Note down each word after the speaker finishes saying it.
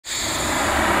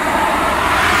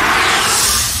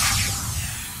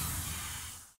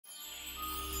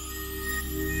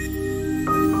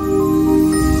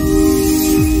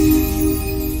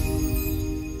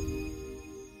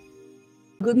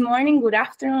good morning, good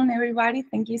afternoon, everybody.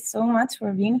 Thank you so much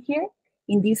for being here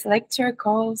in this lecture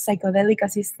called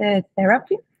Psychedelic-Assisted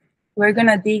Therapy. We're going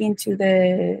to dig into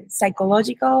the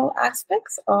psychological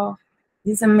aspects of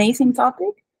this amazing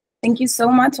topic. Thank you so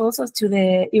much also to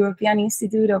the European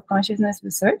Institute of Consciousness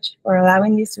Research for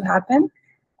allowing this to happen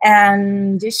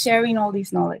and just sharing all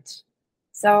this knowledge.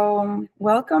 So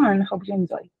welcome and hope you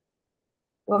enjoy.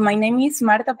 Well, my name is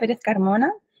Marta Perez-Carmona.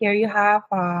 Here you have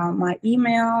my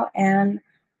email and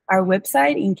our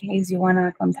website in case you want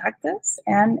to contact us,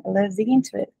 and let's dig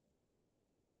into it.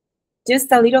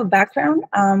 Just a little background.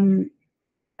 I'm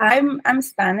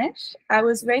Spanish. I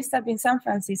was raised up in San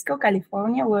Francisco,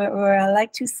 California, where I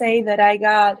like to say that I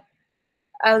got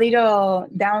a little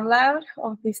download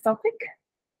of this topic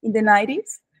in the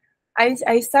 90s.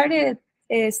 I started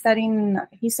studying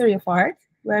history of art,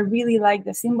 where I really like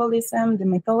the symbolism, the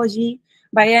mythology,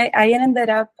 but I ended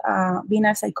up being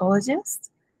a psychologist.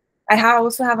 I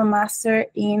also have a master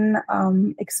in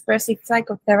expressive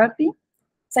psychotherapy,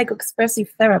 psychoexpressive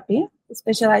therapy,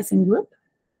 specialized in group,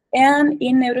 and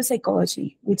in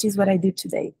neuropsychology, which is what I do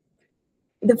today.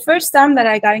 The first time that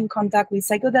I got in contact with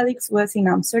psychedelics was in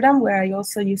Amsterdam, where I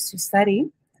also used to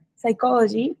study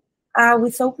psychology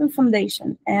with Open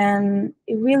Foundation, and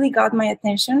it really got my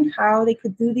attention how they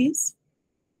could do this.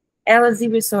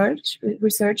 LSD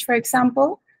research, for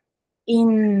example,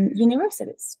 in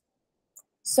universities.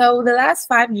 So the last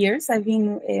 5 years, I've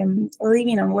been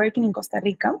living and working in Costa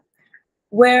Rica,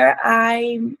 where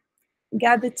I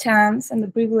got the chance and the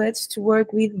privilege to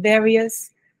work with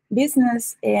various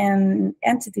business and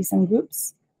entities and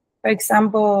groups. For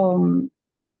example,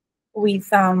 with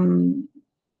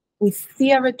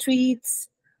Thea retreats,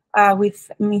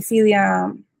 with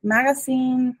Mycelia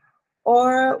magazine,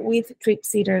 or with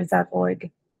tripsitters.org.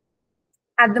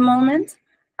 At the moment,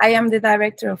 I am the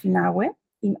director of INAHUE,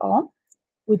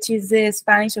 which is the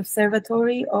Spanish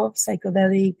Observatory of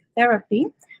Psychedelic Therapy,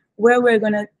 where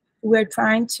we're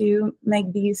trying to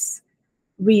make this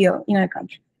real in our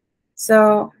country.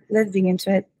 So let's dig into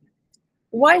it.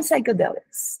 Why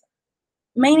psychedelics?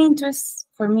 Main interest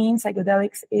for me in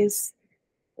psychedelics is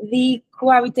the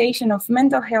cohabitation of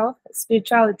mental health,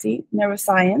 spirituality,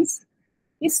 neuroscience,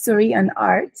 history and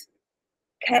art,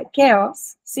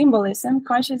 chaos, symbolism,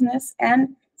 consciousness,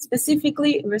 and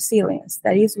specifically resilience.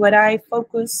 That is what I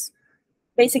focus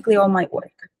basically all my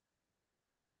work.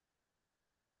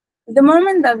 The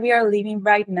moment that we are living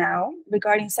right now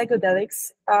regarding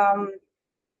psychedelics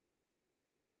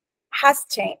has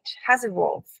changed, has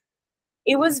evolved.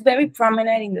 It was very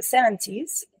prominent in the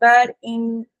 70s, but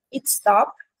it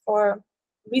stopped for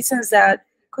reasons that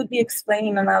could be explained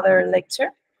in another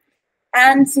lecture.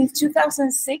 And since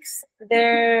 2006,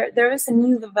 there is a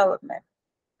new development.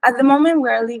 At the moment, we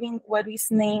are living what is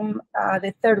named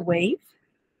the third wave.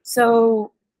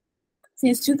 So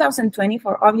since 2020,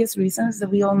 for obvious reasons that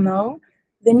we all know,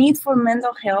 the need for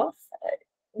mental health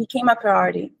became a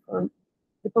priority for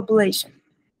the population.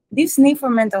 This need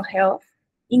for mental health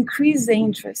increased the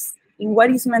interest in what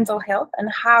is mental health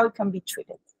and how it can be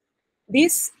treated.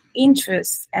 This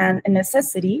interest and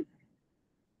necessity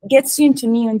gets you into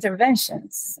new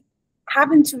interventions.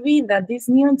 Happen to be that these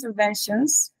new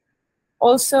interventions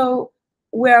also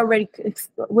were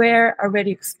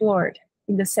already explored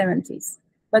in the 70s,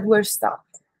 but were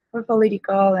stopped for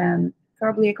political and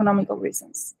probably economical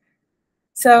reasons.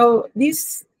 So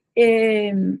these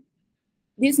new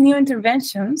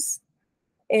interventions,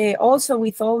 also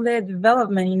with all the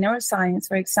development in neuroscience,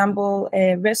 for example,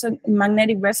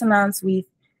 magnetic resonance with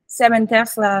 7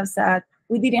 Teslas that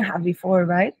we didn't have before,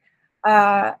 right?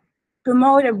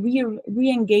 Promote a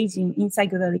re-engaging in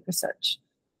psychedelic research.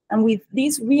 And with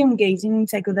this re-engaging in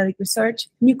psychedelic research,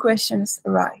 new questions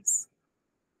arise.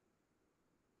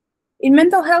 In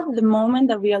mental health, the moment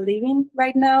that we are living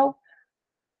right now,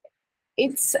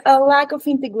 it's a lack of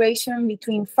integration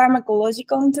between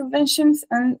pharmacological interventions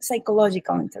and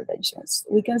psychological interventions.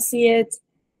 We can see it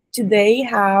today,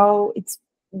 how it's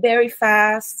very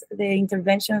fast, the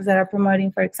interventions that are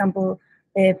promoting, for example,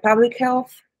 public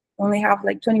health only have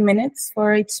like 20 minutes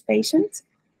for each patient.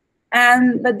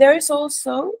 But there is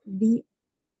also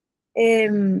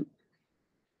a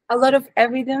lot of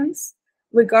evidence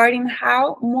regarding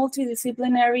how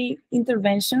multidisciplinary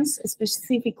interventions,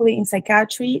 specifically in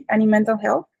psychiatry and in mental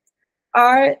health,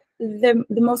 are the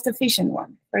most efficient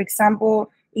one. For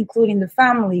example, including the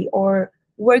family or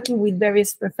working with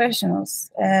various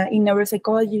professionals. In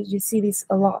neuropsychology, you see this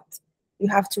a lot. You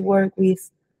have to work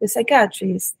with the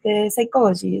psychiatrists, the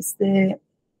psychologists,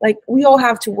 we all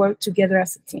have to work together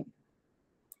as a team.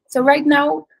 So right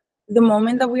now, the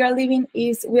moment that we are living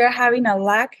is we are having a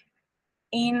lack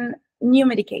in new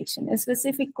medication,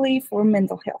 specifically for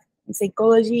mental health. In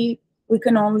psychology, we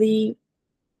can only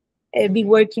be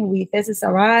working with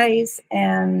SSRIs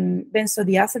and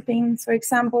benzodiazepines, for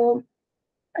example.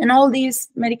 And all these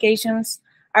medications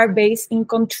are based in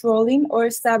controlling or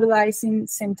stabilizing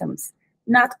symptoms,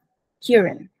 not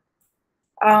curing.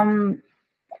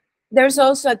 There's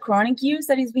also a chronic use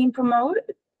that is being promoted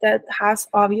that has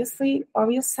obvious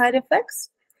side effects.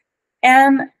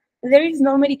 And there is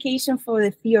no medication for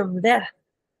the fear of death.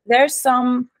 There's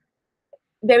some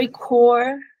very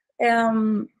core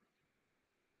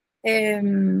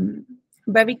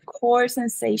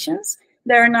sensations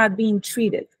that are not being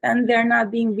treated, and they're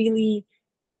not being really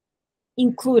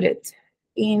included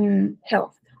in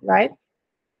health, right?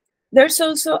 There's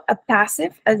also a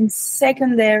passive and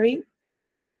secondary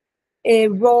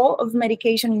role of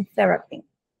medication in therapy.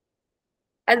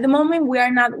 At the moment, we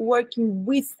are not working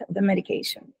with the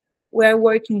medication. We are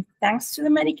working thanks to the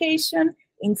medication,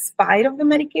 in spite of the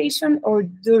medication, or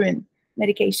during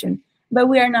medication. But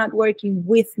we are not working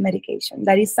with medication.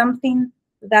 That is something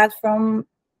that from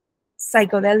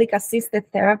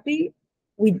psychedelic-assisted therapy,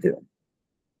 we do.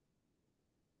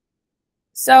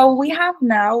 So we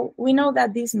know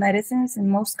that these medicines in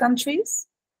most countries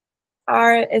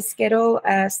are scheduled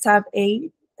as type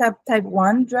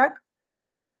 1 drug,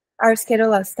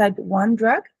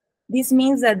 This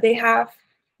means that they have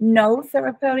no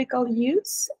therapeutical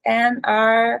use and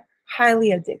are highly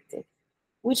addictive,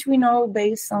 which we know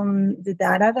based on the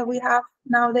data that we have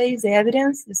nowadays,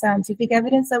 the scientific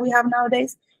evidence that we have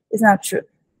nowadays is not true.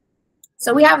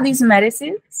 So we have these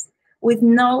medicines with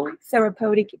no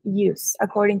therapeutic use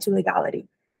according to legality.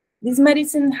 These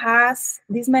medicines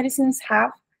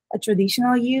have a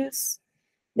traditional use.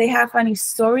 They have an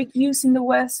historic use in the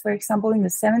West, for example, in the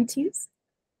 70s.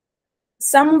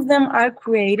 Some of them are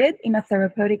created in a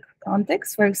therapeutic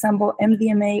context, for example,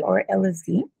 MDMA or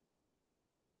LSD.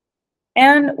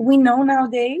 And we know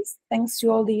nowadays, thanks to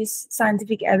all this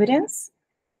scientific evidence,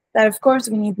 that of course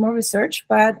we need more research,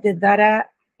 but the data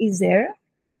is there,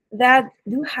 that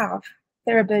do have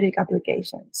therapeutic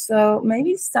applications. So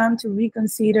maybe it's time to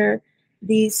reconsider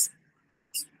this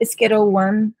Schedule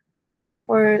 1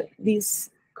 for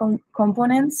these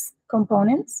components.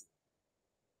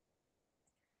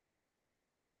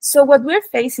 So what we're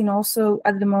facing also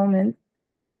at the moment,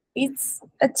 it's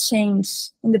a change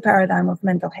in the paradigm of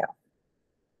mental health.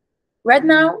 Right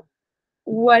now,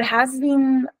 what has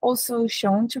been also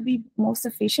shown to be most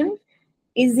efficient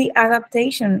is the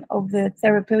adaptation of the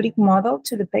therapeutic model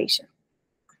to the patient.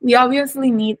 We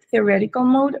obviously need theoretical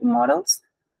models,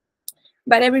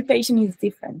 but every patient is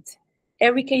different.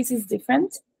 Every case is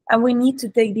different, and we need to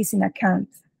take this in account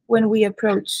when we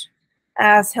approach,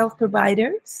 as health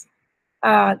providers,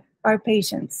 our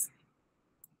patients.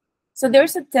 So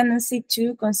there's a tendency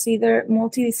to consider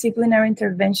multidisciplinary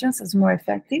interventions as more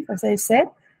effective, as I said,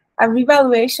 a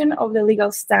revaluation of the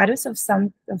legal status of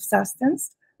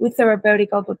substance with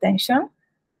therapeutical potential.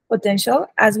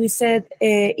 As we said,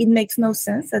 it makes no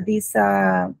sense that these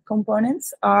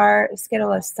components are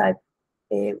scheduled as type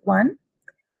 1.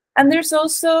 And there's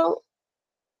also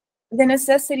the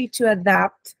necessity to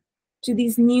adapt to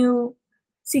these new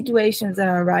situations that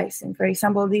are arising. For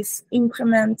example, this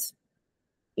increment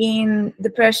in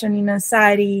depression, in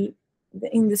anxiety,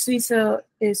 in the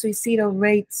suicidal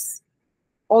rates,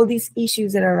 all these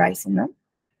issues that are rising. No?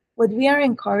 What we are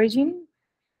encouraging,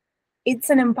 it's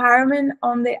an empowerment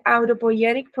on the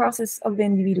autopoietic process of the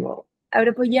individual.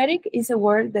 Autopoietic is a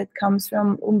word that comes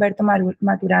from Umberto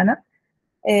Maturana,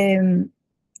 and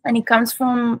it comes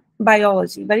from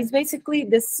biology, but it's basically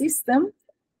the system,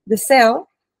 the cell,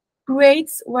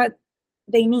 creates what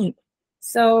they need.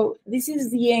 So this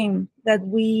is the aim that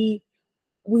we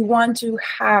want to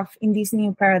have in this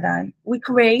new paradigm. We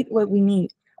create what we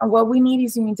need, and what we need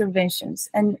is new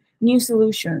interventions and new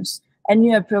solutions and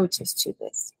new approaches to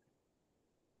this.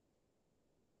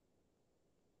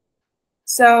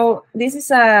 So this is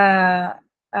something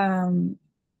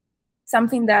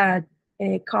that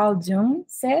Carl Jung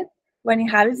said: when it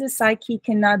happens, the psyche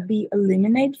cannot be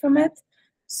eliminated from it.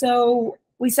 So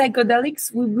with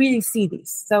psychedelics, we really see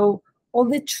this. So all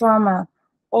the trauma,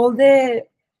 all the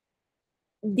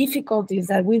difficulties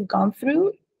that we've gone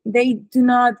through, they do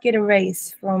not get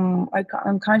erased from our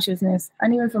unconsciousness,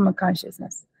 and even from our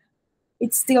consciousness.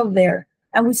 It's still there.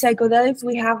 And with psychedelics,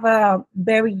 we have a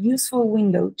very useful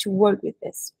window to work with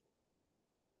this.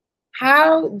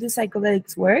 How do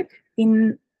psychedelics work?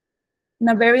 In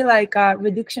a very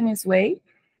reductionist way,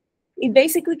 it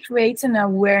basically creates an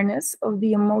awareness of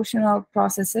the emotional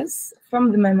processes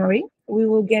from the memory. We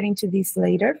will get into this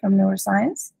later from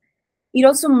neuroscience. It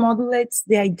also modulates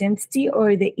the identity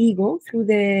or the ego through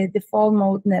the default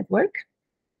mode network.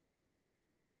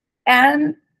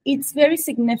 And it's very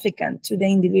significant to the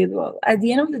individual. At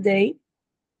the end of the day,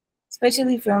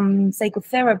 especially from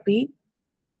psychotherapy,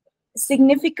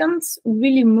 significance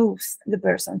really moves the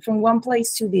person from one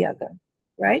place to the other,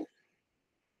 right?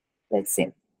 Let's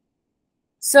see.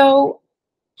 So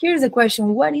here's the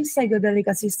question: what is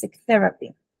psychedelic-assisted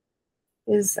therapy?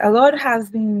 Because a lot has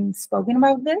been spoken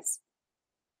about this,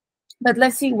 but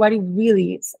let's see what it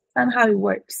really is and how it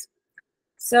works.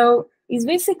 So it's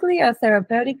basically a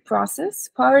therapeutic process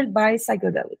powered by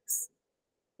psychedelics.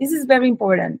 This is very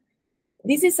important.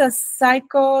 This is a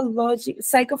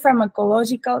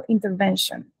psychopharmacological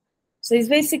intervention. So it's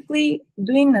basically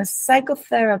doing a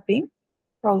psychotherapy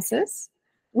process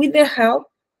with the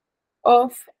help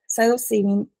of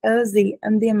psilocybin, LSD,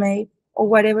 MDMA, or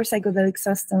whatever psychedelic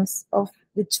substance of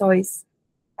the choice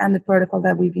and the protocol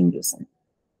that we've been using.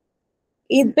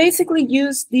 It basically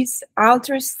used these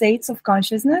altered states of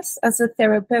consciousness as a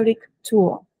therapeutic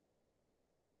tool.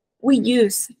 We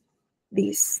use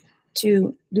this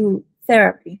to do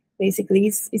therapy. Basically,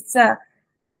 it's a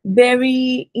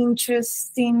very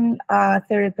interesting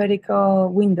therapeutic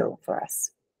window for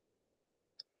us.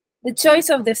 The choice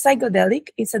of the psychedelic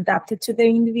is adapted to the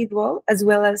individual, as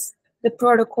well as the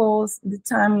protocols, the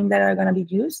timing that are going to be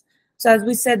used. So as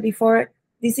we said before,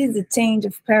 this is the change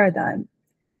of paradigm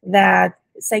that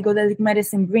psychedelic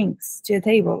medicine brings to the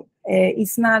table.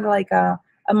 It's not like a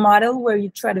model where you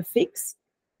try to fix,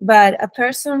 but a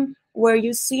person where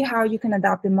you see how you can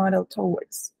adapt the model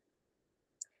towards.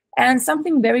 And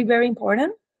something very, very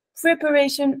important,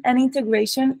 preparation and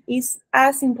integration is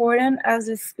as important as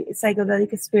the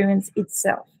psychedelic experience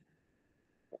itself.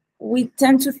 We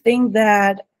tend to think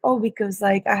that, oh, because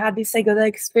like I had this psychedelic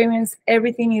experience,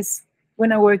 everything is going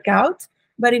to work out.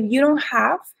 But if you don't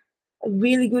have a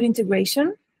really good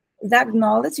integration, that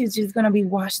knowledge is just going to be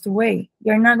washed away.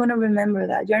 You're not going to remember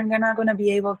that. You're not going to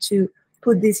be able to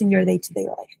put this in your day-to-day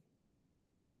life.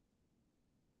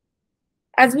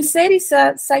 As we said, it's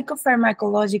a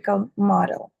psychopharmacological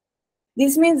model.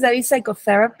 This means that it's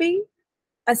psychotherapy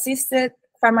assisted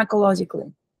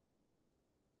pharmacologically.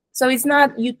 So it's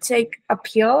not you take a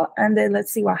pill and then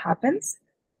let's see what happens.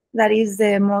 That is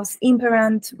the most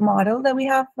imperant model that we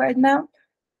have right now.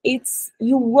 It's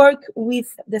you work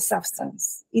with the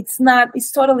substance. It's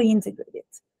totally integrated,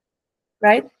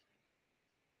 right?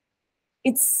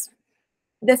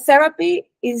 The therapy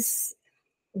is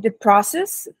the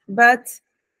process, but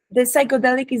the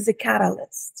psychedelic is the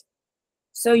catalyst.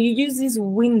 So you use this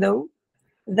window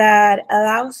that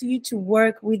allows you to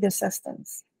work with the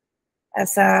substance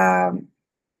as it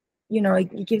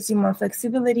gives you more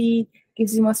flexibility,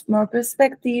 gives you more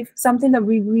perspective, something that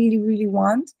we really, really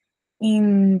want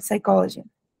in psychology.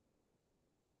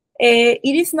 It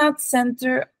is not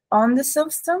centered on the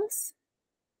substance,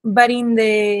 but in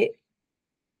the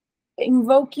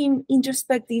invoking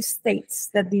introspective states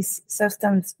that this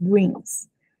substance brings.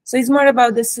 So it's more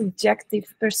about the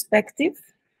subjective perspective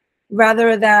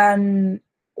rather than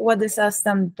what the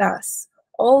substance does.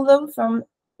 Although from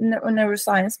a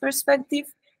neuroscience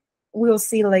perspective, we'll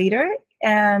see later,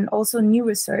 and also new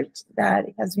research that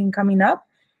has been coming up,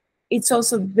 it's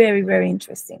also very, very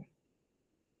interesting.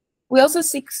 We also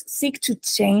seek to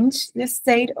change the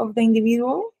state of the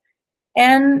individual,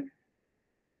 and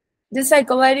the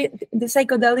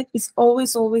psychedelic is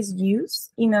always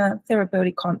used in a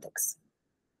therapeutic context.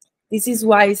 This is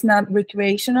why it's not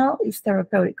recreational, it's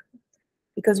therapeutic,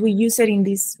 because we use it in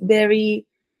this very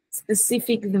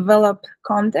specific developed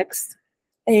context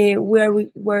where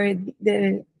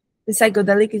the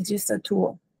psychedelic is just a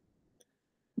tool.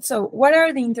 So what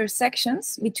are the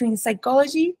intersections between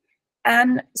psychology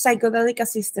and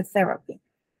psychedelic-assisted therapy?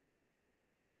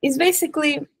 It's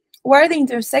basically what are the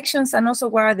intersections and also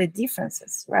what are the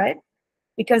differences, right?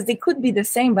 Because they could be the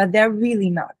same, but they're really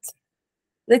not.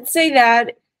 Let's say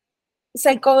that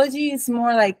psychology is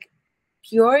more like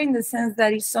pure in the sense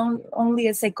that it's only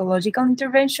a psychological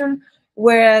intervention,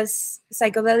 whereas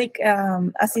psychedelic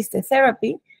assisted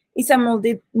therapy is a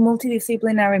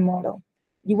multidisciplinary model.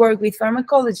 You work with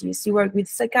pharmacologists, you work with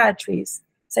psychiatrists,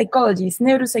 psychologists,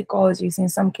 neuropsychologists in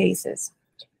some cases.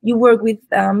 You work with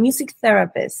music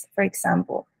therapists, for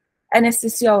example,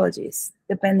 anesthesiologists,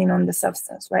 depending on the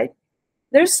substance, right?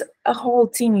 There's a whole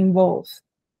team involved.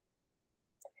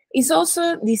 It's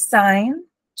also designed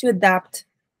to adapt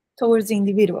towards the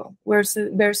individual,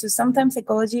 versus sometimes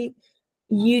psychology,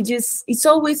 it's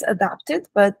always adapted,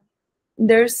 but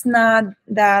there's not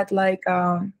that like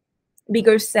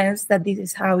bigger sense that this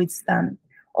is how it's done.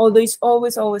 Although it's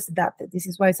always adapted. This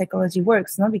is why psychology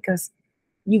works, no? Because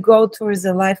you go towards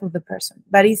the life of the person.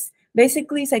 But it's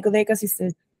basically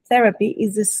psychedelic-assisted therapy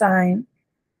is designed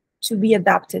to be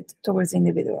adapted towards the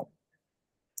individual.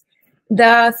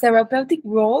 The therapeutic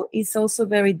role is also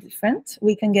very different.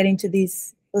 We can get into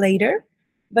this later.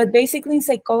 But basically in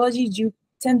psychology, you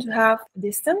tend to have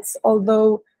distance,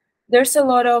 although there's a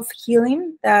lot of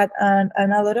healing that and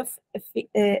a lot of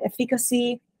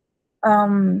efficacy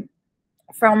from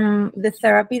the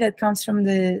therapy that comes from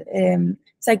the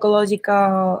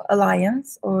psychological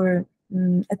alliance or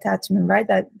attachment, right?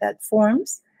 That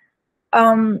forms.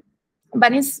 But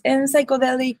in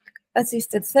psychedelic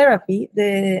assisted therapy,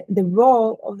 the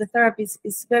role of the therapist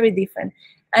is very different,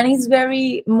 and it's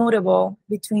very mutable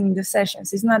between the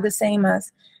sessions. It's not the same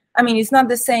as, it's not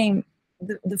the same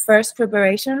the first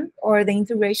preparation or the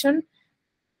integration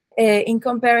in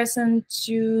comparison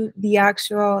to the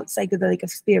actual psychedelic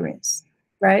experience,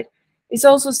 right? It's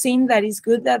also seen that it's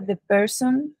good that the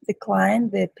person, the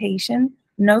client, the patient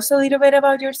knows a little bit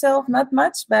about yourself, not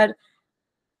much, but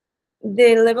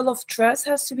the level of trust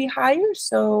has to be higher,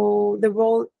 so the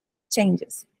role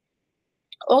changes.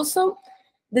 Also,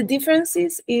 the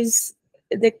differences is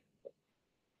the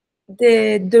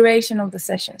duration of the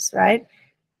sessions, right?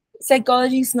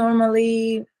 Psychology is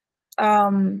normally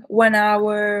 1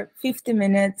 hour, 50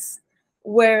 minutes,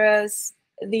 whereas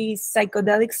these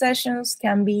psychedelic sessions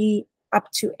can be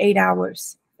up to 8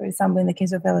 hours, for example, in the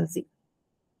case of LSD.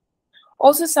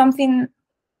 Also,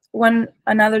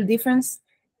 another difference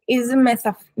is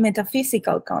the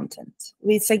metaphysical content.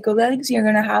 With psychedelics, you're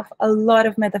going to have a lot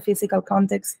of metaphysical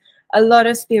context, a lot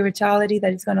of spirituality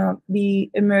that is going to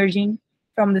be emerging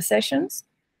from the sessions.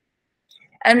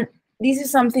 And this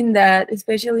is something that,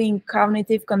 especially in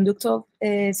cognitive conductual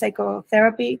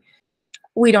psychotherapy,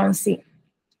 we don't see.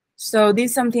 So this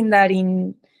is something that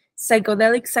in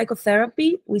psychedelic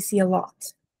psychotherapy, we see a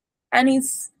lot. And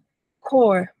it's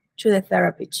core to the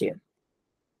therapy too.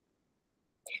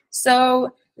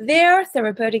 So there are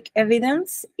therapeutic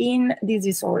evidence in these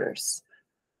disorders.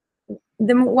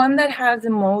 The one that has the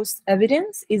most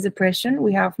evidence is depression.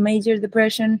 We have major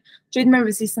depression,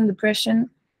 treatment-resistant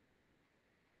depression.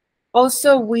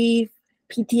 Also with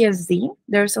PTSD,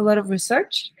 there's a lot of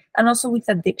research, and also with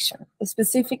addiction,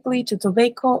 specifically to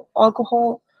tobacco,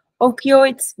 alcohol,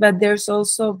 opioids, but there's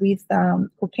also with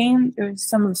cocaine, there's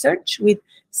some research with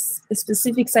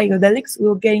specific psychedelics.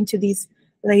 We'll get into this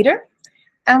later.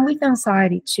 And with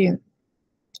anxiety too.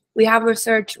 We have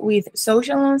research with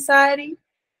social anxiety,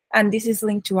 and this is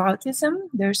linked to autism.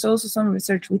 There's also some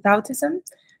research with autism.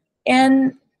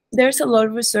 And there's a lot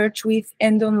of research with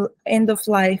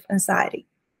end-of-life anxiety.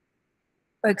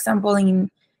 For example,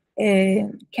 in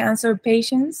cancer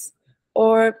patients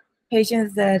or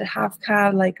patients that have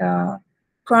had like a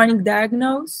chronic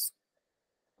diagnosis.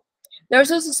 There's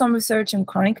also some research on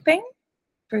chronic pain,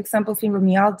 for example,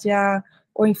 fibromyalgia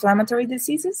or inflammatory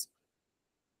diseases.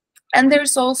 And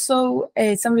there's also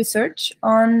some research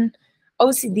on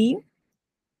OCD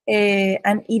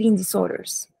and eating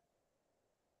disorders.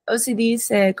 OCD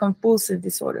is a compulsive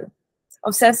disorder,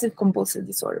 obsessive compulsive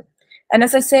disorder. And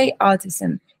as I say,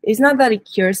 autism, it's not that it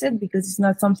cures it because it's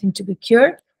not something to be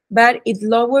cured, but it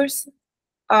lowers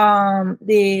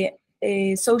the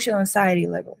social anxiety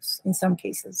levels in some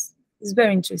cases. It's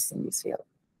very interesting, this field.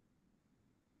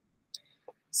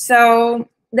 So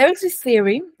there is this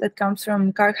theory that comes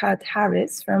from Carhart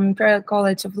Harris from Imperial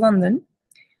College of London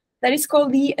that is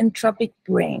called the entropic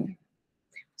brain.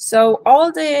 So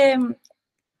all the,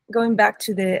 going back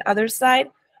to the other side,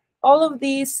 all of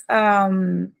these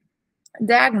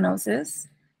diagnoses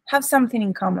have something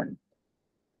in common.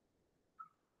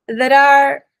 That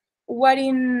are what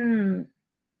in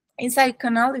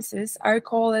psychoanalysis are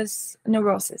called as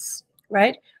neuroses,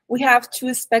 right? We have two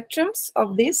spectrums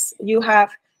of this. You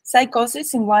have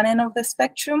psychosis in one end of the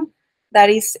spectrum that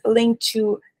is linked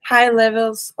to high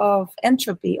levels of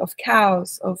entropy, of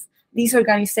chaos, of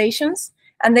disorganizations.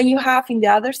 And then you have in the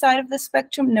other side of the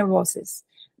spectrum, neurosis,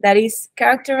 that is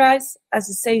characterized, as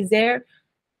it says there,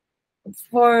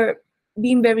 for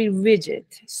being very rigid.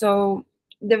 So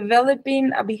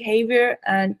developing a behavior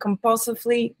and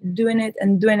compulsively doing it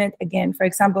and doing it again. For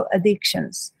example,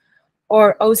 addictions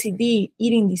or OCD,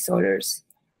 eating disorders.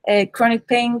 Chronic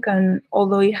pain can,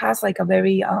 although it has like a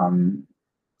very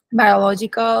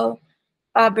biological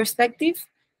perspective,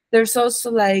 there's also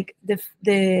like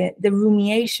the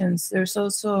ruminations. There's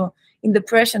also in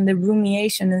depression, the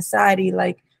rumination, anxiety,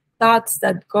 like thoughts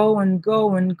that go and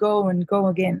go and go and go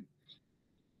again.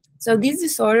 So these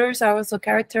disorders are also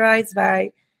characterized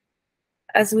by,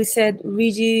 as we said,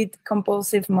 rigid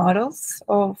compulsive models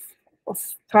of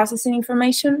processing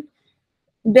information.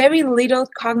 Very little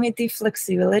cognitive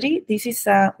flexibility. This is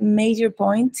a major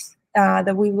point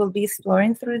that we will be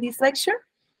exploring through this lecture.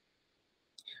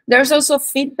 There's also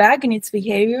feedback in its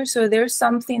behavior. So there's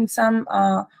some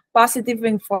positive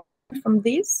reinforcement from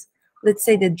this. Let's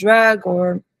say the drug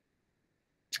or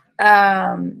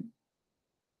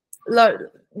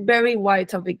very wide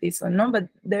topic, this one, no? But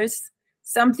there's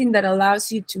something that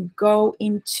allows you to go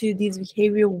into this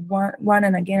behavior one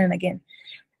and again.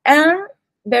 And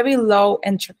very low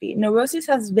entropy. Neurosis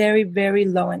has very, very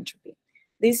low entropy.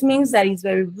 This means that it's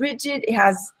very rigid. It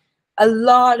has a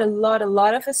lot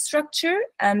of structure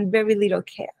and very little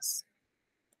chaos.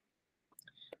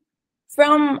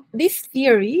 From this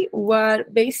theory,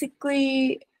 what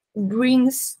basically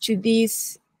brings to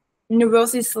this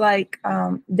neurosis-like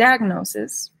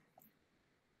diagnosis,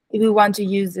 if we want to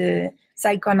use a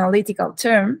psychoanalytical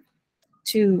term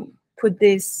to put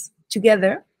this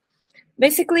together,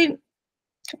 basically,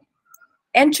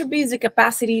 entropy is the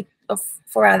capacity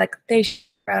for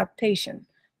adaptation,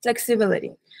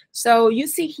 flexibility. So you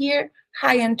see here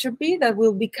high entropy that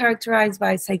will be characterized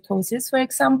by psychosis, for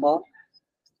example.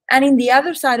 And in the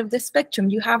other side of the spectrum,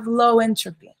 you have low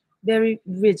entropy, very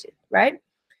rigid, right?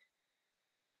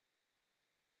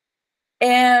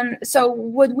 And so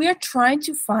what we are trying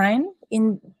to find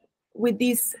with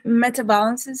these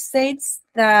meta-balances states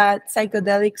that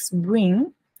psychedelics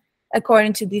bring,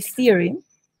 according to this theory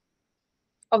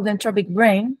of the entropic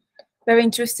brain, very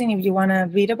interesting if you want to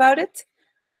read about it,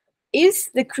 is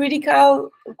the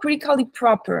critically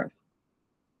proper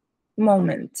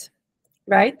moment,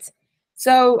 right?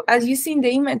 So as you see in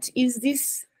the image, is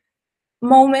this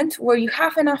moment where you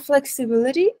have enough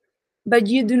flexibility, but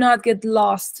you do not get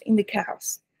lost in the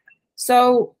chaos.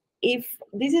 So if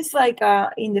this is like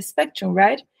in the spectrum,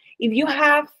 right? If you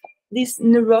have these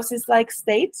neurosis-like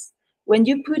states, when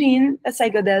you put in a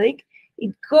psychedelic,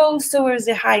 it goes towards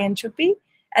the high entropy.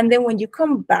 And then when you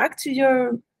come back to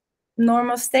your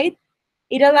normal state,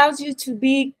 it allows you to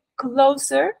be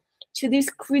closer to this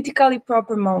critically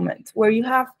proper moment where you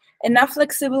have enough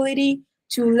flexibility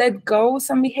to let go of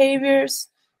some behaviors,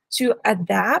 to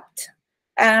adapt,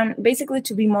 and basically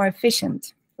to be more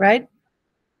efficient, right?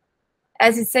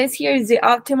 As it says here, is the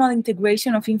optimal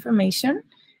integration of information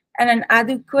and an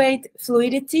adequate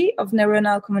fluidity of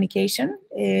neuronal communication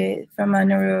from a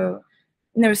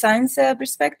neuroscience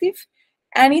perspective,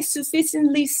 and is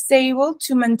sufficiently stable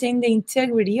to maintain the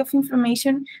integrity of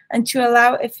information and to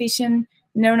allow efficient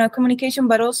neuronal communication,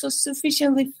 but also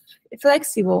sufficiently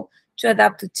flexible to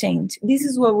adapt to change. This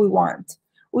is what we want.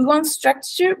 We want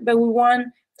structure, but we want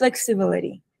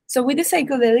flexibility. So with the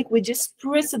psychedelic, we just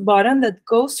press a button that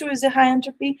goes towards the high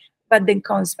entropy, but then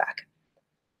comes back.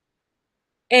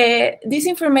 This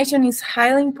information is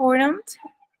highly important,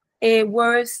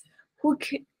 whereas who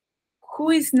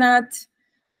is not,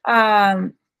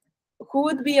 who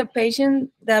would be a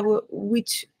patient that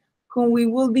whom we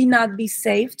will not be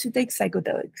safe to take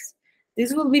psychedelics.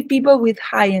 This will be people with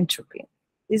high entropy.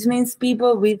 This means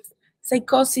people with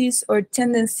psychosis or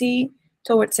tendency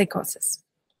towards psychosis.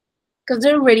 Because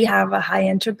they already have a high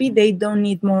entropy, they don't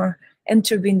need more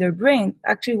entropy in their brain.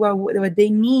 Actually, what they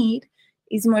need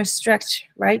is more structure,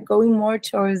 right? Going more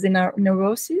towards the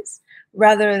neurosis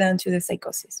rather than to the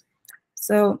psychosis.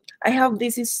 So I hope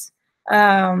this is,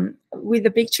 with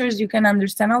the pictures, you can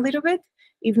understand a little bit.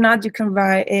 If not, you can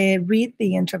read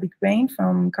The Entropic Brain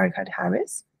from Carhart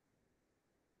Harris.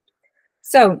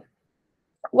 So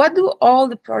what do all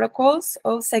the protocols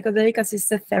of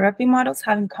psychedelic-assisted therapy models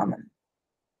have in common?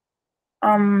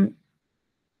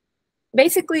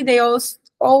 Basically, they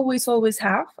always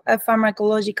have a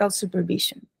pharmacological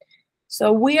supervision.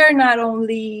 So we are not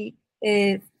only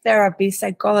therapists,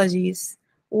 psychologists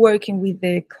working with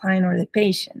the client or the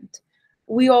patient.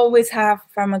 We always have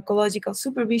pharmacological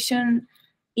supervision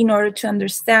in order to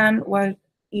understand what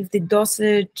if the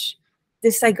dosage, the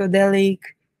psychedelic,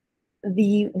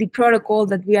 the protocol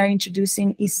that we are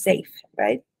introducing is safe,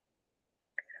 right?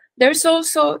 There's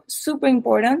also super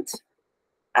important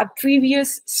a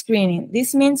previous screening.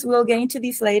 This means we'll get into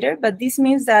this later, but this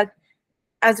means that,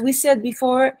 as we said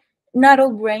before, not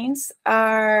all brains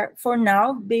are, for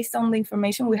now, based on the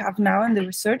information we have now and the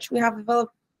research we have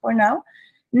developed for now,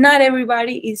 not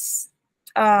everybody is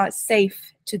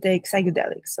safe to take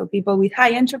psychedelics. So people with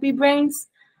high entropy brains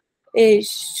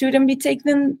shouldn't be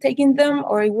taking them,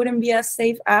 or it wouldn't be as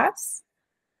safe as.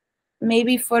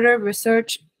 Maybe further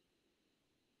research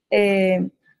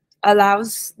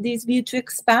allows this view to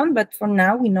expand, but for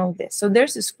now we know this. So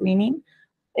there's a screening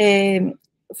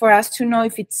for us to know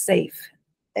if it's safe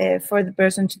for the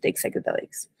person to take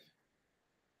psychedelics.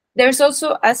 There's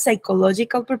also a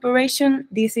psychological preparation.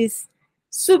 This is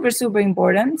Super, super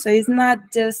important. So it's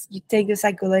not just you take the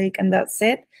psychedelic and that's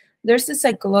it. There's a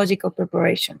psychological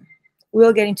preparation.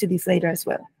 We'll get into this later as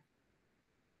well.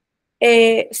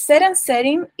 Set and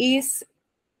setting is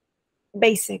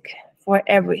basic for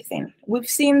everything. We've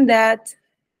seen that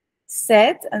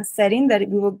set and setting, that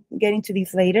we will get into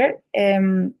this later,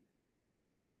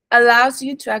 allows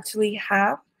you to actually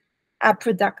have a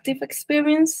productive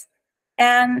experience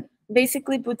and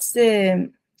basically puts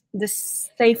the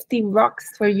safety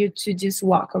rocks for you to just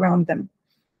walk around them.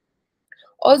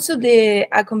 Also, the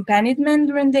accompaniment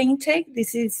during the intake,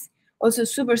 this is also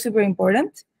super, super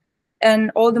important.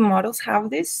 And all the models have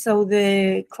this. So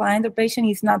the client or patient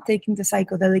is not taking the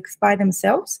psychedelics by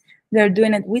themselves. They're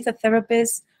doing it with a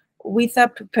therapist, with a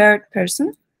prepared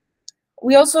person.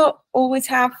 We also always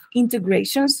have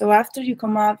integration. So after you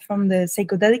come out from the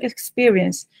psychedelic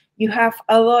experience, you have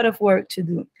a lot of work to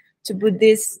do to put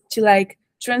this, to like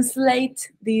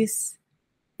translate these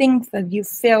things that you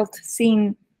felt,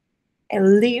 seen,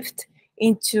 and lived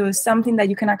into something that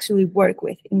you can actually work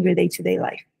with in your day-to-day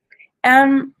life.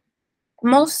 And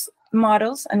most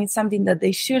models, and it's something that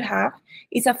they should have,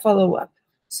 is a follow-up.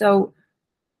 So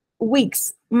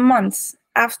weeks, months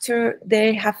after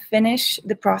they have finished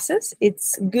the process,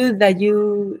 it's good that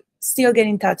you still get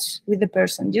in touch with the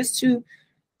person just to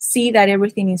see that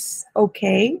everything is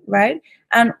okay, right?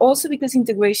 And also because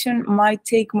integration might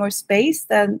take more space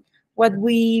than what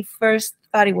we first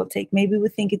thought it would take. Maybe we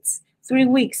think it's 3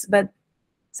 weeks, but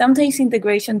sometimes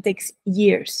integration takes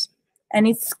years. And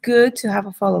it's good to have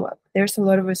a follow-up. There's a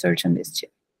lot of research on this too.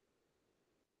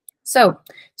 So,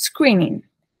 screening.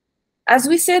 As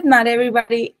we said, not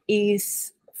everybody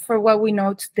is, for what we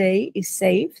know today, is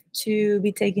safe to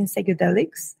be taking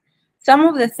psychedelics. Some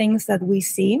of the things that we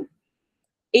see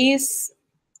is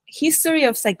history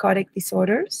of psychotic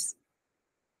disorders,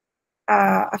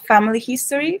 a family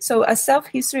history, so a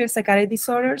self-history of psychotic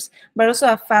disorders, but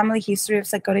also a family history of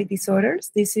psychotic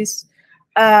disorders. This is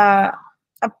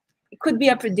it could be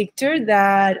a predictor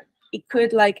that it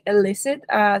could like elicit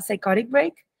a psychotic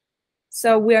break.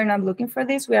 So we are not looking for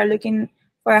this. We are looking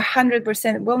for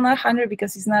 100%, well, not 100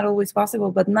 because it's not always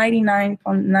possible, but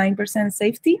 99.9%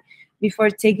 safety before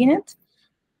taking it.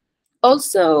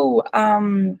 Also,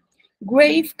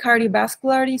 grave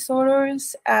cardiovascular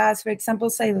disorders, as for example,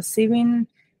 psilocybin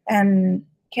and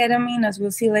ketamine, as we'll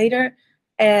see later,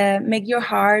 make your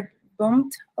heart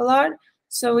bump a lot.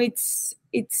 So it's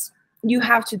you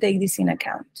have to take this in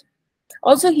account.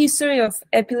 Also, history of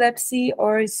epilepsy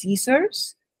or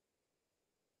seizures.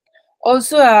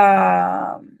 Also,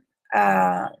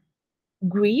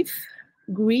 grief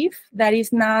that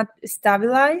is not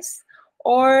stabilized,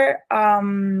 or a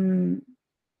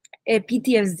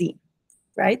PTSD,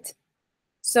 right?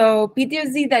 So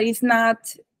PTSD that is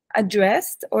not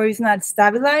addressed or is not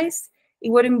stabilized,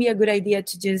 it wouldn't be a good idea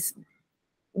to just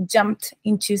jump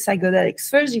into psychedelics.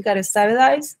 First, you got to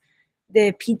stabilize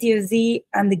the PTSD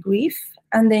and the grief,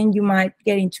 and then you might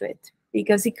get into it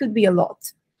because it could be a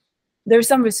lot. There's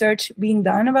some research being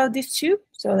done about this too,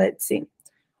 so let's see.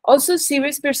 Also,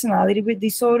 serious personality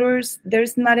disorders,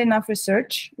 there's not enough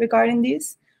research regarding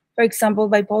this. For example,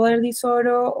 bipolar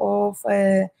disorder or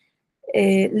a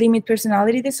limit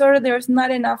personality disorder, there's not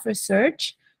enough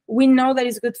research. We know that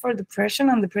it's good for depression,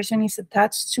 and depression is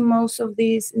attached to most of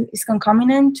these, is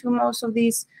concomitant to most of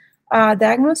these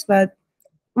diagnoses, but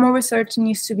more research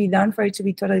needs to be done for it to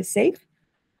be totally safe.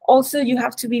 Also, you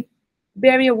have to be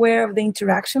very aware of the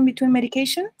interaction between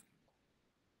medication.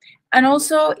 And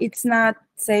also, it's not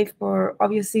safe for,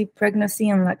 obviously, pregnancy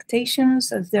and lactation,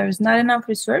 as there's not enough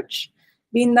research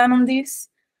being done on this.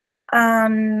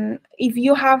 And if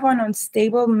you have an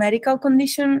unstable medical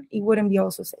condition, it wouldn't be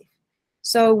also safe.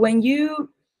 So when you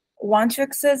want to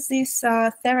access these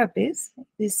therapies,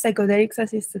 these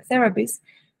psychedelic-assisted therapies,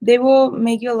 they will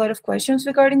make you a lot of questions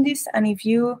regarding this. And if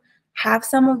you have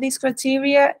some of these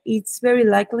criteria, it's very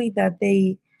likely that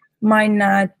they might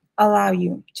not allow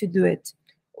you to do it.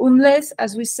 Unless,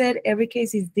 as we said, every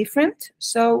case is different.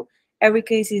 So every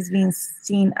case is being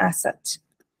seen as such.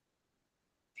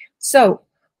 So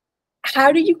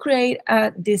how do you create a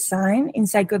design in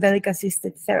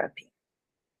psychedelic-assisted therapy?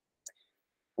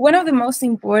 One of the most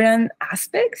important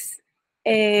aspects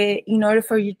in order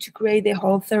for you to create the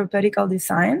whole therapeutical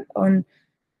design on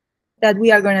that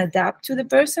we are going to adapt to the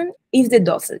person is the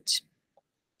dosage.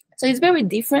 So it's very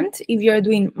different if you're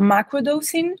doing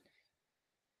macrodosing,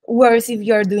 whereas if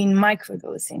you're doing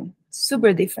microdosing,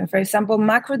 super different. For example,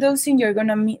 macrodosing, you're going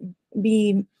to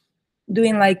be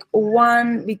doing like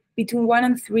between 1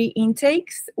 and 3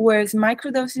 intakes, whereas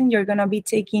microdosing, you're going to be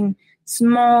taking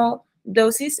small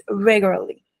doses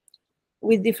regularly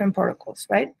with different protocols,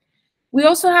 right? We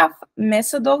also have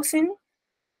mesodosing,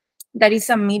 that is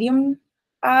a medium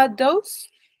dose.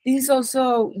 This is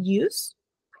also used,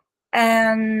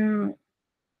 and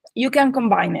you can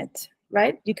combine it,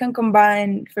 right? You can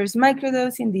combine first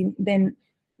microdosing, then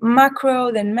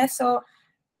macro, then meso.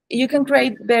 You can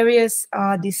create various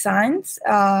designs.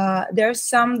 There are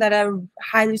some that are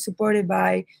highly supported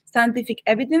by scientific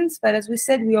evidence, but as we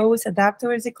said, we always adapt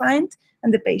towards the client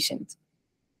and the patient.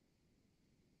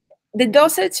 The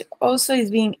dosage also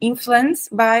is being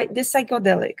influenced by the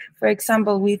psychedelic. For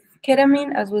example, with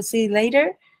ketamine, as we'll see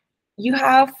later, you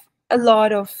have a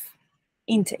lot of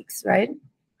intakes, right?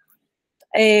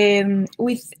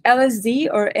 With LSD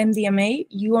or MDMA,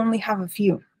 you only have a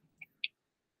few.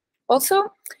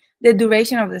 Also, the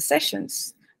duration of the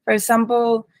sessions. For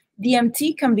example,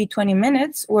 DMT can be 20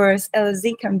 minutes, whereas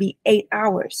LSD can be 8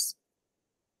 hours.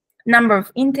 Number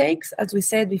of intakes, as we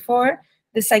said before,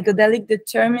 the psychedelic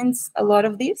determines a lot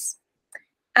of this.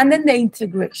 And then the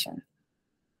integration.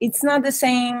 It's not the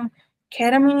same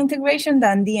ketamine integration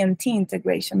than DMT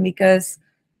integration, because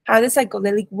how the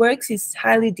psychedelic works is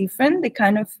highly different. The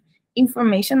kind of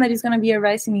information that is going to be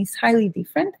arising is highly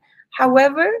different.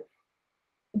 However,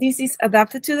 this is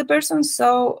adapted to the person,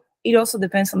 so it also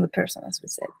depends on the person, as we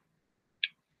said.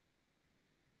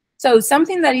 So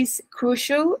something that is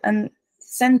crucial and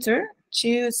center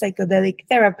to psychedelic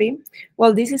therapy,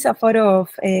 well, this is a photo of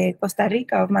Costa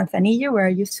Rica, of Manzanillo, where I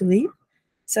used to live.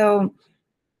 So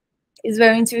it's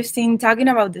very interesting talking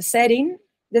about the setting.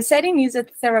 The setting is a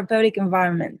therapeutic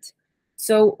environment.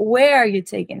 So where are you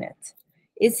taking it?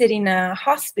 Is it in a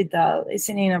hospital? Is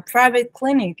it in a private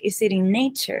clinic? Is it in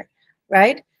nature,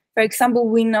 right? For example,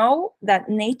 we know that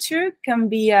nature can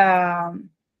be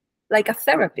like a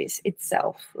therapist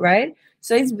itself, right?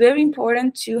 So it's very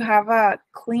important to have a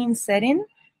clean setting,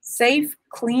 safe,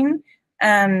 clean,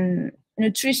 and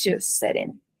nutritious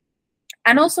setting.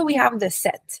 And also we have the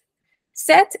set.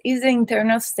 Set is the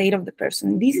internal state of the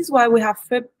person. This is why we have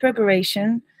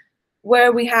preparation,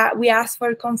 where we ask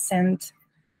for consent,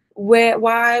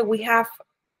 why we have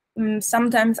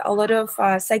sometimes a lot of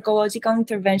psychological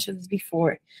interventions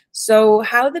before. So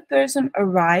how the person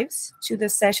arrives to the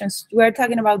sessions, we're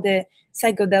talking about the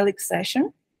psychedelic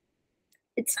session,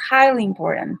 it's highly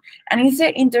important. And it's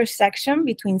the intersection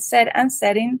between set and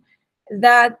setting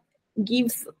that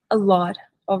gives a lot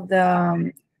of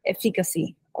the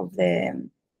efficacy of the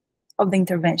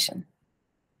intervention.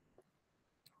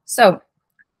 So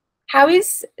how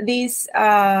is this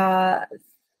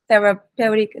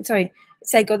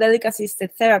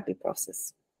psychedelic-assisted therapy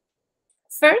process?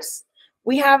 First,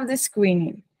 we have the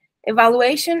screening,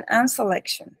 evaluation, and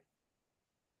selection.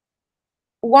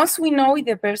 Once we know if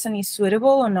the person is suitable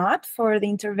or not for the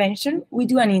intervention, we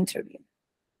do an interview.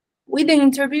 With the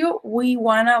interview, we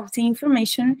want to obtain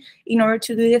information in order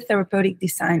to do the therapeutic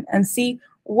design and see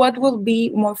what will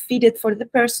be more fitted for the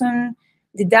person,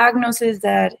 the diagnosis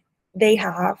that they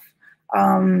have,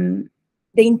 the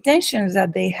intentions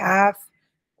that they have,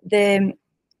 the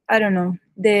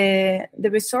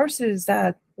resources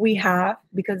that we have,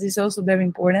 because it's also very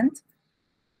important.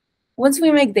 Once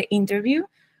we make the interview,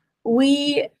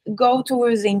 we go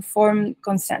towards the informed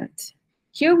consent.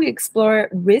 Here we explore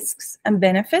risks and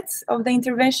benefits of the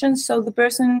intervention, so the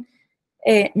person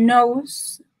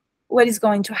knows what is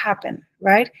going to happen,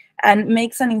 right? And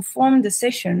makes an informed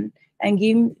decision and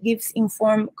gives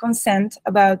informed consent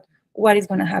about what is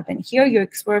going to happen. Here you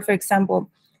explore, for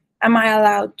example, am I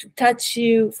allowed to touch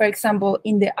you, for example,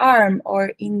 in the arm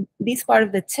or in this part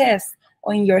of the chest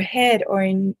or in your head or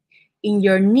in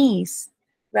your knees,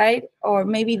 right? Or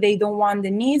maybe they don't want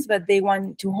the knees, but they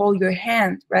want to hold your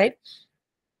hand, right?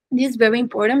 This is very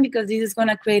important because this is going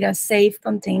to create a safe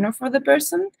container for the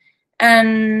person,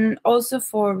 and also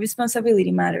for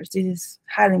responsibility matters. This is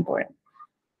highly important.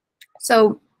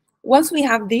 So once we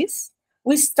have this,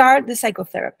 we start the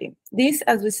psychotherapy. This,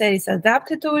 as we said, is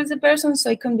adapted towards the person, so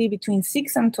it can be between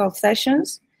 6 and 12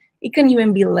 sessions. It can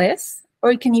even be less,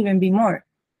 or it can even be more.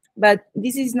 But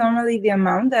this is normally the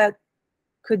amount that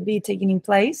could be taken in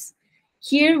place.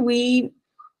 Here we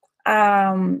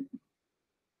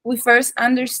first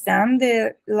understand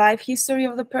the life history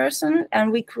of the person,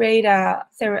 and we create a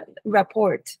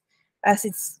rapport, as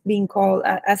it's being called,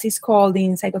 as it's called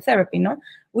in psychotherapy. No,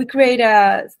 we create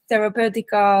a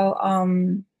therapeutical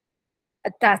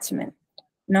attachment.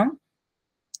 No,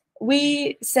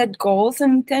 we set goals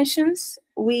and intentions.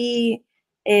 We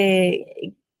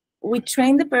train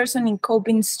the person in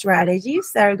coping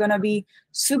strategies that are going to be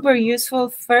super useful,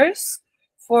 first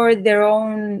for their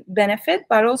own benefit,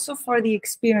 but also for the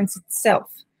experience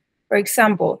itself. For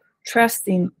example,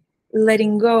 trusting,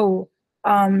 letting go,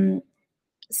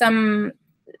 some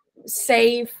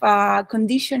safe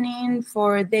conditioning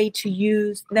for them to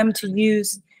use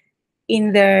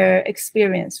in their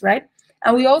experience, right?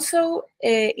 And we also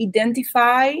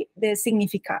identify the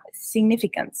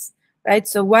significance, right?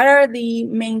 So what are the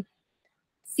main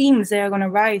themes that are going to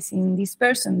rise in this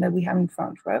person that we have in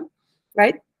front,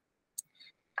 right?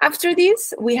 After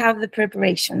this, we have the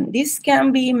preparation. This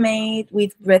can be made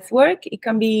with breath work, it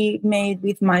can be made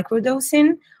with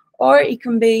microdosing, or it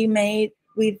can be made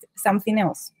with something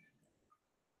else,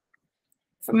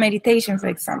 for meditation, for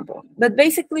example. But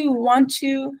basically, we want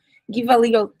to give a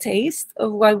little taste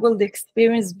of what will the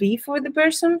experience be for the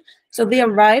person, so they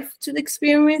arrive to the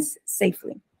experience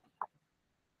safely.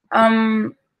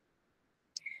 Then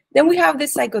we have the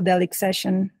psychedelic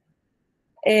session.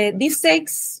 This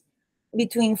takes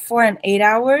between 4 and 8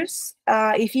 hours.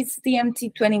 If it's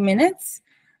DMT, 20 minutes,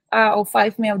 or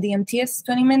 5 ml DMT is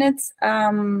 20 minutes.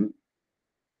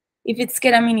 If it's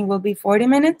ketamine, it will be 40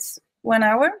 minutes, 1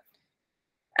 hour.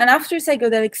 And after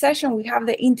psychedelic session, we have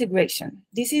the integration.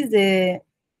 This is the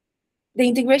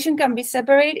integration can be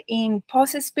separated in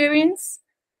post-experience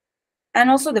and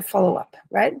also the follow-up,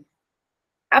 right?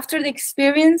 After the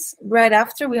experience, right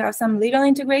after, we have some little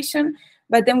integration,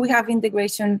 but then we have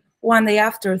integration 1 day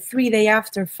after, 3 days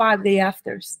after, 5 days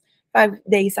after, 5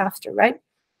 days after, right?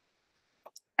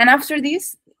 And after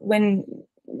this, when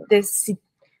the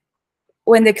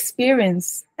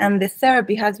experience and the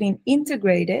therapy has been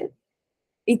integrated,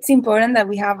 it's important that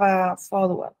we have a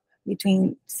follow-up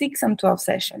between 6 and 12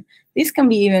 sessions. This can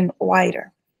be even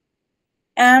wider.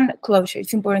 And closure,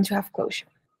 it's important to have closure.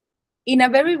 In a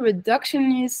very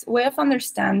reductionist way of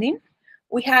understanding,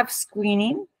 we have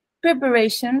screening,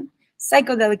 preparation,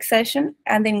 psychedelic session,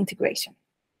 and then integration.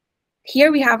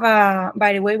 Here we have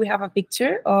by the way, we have a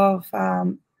picture of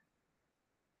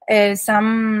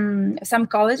some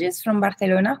colleges from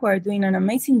Barcelona who are doing an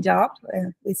amazing job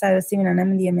with psilocybin and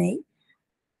MDMA.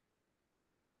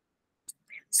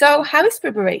 So how is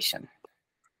preparation?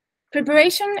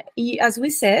 Preparation, as we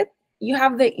said, you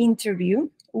have the interview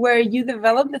where you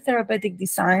develop the therapeutic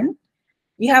design.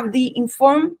 You have the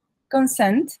informed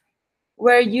consent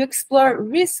where you explore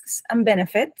risks and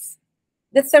benefits.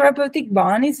 The therapeutic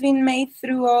bond is being made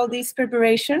through all this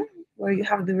preparation where you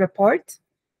have the report.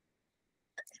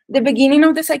 The beginning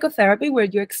of the psychotherapy where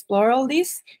you explore all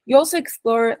this. You also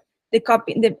explore the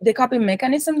coping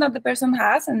mechanism that the person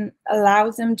has and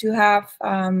allows them to have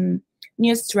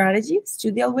new strategies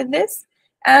to deal with this.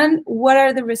 And what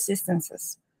are the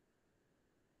resistances?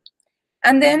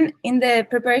 And then in the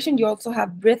preparation, you also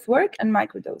have breath work and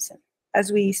microdosing,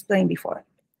 as we explained before.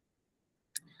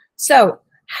 So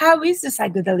how is the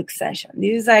psychedelic session?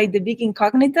 This is like the big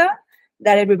incognita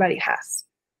that everybody has.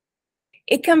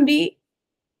 It can be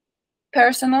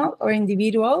personal or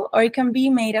individual, or it can be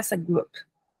made as a group.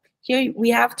 Here we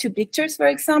have 2 pictures, for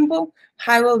example.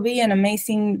 How will be an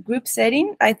amazing group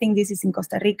setting. I think this is in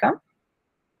Costa Rica.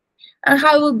 And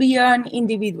how will be an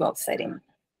individual setting.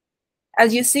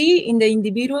 As you see in the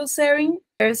individual setting,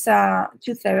 there's 2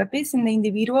 therapists in the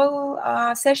individual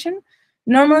session.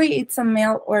 Normally it's a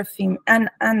male or a female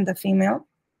and a female.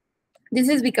 This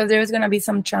is because there's going to be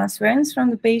some transference from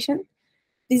the patient.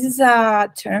 This is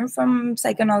a term from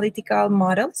psychoanalytical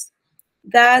models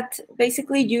that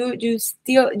basically you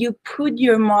put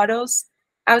your models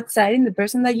outside in the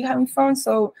person that you have in front.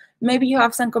 So maybe you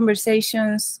have some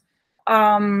conversations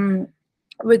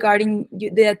regarding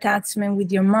the attachment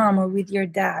with your mom or with your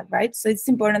dad, right? So it's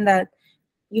important that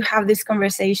you have these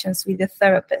conversations with the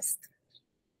therapist.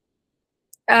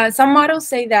 Some models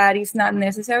say that it's not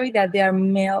necessary that they are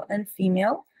male and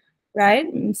female, right?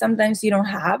 Sometimes you don't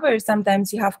have, or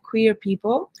sometimes you have queer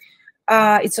people.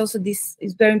 It's also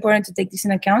it's very important to take this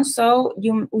in account. So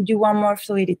you want more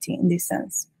fluidity in this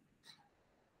sense.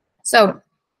 So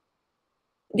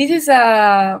this is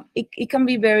it can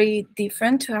be very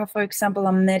different to have, for example,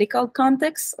 a medical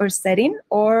context or setting,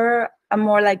 or a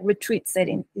more like retreat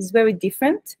setting. It's very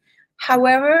different.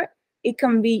 However, it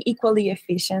can be equally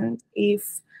efficient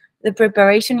if the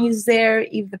preparation is there,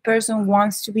 if the person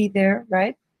wants to be there,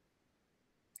 right?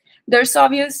 There's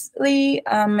obviously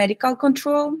medical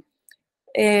control.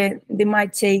 They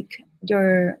might take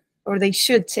they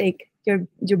should take your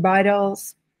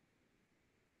vitals,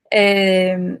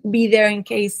 be there in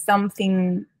case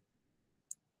something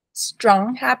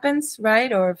strong happens,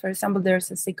 right? Or for example,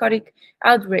 there's a psychotic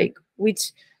outbreak,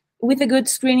 which with a good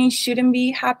screening shouldn't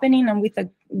be happening, and with a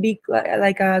big,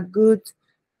 like a good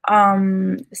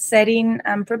setting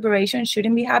and preparation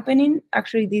shouldn't be happening.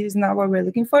 Actually, this is not what we're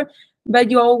looking for, but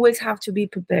you always have to be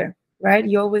prepared, right?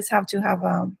 You always have to have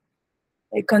a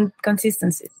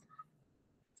consistency,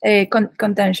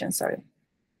 contention, sorry.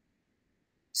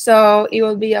 So it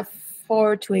will be a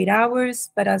 4 to 8 hours,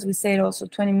 but as we said, also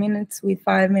 20 minutes with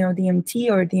 5-meo DMT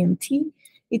or DMT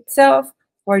itself,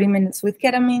 40 minutes with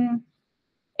ketamine.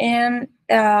 And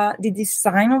the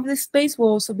design of the space will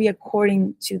also be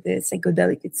according to the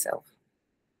psychedelic itself.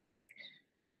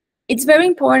 It's very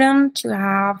important to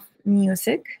have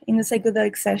music in the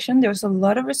psychedelic session. There's a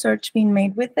lot of research being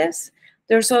made with this.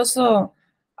 There's also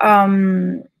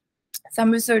some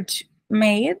research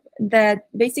made that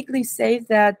basically says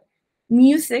that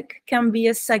music can be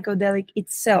a psychedelic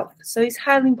itself. So it's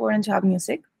highly important to have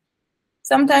music.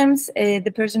 Sometimes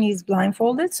the person is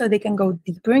blindfolded so they can go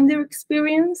deeper in their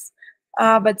experience.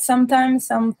 But sometimes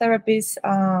some therapists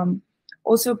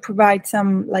also provide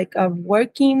some like a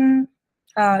working,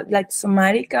 like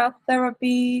somatic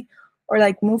therapy or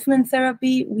like movement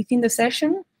therapy within the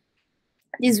session.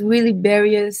 This really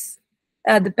varies,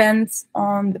 depends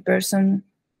on the person.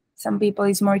 Some people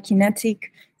is more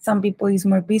kinetic, some people is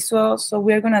more visual. So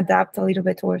we're going to adapt a little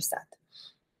bit towards that.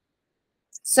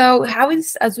 So how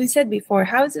is, as we said before,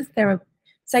 how is the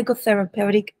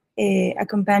psychotherapeutic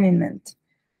accompaniment?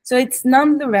 So it's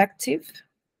non-directive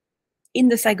in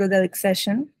the psychedelic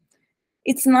session.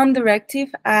 It's non-directive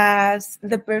as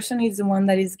the person is the one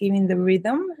that is giving the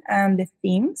rhythm and the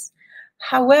themes.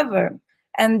 However,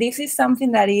 and this is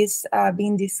something that is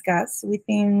being discussed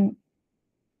within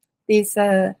this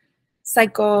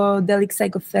psychedelic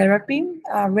psychotherapy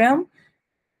realm,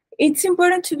 it's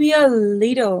important to be a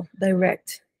little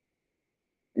direct.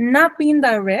 Not being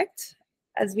direct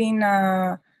as being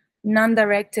a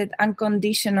non-directed,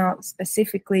 unconditional,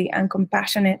 specifically, and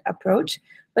compassionate approach,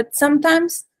 but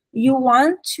sometimes you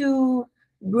want to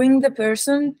bring the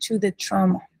person to the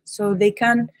trauma so they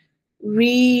can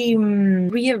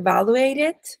reevaluate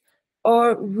it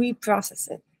or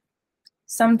reprocess it.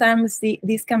 Sometimes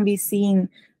this can be seen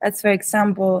as, for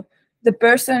example, the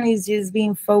person is just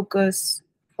being focused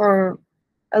for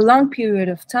a long period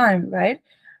of time, right,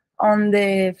 on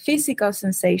the physical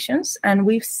sensations, and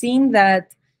we've seen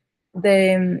that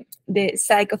the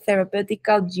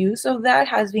psychotherapeutical use of that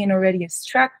has been already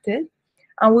extracted,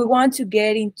 and we want to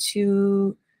get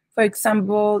into, for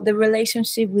example, the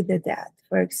relationship with the dad,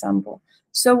 for example.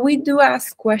 So we do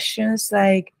ask questions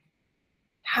like,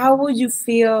 how would you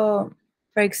feel,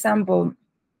 for example,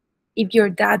 if your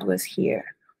dad was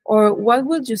here? Or what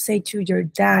would you say to your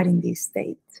dad in this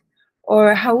state?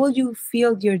 Or how would you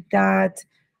feel your dad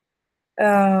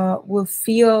will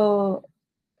feel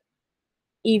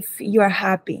if you are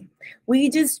happy? We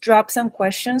just drop some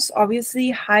questions,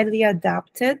 obviously highly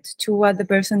adapted to what the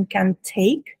person can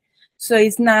take. So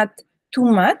it's not too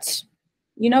much,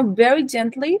 very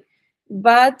gently,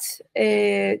 but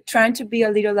trying to be a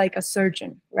little like a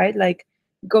surgeon, right? Like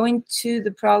going to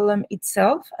the problem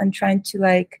itself and trying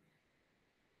to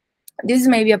this is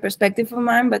maybe a perspective of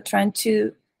mine, but trying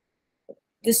to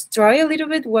destroy a little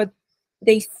bit what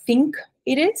they think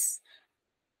it is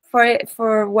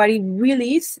for what it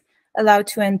really is allowed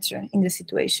to enter in the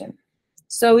situation.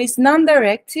 So it's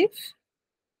non-directive,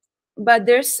 but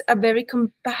there's a very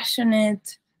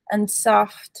compassionate and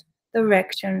soft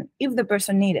direction if the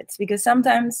person needs it, because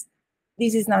sometimes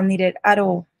this is not needed at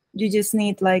all. You just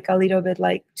need like a little bit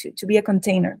like to be a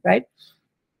container, right?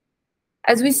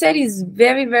 As we said, it's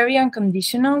very, very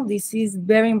unconditional. This is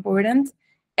very important.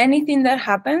 Anything that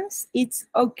happens, it's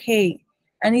okay.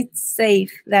 And it's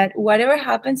safe. That whatever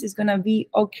happens is going to be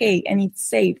okay and it's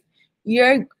safe.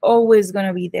 You're always going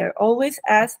to be there, always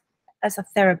as a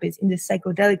therapist in the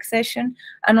psychedelic session,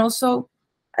 and also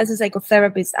as a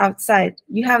psychotherapist outside.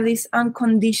 You have this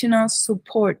unconditional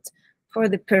support for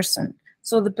the person.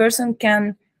 So the person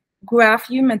can grab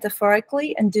you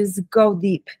metaphorically and just go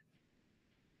deep.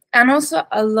 And also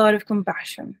a lot of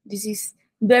compassion. This is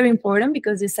very important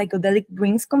because the psychedelic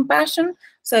brings compassion.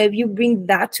 So if you bring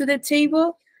that to the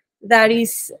table, that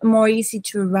is more easy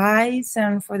to rise,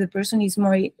 and for the person is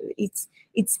more,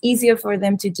 it's easier for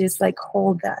them to just like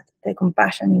hold that, the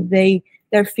compassion, if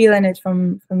they're feeling it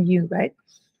from you, right?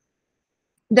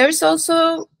 There's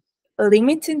also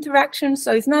limit interaction.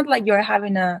 So it's not like you're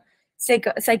having a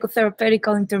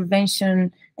psychotherapeutical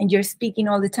intervention and you're speaking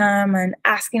all the time and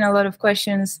asking a lot of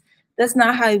questions. That's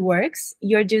not how it works.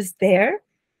 You're just there.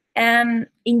 And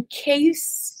in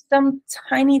case some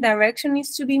tiny direction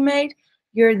needs to be made,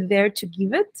 you're there to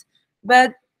give it.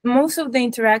 But most of the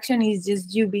interaction is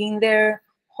just you being there,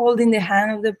 holding the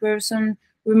hand of the person,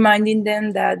 reminding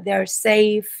them that they're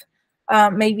safe,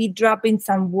 maybe dropping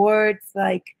some words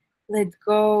like let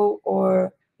go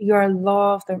or you're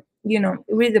loved, or it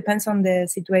really depends on the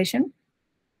situation.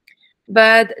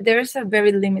 But there's a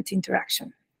very limited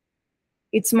interaction.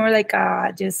 It's more like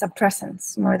just a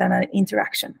presence more than an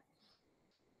interaction.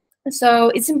 So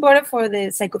it's important for the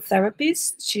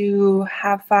psychotherapists to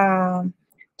have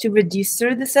to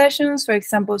register the sessions. For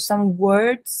example, some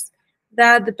words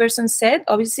that the person said.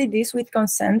 Obviously, this with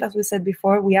consent, as we said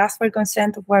before. We ask for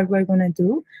consent of what we're going to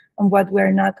do and what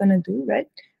we're not going to do. Right?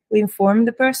 We inform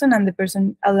the person, and the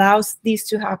person allows this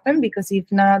to happen, because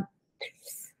if not,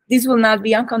 this will not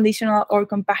be unconditional or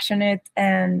compassionate.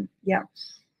 And yeah,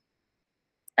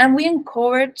 and we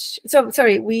encourage. So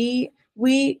sorry, we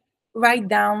write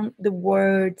down the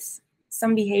words,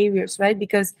 some behaviors, right?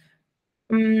 Because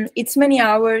it's many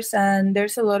hours and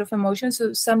there's a lot of emotion,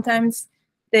 so sometimes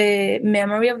the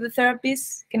memory of the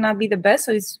therapist cannot be the best,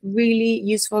 so it's really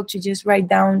useful to just write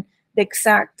down the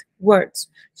exact words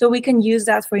so we can use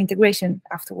that for integration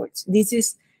afterwards. This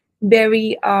is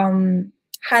very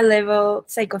high level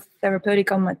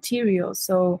psychotherapeutical material,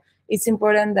 so it's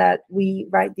important that we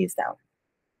write this down.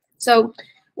 So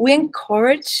we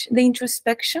encourage the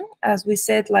introspection, as we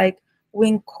said, like we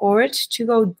encourage to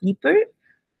go deeper.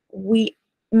 We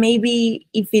maybe,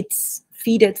 if it's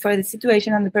fitted for the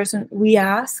situation and the person, we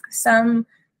ask some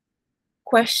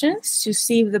questions to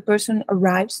see if the person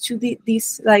arrives to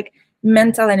this like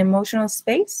mental and emotional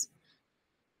space.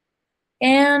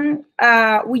 And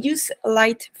we use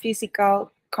light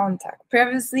physical contact,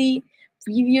 previously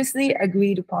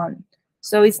agreed upon.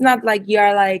 So it's not like you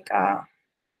are like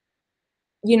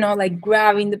like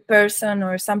grabbing the person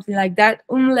or something like that,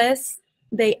 unless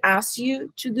they ask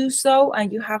you to do so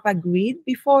and you have agreed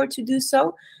before to do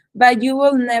so. But you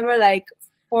will never like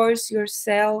force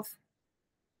yourself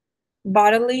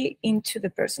bodily into the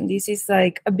person. This is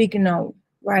like a big no,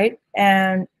 right?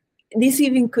 And this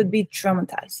even could be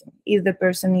traumatizing if the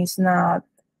person is not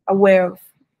aware of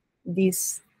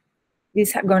this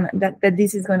that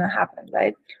this is gonna happen,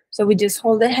 right? So we just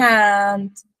hold the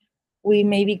hand, we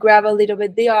maybe grab a little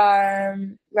bit the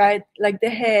arm, right? Like the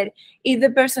head. If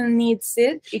the person needs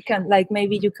it, it can, like,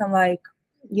 maybe you can like,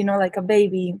 like a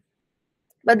baby,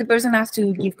 but the person has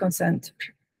to give consent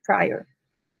prior.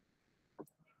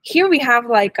 Here we have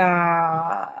like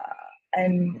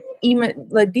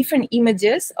like different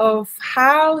images of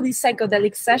how these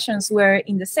psychedelic sessions were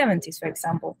in the 70s, for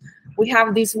example. We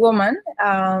have this woman,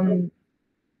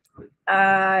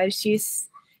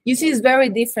 you see, it's very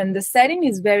different. The setting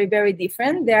is very, very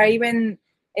different. They are even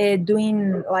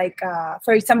doing like,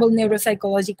 for example,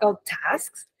 neuropsychological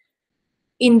tasks.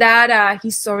 In that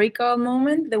historical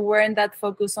moment, they weren't that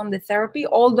focused on the therapy,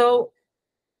 although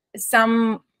in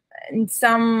some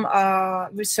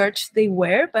research they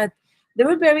were, but they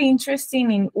were very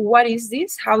interesting in what is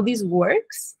this, how this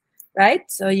works, right?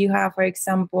 So you have, for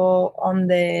example, on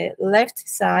the left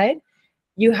side,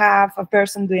 you have a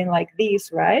person doing like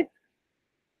this, right?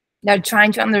 They're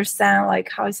trying to understand like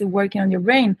how is it working on your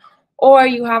brain. Or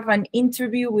you have an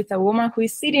interview with a woman who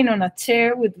is sitting on a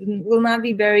chair, with will not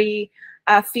be very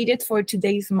fitted for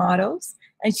today's models,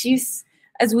 and she's,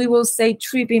 as we will say,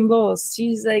 tripping balls.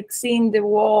 She's like seeing the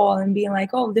wall and being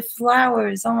like, oh, the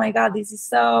flowers, oh my god, this is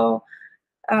so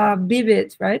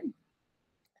vivid, right?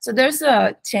 So there's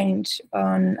a change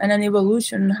and an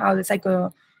evolution how the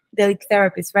psychedelic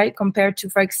therapies, right, compared to,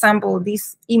 for example,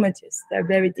 these images. They're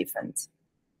very different.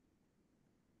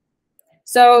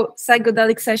 So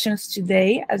psychedelic sessions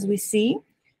today, as we see,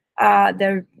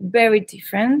 they're very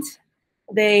different.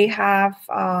 They have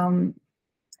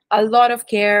a lot of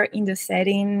care in the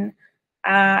setting.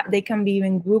 They can be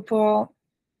even groupal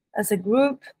as a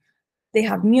group. They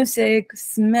have music,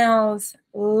 smells,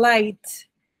 light.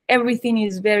 Everything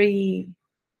is very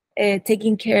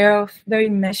taken care of, very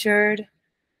measured.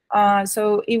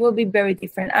 So it will be very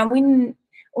different. And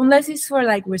unless it's for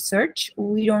like research,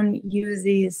 we don't use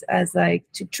this as like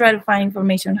to try to find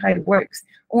information how it works,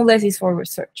 unless it's for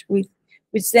research, which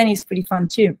then is pretty fun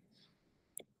too.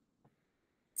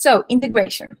 So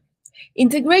integration.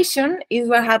 Integration is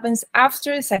what happens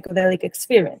after the psychedelic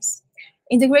experience.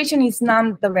 Integration is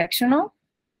non-directional.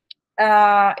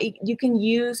 You can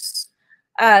use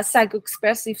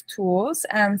psychoexpressive tools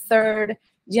and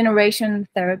third-generation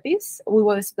therapies. We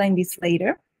will explain this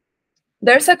later.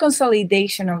 There's a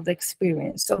consolidation of the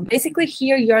experience. So basically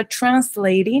here you are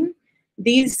translating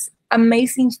these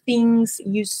amazing things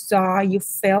you saw, you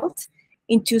felt,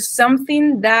 into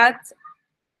something that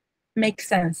makes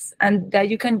sense and that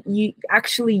you can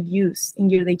actually use in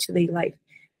your day-to-day life.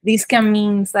 This can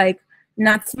mean like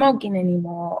not smoking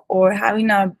anymore, or having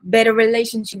a better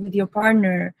relationship with your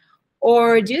partner,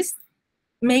 or just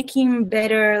making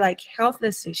better like health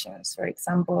decisions, for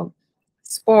example,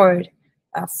 sport,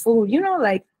 food,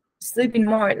 like sleeping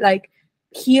more, like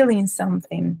healing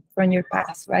something from your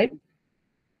past, right?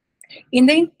 In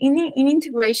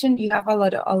integration, you have a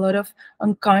lot of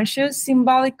unconscious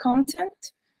symbolic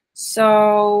content.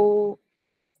 So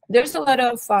there's a lot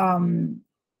of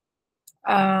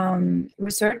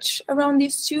research around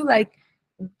these two. Like,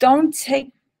 don't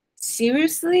take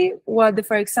seriously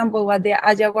for example, what the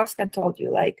ayahuasca told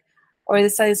you, like, or the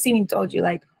psilocybin told you,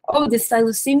 like, oh, the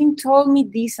psilocybin told me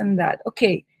this and that.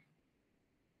 Okay,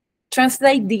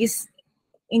 translate this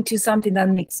into something that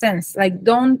makes sense. Like,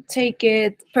 don't take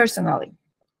it personally,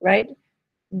 right?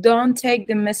 Don't take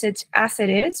the message as it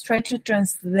is. Try to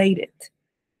translate it,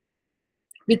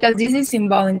 because this is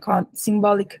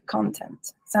symbolic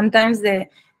content. Sometimes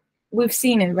we've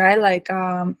seen it, right? Like,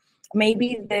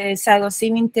 maybe the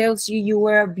psilocybin tells you you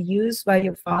were abused by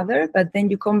your father, but then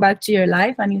you come back to your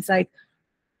life and it's like,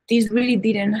 this really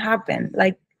didn't happen.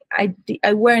 Like, I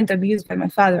weren't abused by my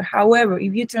father. However,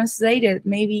 if you translate it,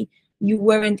 maybe you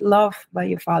weren't loved by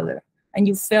your father and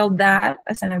you felt that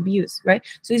as an abuse, right?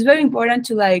 So it's very important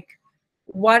to, like,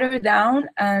 water down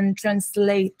and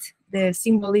translate the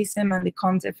symbolism and the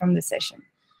concept from the session.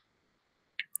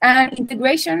 And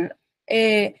integration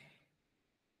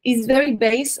is very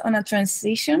based on a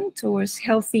transition towards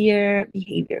healthier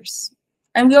behaviors.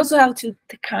 And we also have two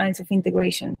kinds of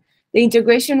integration. The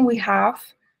integration we have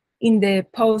in the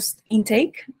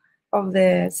post-intake of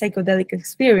the psychedelic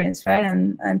experience, right,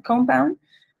 and compound,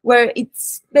 where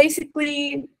it's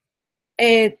basically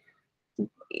it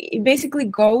basically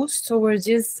goes towards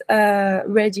just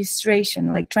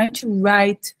registration, like trying to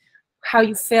write how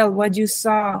you felt, what you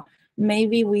saw.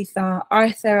 Maybe with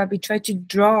art therapy, try to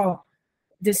draw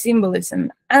the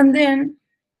symbolism, and then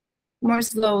more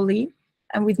slowly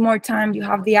and with more time, you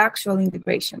have the actual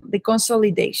integration, the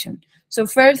consolidation. So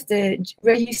first, the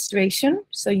registration,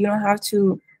 so you don't have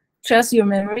to trust your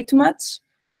memory too much,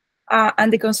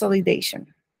 and the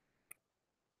consolidation.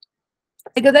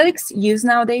 Psychedelics used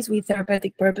nowadays with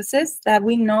therapeutic purposes that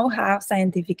we know have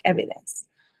scientific evidence.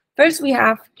 First, we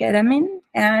have ketamine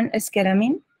and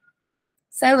esketamine,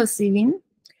 psilocybin,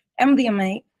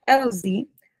 MDMA, LSD,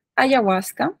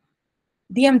 ayahuasca,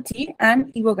 DMT,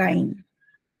 and ibogaine.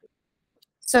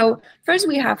 So first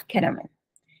we have ketamine.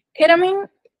 Ketamine,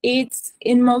 it's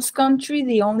in most countries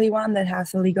the only one that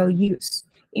has a legal use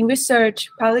in research,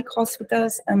 public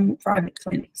hospitals, and private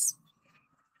clinics.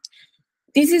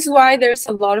 This is why there's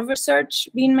a lot of research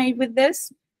being made with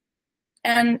this.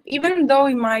 And even though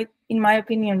it might, in my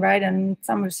opinion, right, and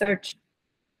some research,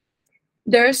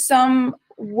 there's some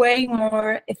way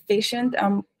more efficient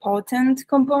and potent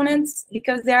components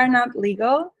because they are not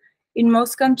legal. In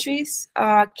most countries,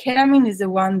 ketamine is the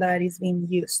one that is being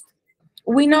used.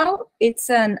 We know it's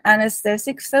an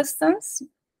anesthetic substance,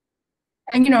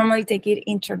 and you normally take it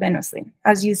intravenously,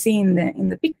 as you see in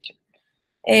the picture.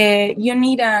 You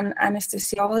need an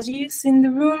anesthesiologist in the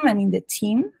room and in the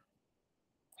team,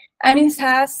 and it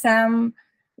has some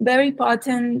very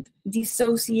potent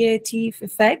dissociative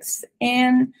effects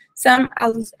and some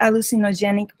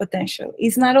hallucinogenic potential.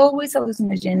 It's not always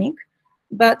hallucinogenic,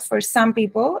 but for some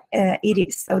people it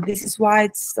is. So this is why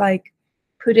it's like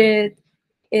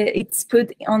it's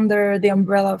put under the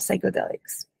umbrella of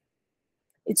psychedelics.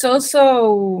 It's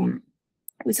also,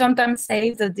 we sometimes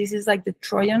say that this is like the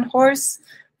Trojan horse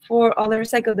for other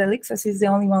psychedelics, as it's the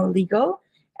only one legal,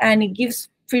 and it gives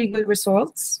pretty good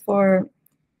results for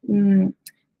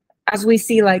as we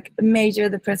see, like major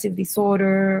depressive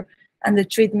disorder and the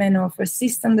treatment of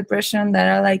resistant depression that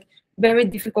are like very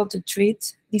difficult to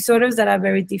treat, disorders that are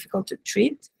very difficult to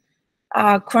treat,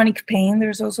 chronic pain.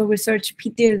 There's also research,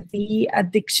 PTSD,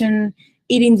 addiction,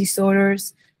 eating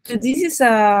disorders. So this is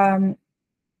a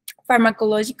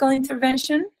pharmacological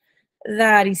intervention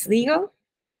that is legal.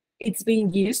 It's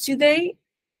being used today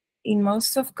in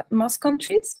most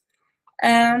countries,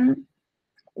 and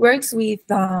works with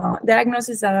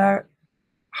diagnoses that are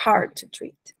hard to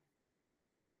treat.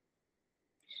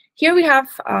 Here we have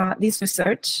this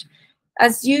research.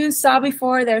 As you saw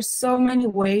before, there's so many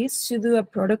ways to do a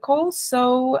protocol.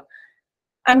 So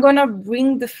I'm going to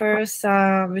bring the first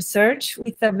research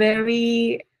with a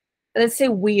very, let's say,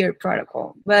 weird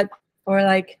protocol, but or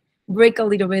like break a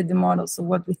little bit the models of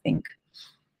what we think.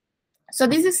 So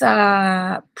this is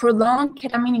a prolonged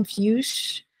ketamine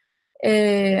infused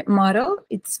model.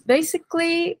 It's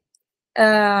basically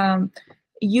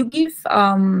you give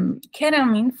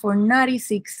ketamine for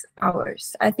 96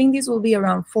 hours. I think this will be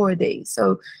around 4 days.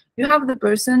 So you have the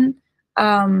person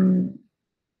having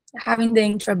the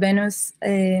intravenous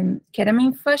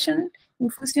ketamine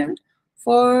infusion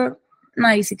for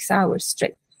 96 hours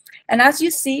straight. And as you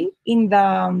see in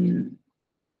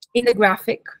the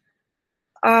graphic,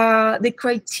 The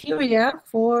criteria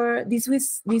for this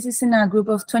is in a group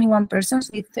of 21 persons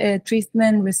with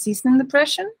treatment-resistant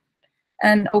depression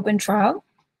and open trial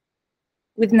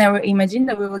with neuroimaging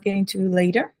that we will get into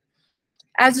later.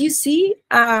 As you see,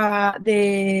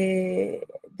 the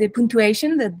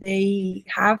punctuation that they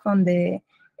have on the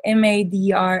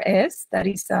MADRS, that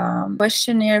is a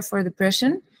questionnaire for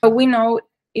depression. But we know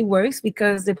it works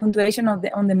because the punctuation on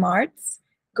the MARDs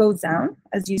goes down,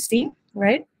 as you see,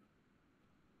 right?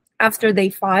 After day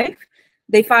 5.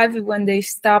 Day 5 is when they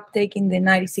stop taking the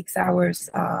 96 hours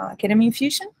ketamine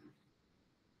infusion.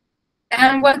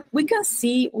 And what we can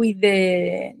see with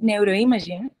the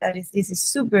neuroimaging, this is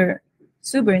super,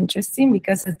 super interesting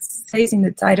because it says in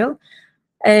the title,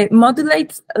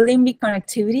 modulates limbic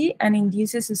connectivity and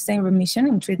induces sustained remission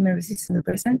in treatment-resistant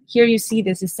depression. Here you see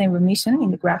the sustained remission in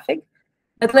the graphic.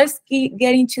 But let's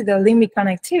get into the limbic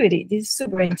connectivity. This is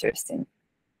super interesting.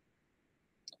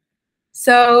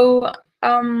 So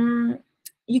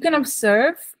you can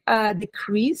observe a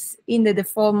decrease in the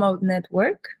default mode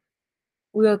network.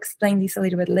 We'll explain this a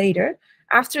little bit later,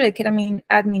 after the ketamine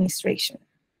administration.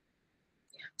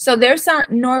 So there's a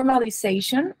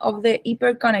normalization of the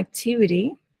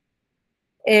hyperconnectivity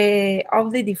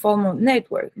of the default mode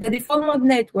network. The default mode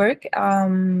network,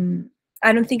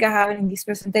 I don't think I have it in this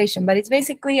presentation, but it's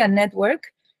basically a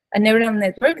network, a neural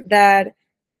network that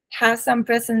has some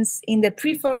presence in the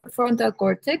prefrontal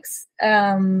cortex,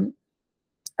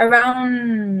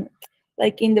 around,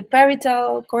 like in the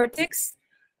parietal cortex,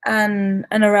 and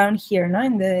around here, no,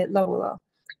 in the lobule.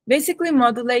 Basically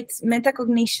modulates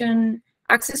metacognition,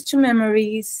 access to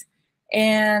memories,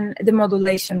 and the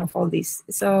modulation of all this.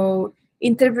 So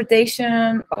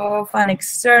interpretation of an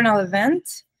external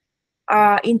event,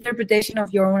 interpretation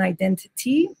of your own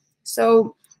identity.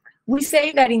 So we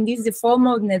say that in this default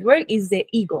mode network is the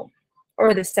ego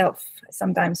or the self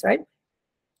sometimes, right?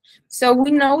 So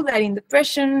we know that in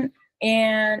depression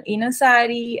and in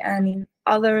anxiety and in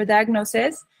other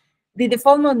diagnoses, the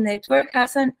default mode network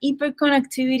has an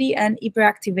hyperconnectivity and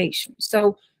hyperactivation.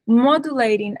 So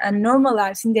modulating and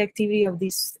normalizing the activity of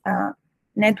this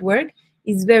network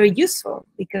is very useful,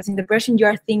 because in depression you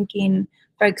are thinking,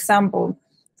 for example,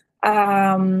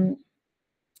 of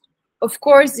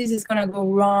course this is gonna go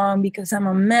wrong because I'm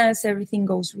a mess, everything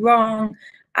goes wrong,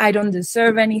 I don't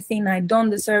deserve anything, I don't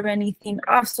deserve anything,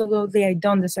 absolutely I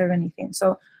don't deserve anything.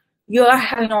 So you are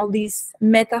having all these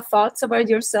meta thoughts about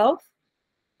yourself,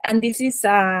 and this is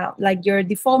like your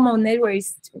default mode network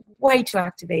is way too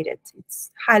activated.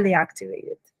 It's highly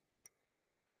activated.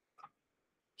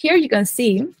 Here you can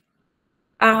see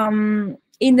in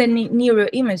the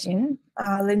neuroimaging,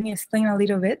 let me explain a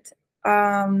little bit.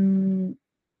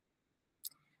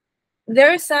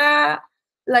 There's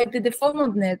like the default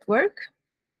mode network,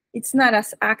 it's not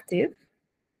as active,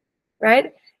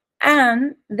 right?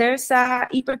 And there's a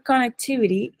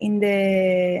hyperconnectivity in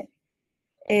the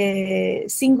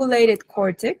cingulated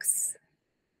cortex,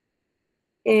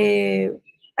 and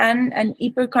an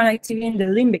hyperconnectivity in the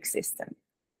limbic system,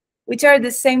 which are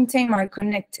the same thing, are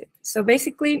connected. So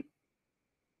basically,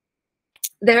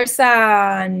 there's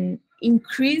an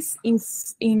increase in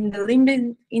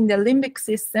the limbic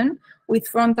system with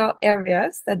frontal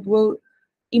areas that will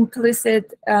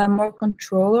implicit more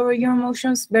control over your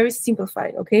emotions. Very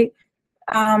simplified, okay?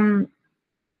 And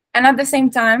at the same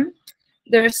time,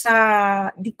 there's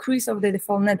a decrease of the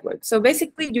default network. So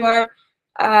basically, you are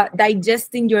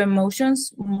digesting your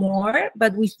emotions more,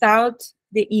 but without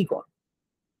the ego.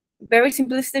 Very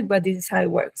simplistic, but this is how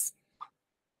it works.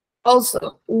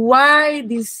 Also, why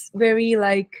this very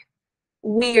like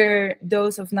weird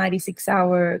dose of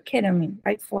 96-hour ketamine,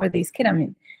 right? 4 days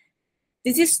ketamine.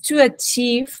 This is to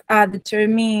achieve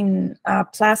determine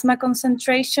plasma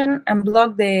concentration and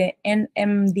block the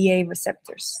NMDA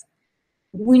receptors.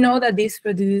 We know that these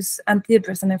produce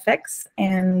antidepressant effects,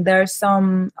 and there are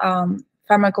some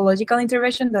pharmacological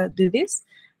interventions that do this.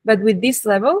 But with this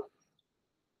level,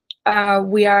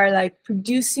 we are like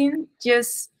producing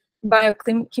just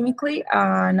biochemically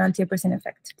an antidepressant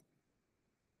effect.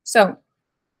 So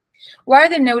what are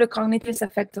the neurocognitive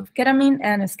effects of ketamine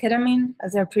and esketamine?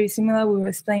 As they're pretty similar, we will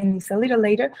explain this a little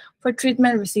later, for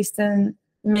treatment-resistant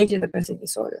major depressive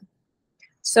disorder.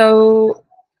 So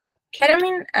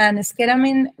ketamine and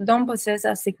esketamine don't possess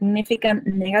a significant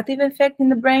negative effect in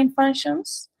the brain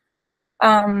functions.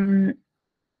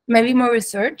 Maybe more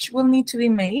research will need to be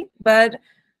made, but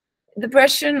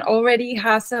depression already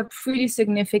has a pretty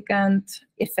significant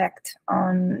effect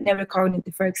on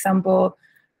neurocognitive. For example,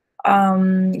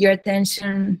 your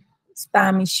attention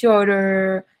span is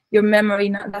shorter, your memory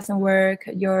doesn't work,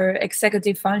 your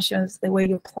executive functions, the way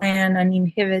you plan and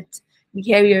inhibit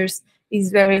behaviors,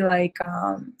 is very like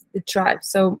the tribe.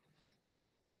 So,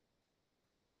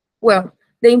 well,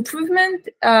 the improvement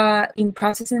in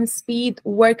processing speed,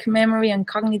 work memory, and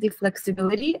cognitive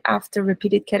flexibility after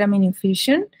repeated ketamine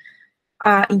infusion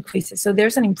increases. So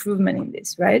there's an improvement in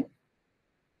this, right?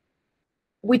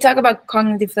 We talk about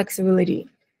cognitive flexibility.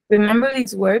 Remember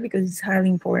this word because it's highly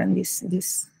important,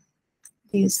 this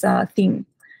theme.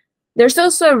 There's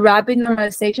also a rapid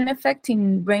normalization effect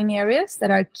in brain areas that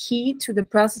are key to the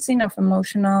processing of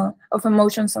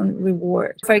emotions and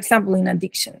reward. For example, in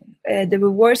addiction, the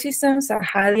reward systems are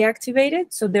highly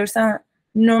activated, so there's a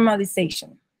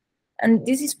normalization. And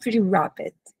this is pretty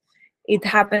rapid. It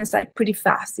happens like pretty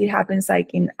fast. It happens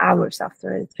like in hours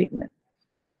after the treatment.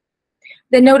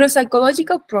 The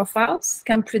neuropsychological profiles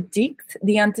can predict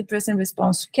the antidepressant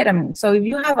response to ketamine. So if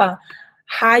you have a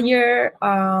higher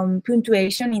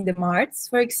punctuation in the MARTs,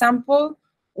 for example,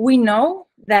 we know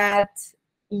that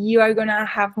you are going to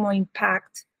have more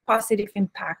impact, positive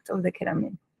impact of the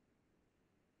ketamine.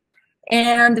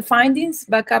 And the findings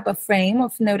back up a frame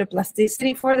of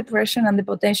neuroplasticity for depression and the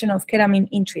potential of ketamine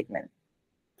in treatment.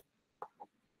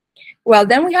 Well,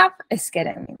 then we have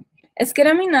esketamine.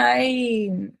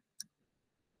 Esketamine,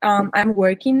 I'm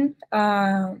working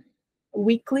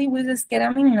weekly with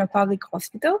esketamine in a public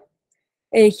hospital.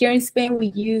 Here in Spain, we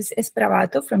use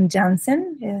Spravato from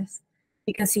Janssen. Yes,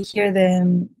 you can see here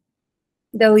the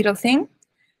little thing.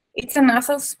 It's a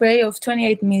nasal spray of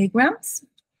 28 milligrams.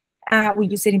 We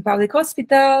use it in public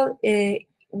hospital.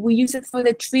 We use it for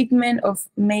the treatment of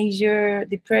major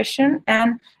depression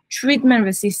and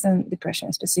treatment-resistant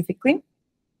depression specifically.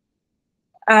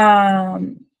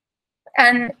 And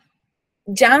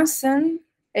Janssen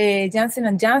and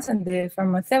Janssen, the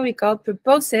pharmaceutical,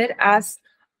 propose it as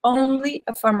only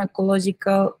a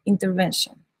pharmacological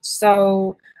intervention.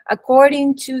 So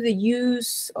according to the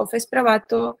use of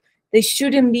Spravato, there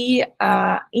shouldn't be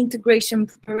integration,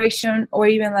 preparation, or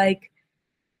even like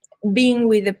being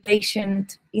with the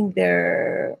patient in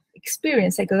their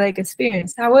experience, psychedelic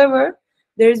experience. However,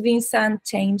 there's been some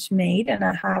change made, and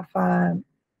I have a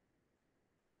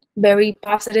very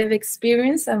positive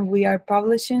experience, and we are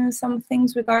publishing some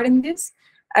things regarding this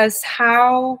as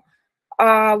how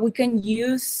we can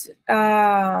use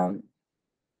the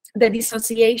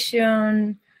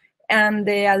dissociation and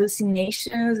the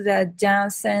hallucinations that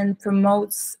Janssen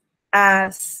promotes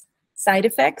as side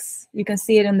effects. You can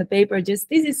see it in the paper, just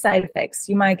this is side effects.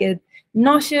 You might get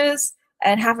nauseous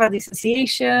and have a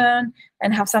dissociation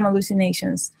and have some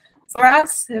hallucinations. For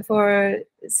us, for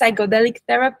psychedelic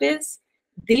therapies,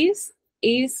 this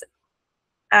is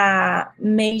a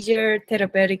major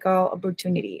therapeutic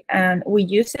opportunity, and we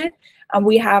use it and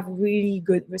we have really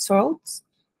good results.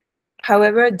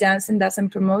 However, Janssen doesn't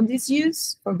promote this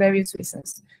use for various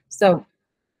reasons. So,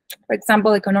 for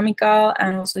example, economical,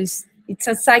 and also it's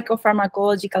a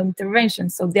psychopharmacological intervention.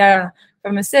 So they are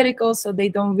pharmaceuticals, so they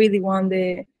don't really want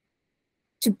to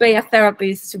pay a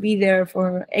therapist to be there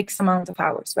for X amount of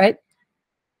hours, right?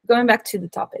 Going back to the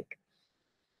topic.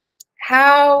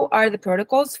 How are the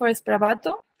protocols for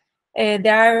Spravato? They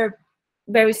are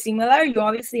very similar. You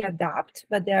obviously adapt,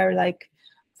 but they are like,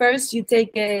 first you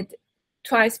take it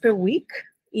twice per week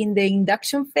in the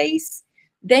induction phase.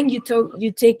 Then you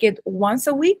take it once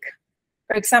a week.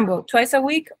 For example, twice a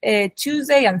week,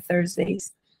 Tuesday and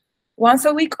Thursdays. Once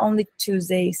a week, only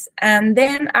Tuesdays. And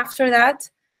then after that,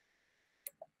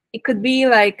 it could be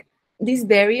like these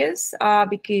varies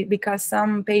because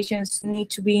some patients need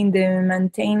to be in the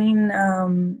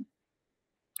maintaining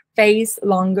phase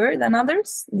longer than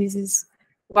others. This is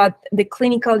what the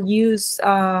clinical use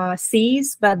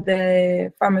sees, but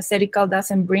the pharmaceutical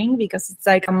doesn't bring, because it's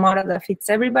like a model that fits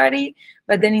everybody.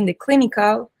 But then in the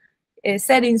clinical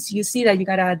settings, you see that you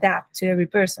gotta adapt to every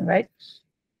person, right?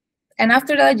 And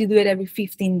after that, you do it every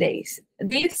 15 days.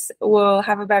 This will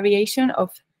have a variation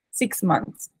of 6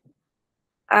 months.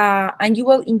 And you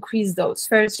will increase those.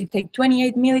 First, you take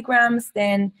 28 milligrams,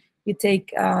 then you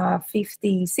take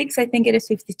 56, I think it is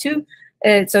 52.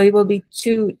 So it will be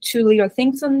two little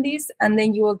things on this, and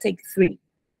then you will take 3.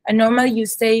 And normally you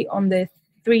stay on the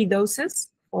 3 doses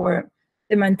for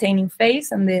the maintaining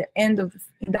phase and the end of the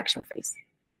induction phase.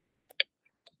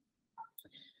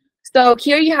 So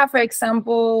here you have, for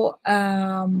example,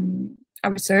 a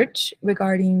research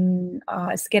regarding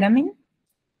esketamine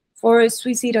for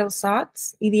suicidal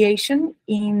thoughts, ideation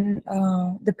in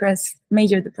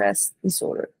major depressive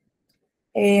disorder.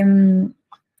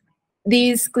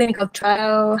 This clinical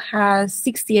trial has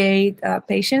 68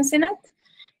 patients in it.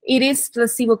 It is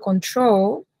placebo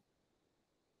controlled,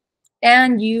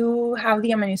 and you have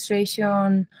the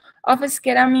administration of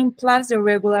esketamine plus the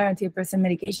regular antidepressant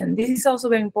medication. This is also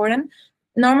very important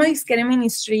Normally, ketamine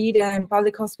is treated in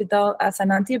public hospital as an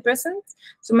antidepressant,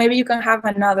 so maybe you can have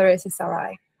another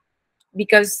SSRI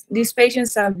because these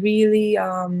patients are really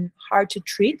hard to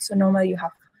treat. So normally you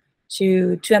have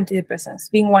two antidepressants,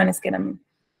 being one is ketamine.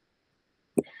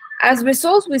 As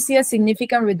results, we see a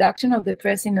significant reduction of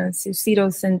depressive and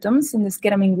suicidal symptoms in the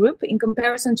ketamine group in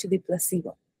comparison to the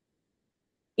placebo.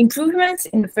 Improvements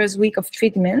in the first week of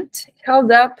treatment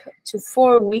held up to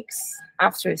 4 weeks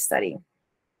after study.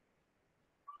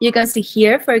 You can see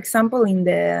here, for example, in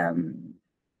the,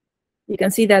 you can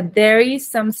see that there is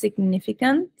some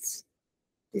significance.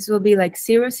 This will be like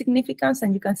 0 significance,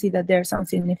 and you can see that there's some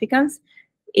significance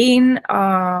in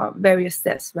various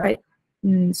tests, right?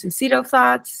 Suicidal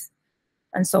thoughts,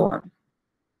 and so on,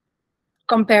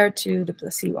 compared to the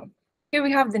placebo. Here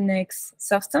we have the next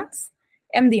substance,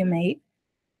 MDMA.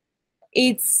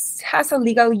 It has a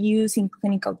legal use in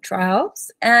clinical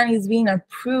trials and is being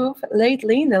approved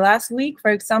lately in the last week,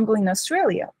 for example, in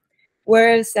Australia,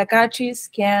 where psychiatrists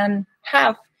can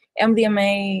have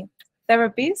MDMA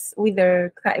therapies with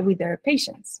their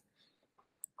patients.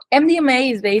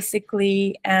 MDMA is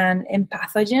basically an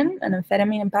empathogen, an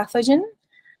amphetamine empathogen.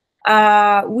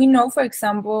 We know, for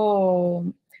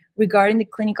example, regarding the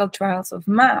clinical trials of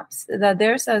MAPS, that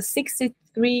there's a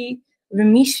 63%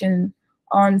 remission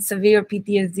on severe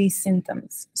PTSD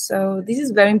symptoms. So this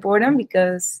is very important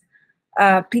because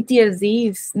PTSD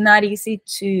is not easy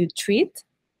to treat.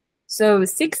 So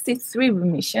 63%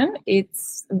 remission,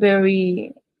 it's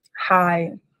very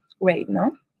high rate,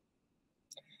 no?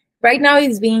 Right now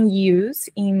it's being used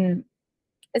in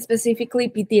specifically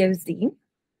PTSD.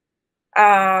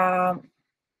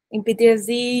 In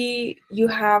PTSD, you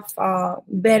have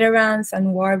veterans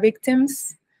and war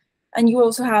victims, and you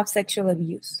also have sexual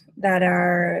abuse. That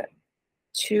are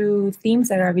 2 themes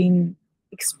that are being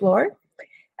explored.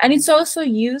 And it's also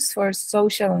used for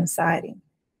social anxiety.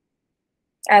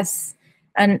 As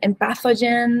an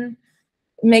empathogen,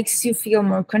 makes you feel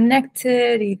more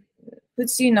connected. It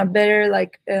puts you in a better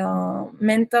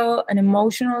mental and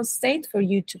emotional state for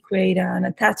you to create an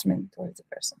attachment towards the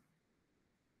person.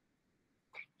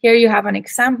 Here you have an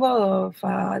example of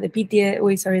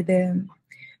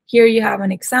here you have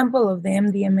an example of the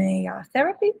MDMA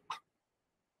therapy.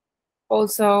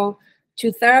 Also,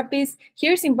 2 therapies.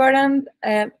 Here's important,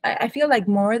 I feel like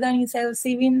more than in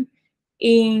psilocybin,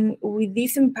 with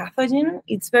this empathogen,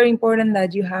 it's very important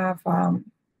that you have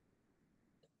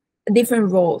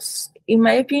different roles. In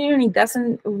my opinion, it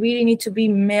doesn't really need to be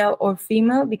male or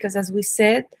female because, as we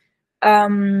said,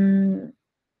 if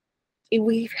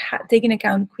we take into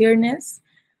account queerness,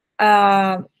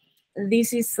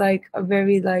 this is like a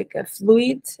very a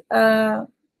fluid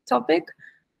topic,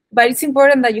 but it's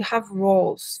important that you have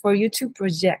roles for you to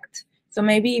project. So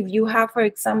maybe if you have, for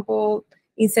example,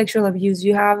 in sexual abuse,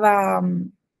 you have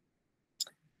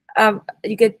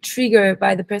you get triggered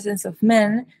by the presence of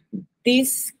men.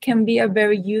 This can be a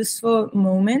very useful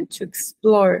moment to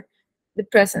explore the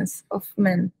presence of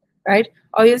men, right?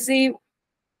 Obviously,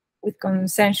 with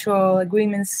consensual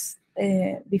agreements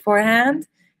beforehand,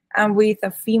 and with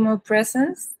a female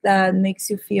presence that makes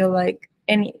you feel like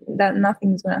that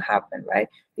nothing's gonna happen, right?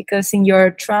 Because in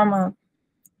your trauma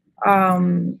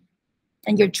and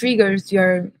your triggers,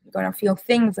 you're gonna feel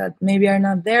things that maybe are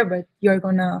not there, but you're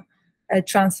gonna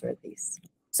transfer these.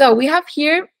 So we have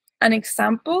here an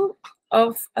example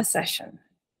of a session,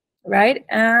 right?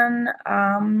 And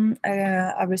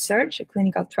a research, a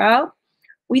clinical trial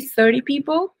with 30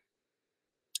 people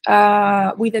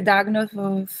with a diagnosis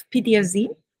of PTSD,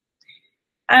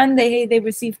 and they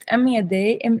received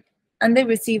MDMA and they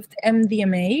received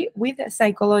MDMA with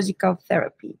psychological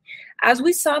therapy. As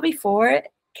we saw before,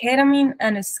 ketamine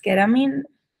and esketamine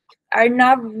are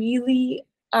not really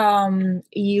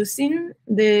using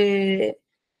the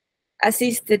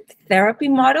assisted therapy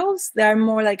models. They are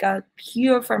more like a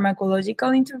pure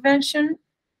pharmacological intervention.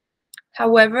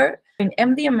 However, in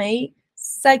MDMA,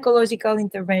 psychological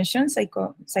intervention,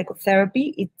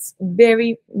 psychotherapy, it's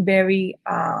very, very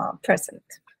present.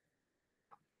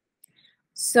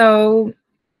 So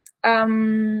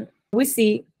we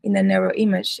see in the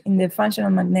neuroimage, in the functional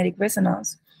magnetic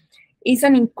resonance, is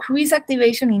an increased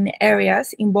activation in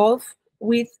areas involved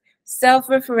with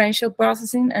self-referential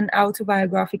processing and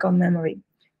autobiographical memory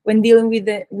when dealing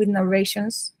with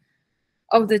narrations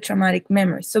of the traumatic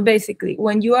memory. So basically,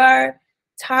 when you are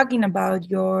talking about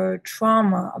your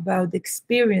trauma, about the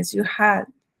experience you had,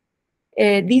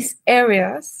 these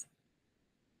areas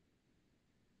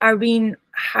are being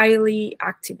highly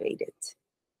activated.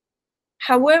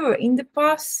 However, in the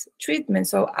post-treatment,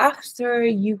 so after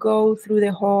you go through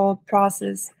the whole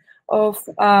process of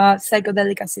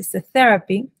psychedelic-assisted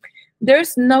therapy,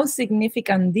 there's no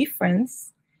significant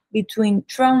difference between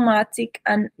traumatic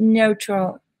and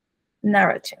neutral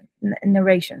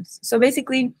narrations. So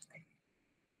basically,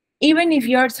 even if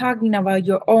you're talking about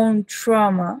your own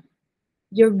trauma,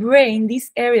 your brain,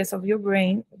 these areas of your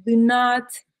brain, do not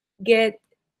get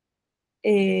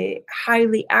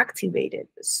highly activated.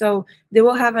 So they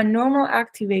will have a normal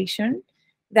activation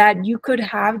that you could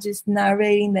have just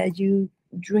narrating that you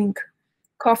drink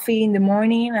coffee in the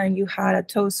morning and you had a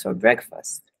toast for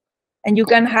breakfast. And you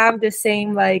can have the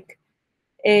same, like,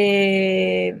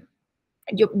 your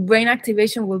brain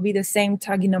activation will be the same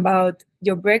talking about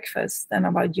your breakfast than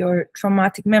about your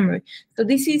traumatic memory. So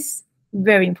this is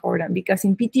very important because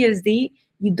in PTSD,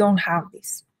 you don't have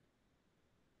this.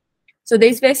 So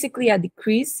there's basically a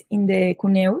decrease in the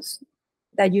cuneus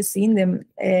that you see in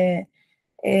the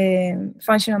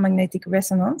functional magnetic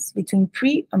resonance between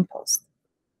pre and post.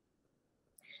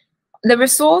 The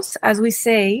results, as we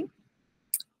say,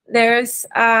 there's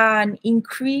an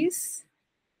increase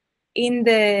in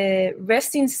the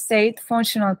resting state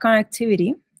functional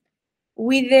connectivity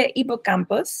with the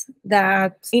hippocampus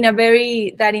that in a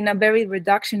very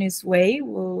reductionist way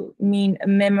will mean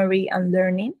memory and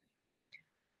learning,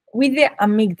 with the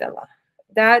amygdala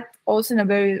that also in a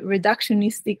very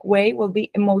reductionistic way will be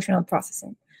emotional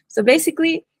processing. So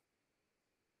basically,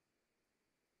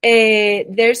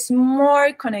 there's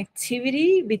more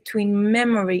connectivity between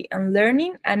memory and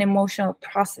learning and emotional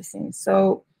processing.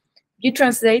 So you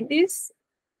translate this,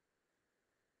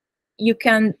 you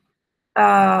can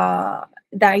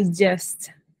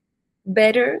digest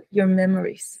better your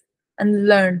memories and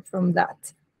learn from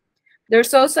that.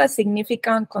 There's also a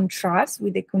significant contrast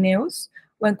with the cuneus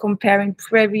when comparing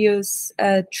previous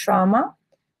trauma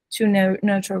to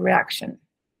neutral reaction.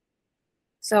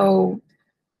 So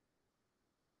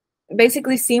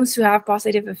basically seems to have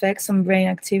positive effects on brain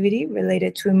activity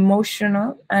related to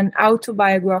emotional and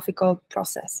autobiographical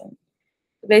processing.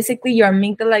 Basically, your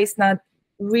amygdala is not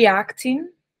reacting,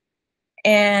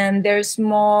 and there's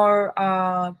more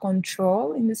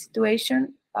control in the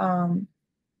situation.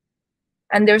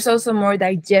 And there's also more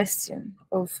digestion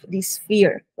of this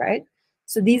fear, right?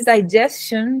 So these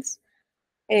digestions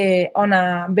on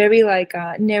a very like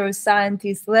a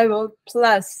neuroscientist level,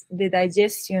 plus the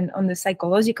digestion on the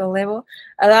psychological level,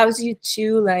 allows you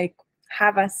to like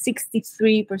have a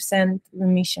 63%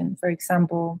 remission, for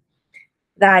example,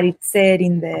 that it said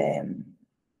in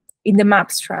the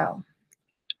MAPS trial.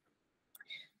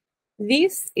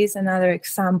 This is another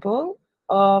example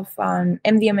of an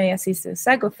MDMA-assisted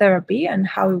psychotherapy and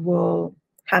how it will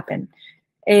happen.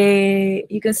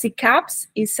 You can see CAPS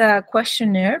is a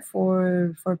questionnaire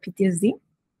for PTSD.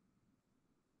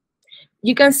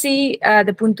 You can see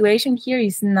the punctuation here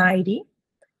is 90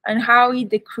 and how it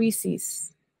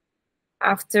decreases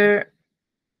after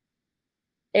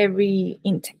every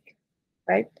intake,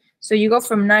 right? So you go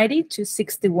from 90 to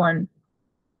 61.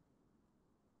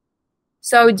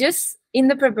 So just in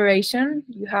the preparation,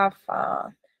 you have,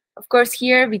 of course,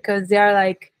 here, because they are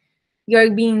like, you're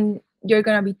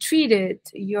gonna be treated,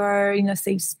 you're in a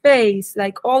safe space,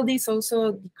 like all this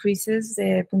also decreases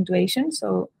the punctuation.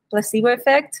 So placebo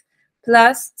effect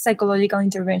plus psychological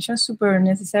intervention, super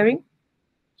necessary.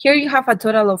 Here you have a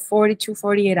total of 40 to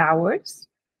 48 hours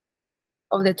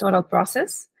of the total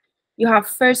process. You have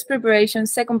first preparation,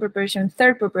 second preparation,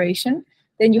 third preparation.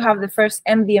 Then you have the first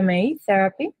MDMA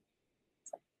therapy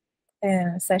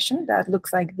session that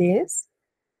looks like this.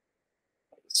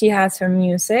 She has her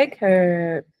music,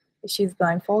 she's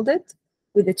blindfolded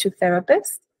with the two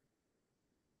therapists.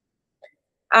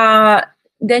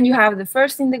 Then you have the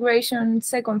first integration,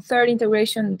 second, third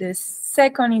integration, the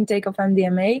second intake of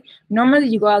MDMA. Normally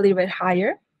you go a little bit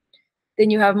higher.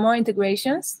 Then you have more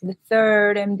integrations, the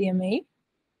third MDMA.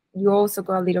 You also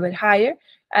go a little bit higher,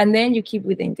 and then you keep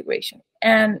with the integration.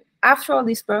 And after all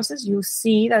this process, you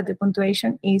see that the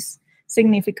punctuation is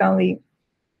significantly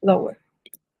lower.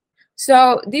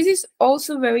 So this is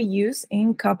also very used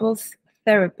in couples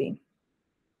therapy.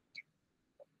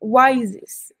 Why is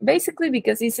this? Basically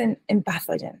because it's an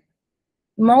empathogen.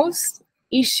 Most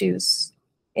issues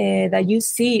that you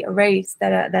see raised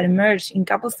that emerge in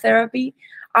couples therapy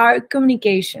are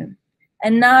communication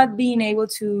and not being able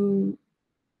to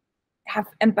have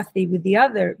empathy with the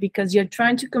other, because you're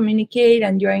trying to communicate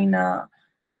and you're in a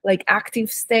like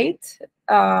active state,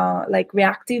 like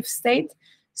reactive state.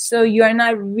 So you are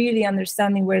not really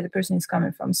understanding where the person is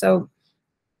coming from. So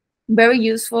very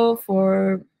useful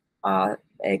for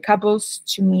couples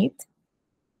to meet.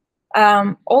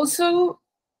 Also,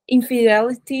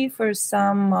 infidelity for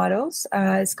some models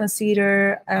is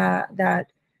considered that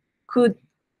could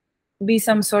be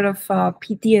some sort of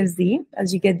PTSD,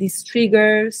 as you get these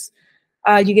triggers,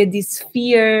 you get this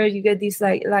fear, you get this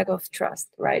like lack of trust,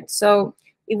 right? So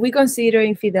if we consider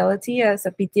infidelity as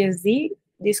a PTSD,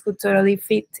 this could totally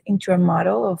fit into a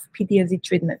model of PTSD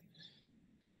treatment.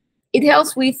 It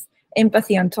helps with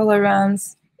empathy and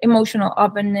tolerance, emotional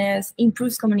openness,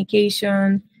 improves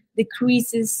communication,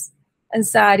 decreases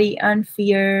anxiety and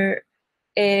fear.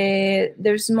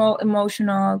 There's more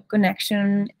emotional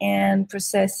connection and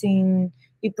processing.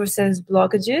 We process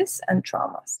blockages and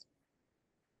traumas.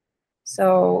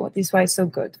 So this is why it's so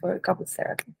good for couples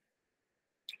therapy.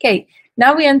 Okay,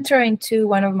 now we enter into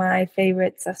one of my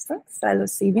favorite substances,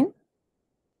 psilocybin.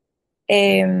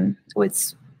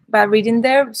 Which, by reading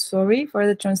there, sorry for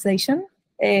the translation.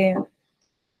 This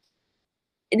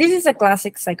is a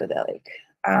classic psychedelic,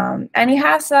 and it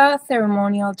has a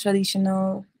ceremonial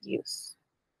traditional use.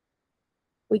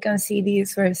 We can see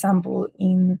this, for example,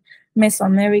 in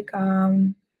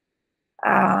Mesoamerica,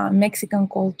 Mexican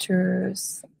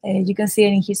cultures. You can see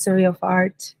it in history of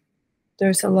art.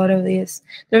 There's a lot of this.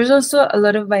 There's also a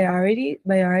lot of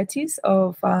varieties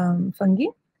of fungi.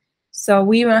 So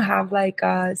we even have like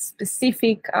a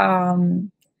specific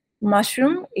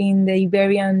mushroom in the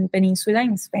Iberian Peninsula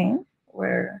in Spain,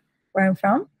 where I'm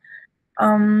from.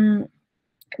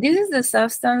 This is the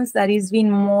substance that is being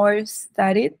more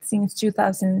studied since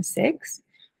 2006.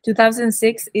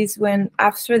 2006 is when,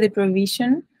 after the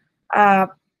prohibition,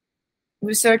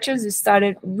 researchers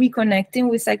started reconnecting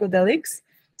with psychedelics.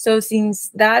 So since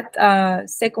that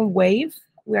second wave,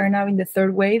 we are now in the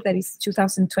third wave, that is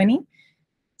 2020.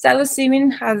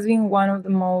 Psilocybin has been one of the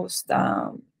most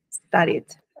studied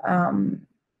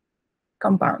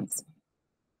compounds.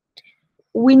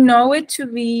 We know it to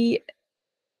be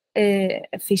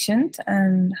efficient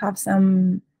and have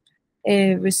some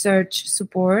research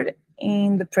support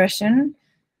in depression,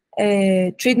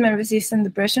 treatment-resistant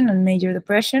depression and major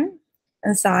depression,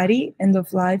 anxiety,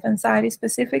 end-of-life anxiety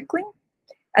specifically.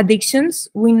 Addictions,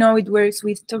 we know it works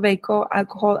with tobacco,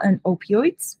 alcohol, and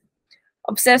opioids.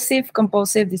 Obsessive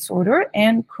compulsive disorder,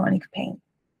 and chronic pain.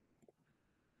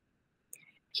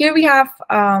 Here we have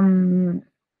a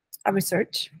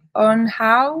research on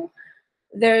how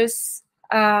there's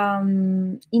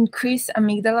increased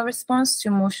amygdala response to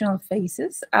emotional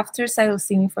phases after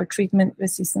psilocybin for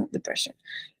treatment-resistant depression.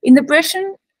 In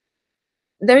depression,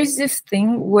 there is this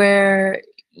thing where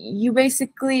you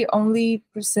basically only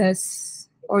process,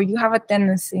 or you have a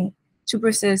tendency to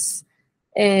process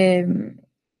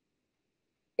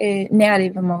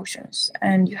negative emotions,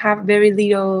 and you have very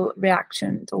little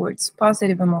reaction towards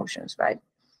positive emotions, right?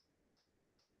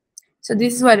 So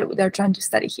this is what they're trying to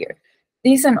study here.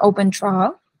 This is an open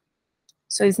trial,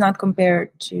 so it's not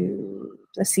compared to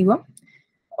placebo,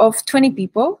 of 20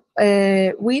 people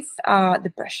with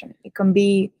depression. It can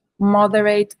be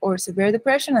moderate or severe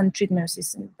depression and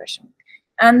treatment-resistant depression,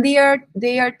 and they are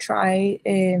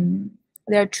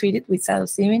treated with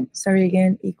psilocybin. Sorry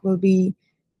again,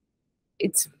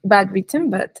 it's bad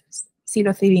written, but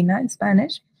psilocybina in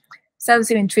Spanish.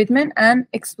 Psilocybin treatment and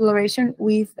exploration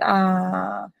with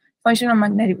functional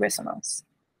magnetic resonance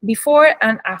before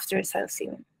and after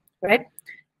psilocybin, right?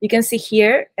 You can see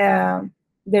here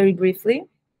very briefly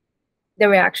the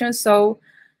reaction. So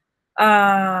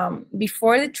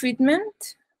before the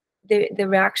treatment, the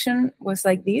reaction was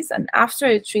like this, and after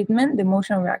the treatment, the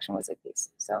emotional reaction was like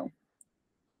this. So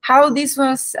how this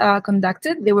was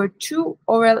conducted, there were 2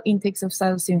 oral intakes of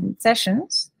psilocybin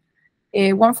sessions,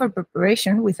 one for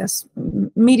preparation with a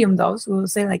medium dose, we'll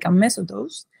say like a meso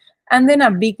dose, and then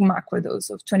a big macro dose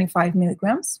of 25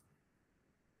 milligrams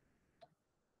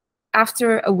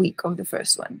after a week of the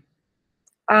first one.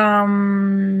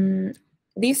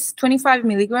 This 25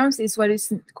 milligrams is what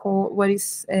is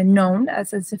known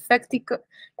as an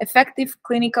effective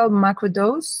clinical macro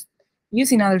dose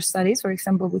used in other studies, for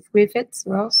example, with Griffiths,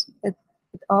 Ross, et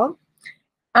al.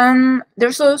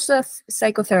 There's also a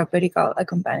psychotherapeutic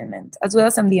accompaniment, as well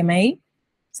as MDMA.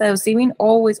 Psilocybin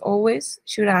always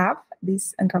should have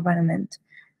this accompaniment.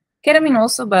 Ketamine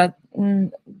also, but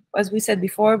as we said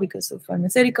before, because of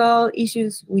pharmaceutical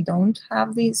issues, we don't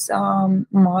have this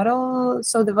model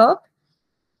so developed.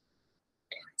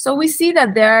 So we see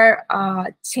that there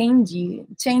are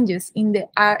changes in the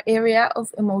area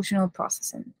of emotional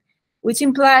processing, which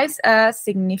implies a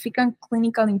significant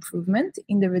clinical improvement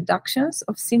in the reductions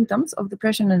of symptoms of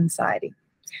depression and anxiety.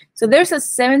 So there's a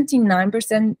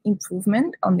 79%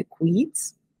 improvement on the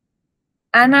QIDS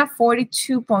and a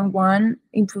 42.1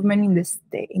 improvement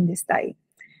in the study.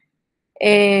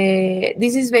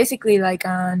 This is basically like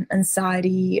an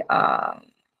anxiety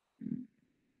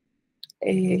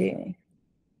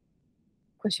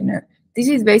questionnaire. This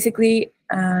is basically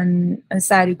an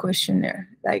anxiety questionnaire,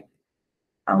 like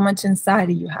how much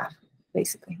anxiety you have,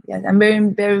 basically. Yes, I'm very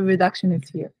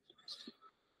reductionist here.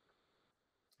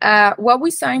 What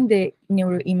we saw in the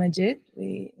neuroimaging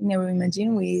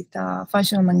with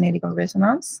functional magnetic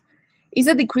resonance is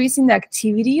a decrease in the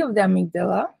activity of the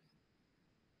amygdala.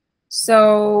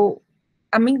 So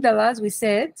amygdala, as we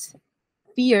said,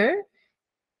 fear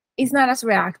is not as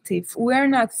reactive. We're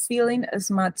not feeling as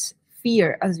much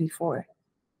fear as before.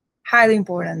 Highly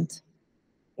important.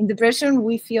 In depression,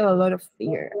 we feel a lot of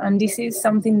fear, and this is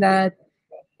something that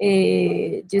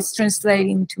just translates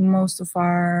into most of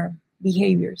our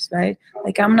behaviors, right?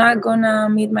 Like, I'm not gonna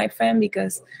meet my friend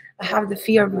because I have the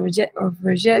fear of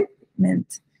rejection,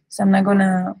 so I'm not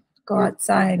gonna go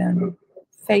outside and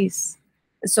face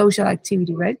a social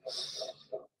activity, right?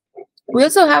 We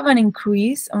also have an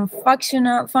increase on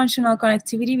functional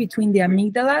connectivity between the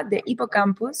amygdala, the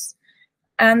hippocampus,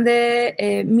 and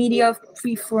the medial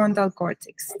prefrontal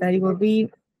cortex. That it will be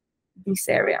this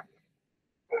area,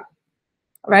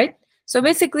 right? So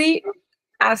basically,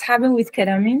 as happened with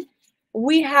ketamine,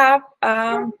 we have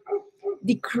a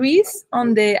decrease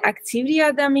on the activity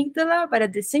of the amygdala, but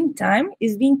at the same time,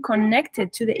 is being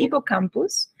connected to the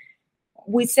hippocampus.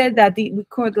 We said that we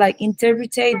could like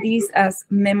interpret this as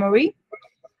memory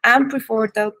and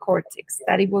prefrontal cortex,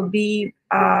 that it will be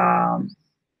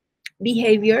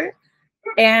behavior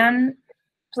and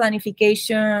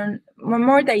planification,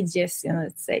 more digestion,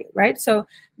 let's say, right? So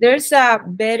there's a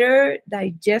better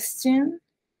digestion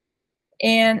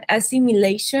and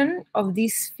assimilation of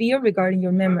this fear regarding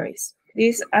your memories.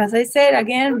 This, as I said,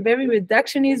 again, very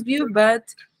reductionist view,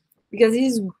 but because it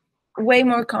is way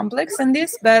more complex than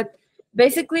this, but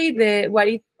basically what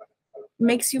it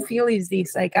makes you feel is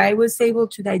this, like, I was able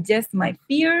to digest my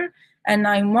fear and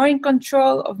I'm more in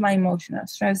control of my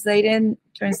emotions, translating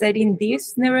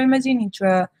this neuroimaging into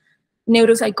a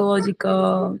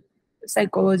neuropsychological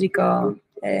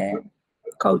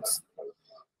codes.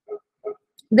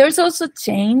 There's also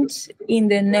change in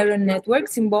the neural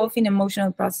networks involved in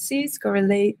emotional processes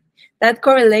that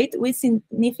correlate with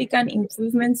significant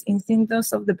improvements in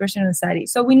symptoms of depression and anxiety.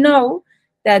 So we know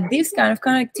that this kind of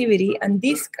connectivity and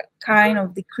this kind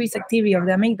of decreased activity of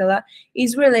the amygdala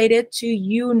is related to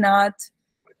you not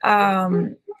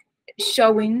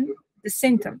showing the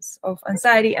symptoms of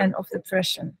anxiety and of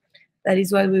depression. That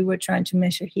is what we were trying to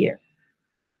measure here.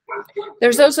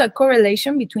 There's also a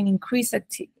correlation between increased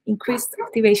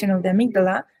activation of the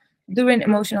amygdala during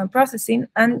emotional processing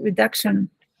and reduction.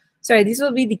 Sorry, this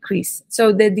will be decrease.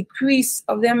 So the decrease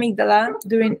of the amygdala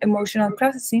during emotional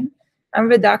processing and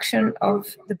reduction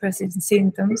of depressive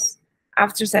symptoms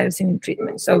after psilocybin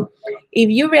treatment. So if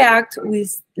you react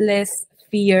with less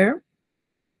fear,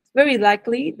 it's very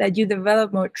likely that you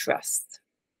develop more trust,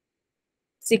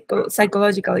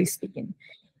 psychologically speaking.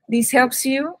 This helps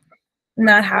you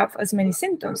not have as many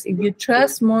symptoms. If you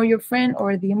trust more your friend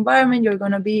or the environment, you're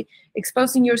going to be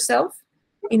exposing yourself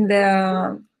in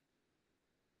the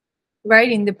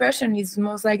in depression, is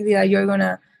most likely that you're going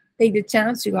to take the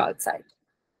chance to go outside.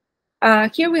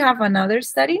 Here we have another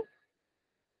study.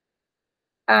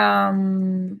 Yeah,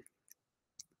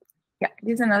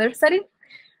 this is another study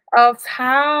of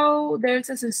how there's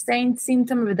a sustained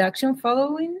symptom reduction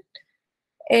following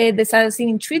the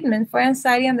psilocybin treatment for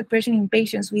anxiety and depression in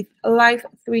patients with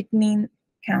life-threatening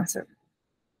cancer.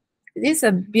 This is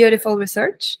a beautiful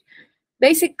research.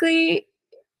 Basically,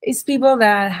 it's people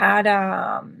that had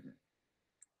a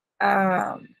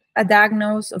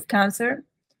diagnosis of cancer,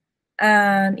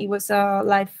 and it was a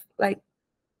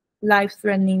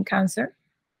life-threatening cancer,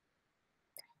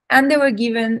 and they were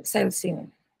given psilocybin.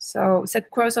 So it's a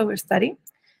crossover study,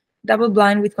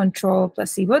 double-blind with control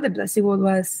placebo. The placebo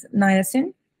was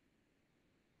niacin.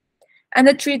 And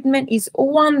the treatment is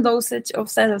one dosage of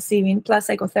psilocybin plus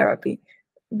psychotherapy.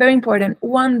 Very important,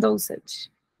 one dosage.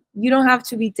 You don't have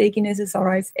to be taking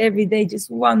SSRIs every day,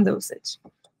 just one dosage.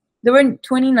 There were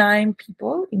 29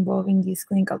 people involved in this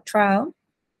clinical trial,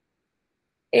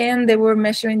 and they were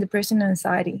measuring depression and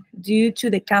anxiety due to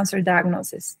the cancer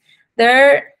diagnosis.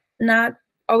 They're not,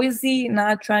 obviously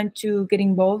not trying to get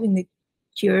involved in the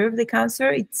cure of the cancer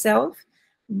itself,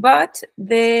 but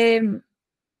the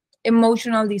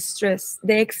emotional distress,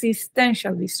 the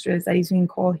existential distress that is being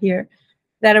called here,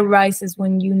 that arises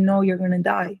when you know you're going to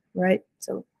die, right?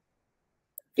 So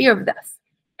fear of death.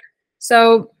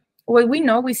 So what we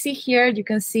know, we see here, you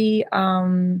can see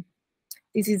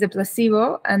this is the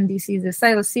placebo and this is the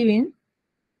psilocybin.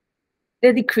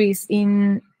 The decrease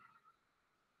in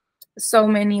so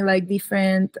many like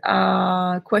different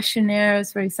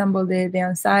questionnaires, for example, the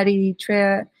anxiety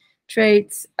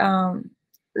traits,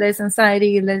 less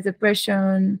anxiety, less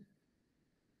depression,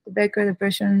 the Becker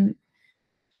depression.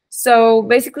 So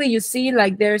basically you see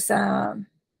like there's a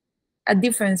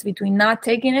difference between not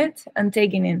taking it and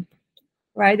taking it,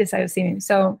 right? The psilocybin.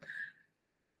 So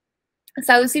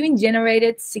psilocybin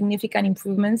generated significant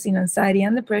improvements in anxiety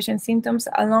and depression symptoms,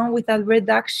 along with a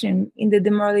reduction in the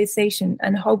demoralization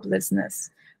and hopelessness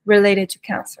related to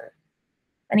cancer,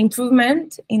 an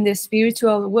improvement in the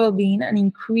spiritual well-being, and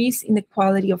increase in the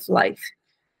quality of life.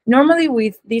 Normally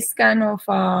with this kind of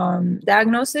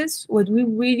diagnosis, what we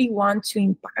really want to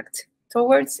impact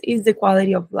towards is the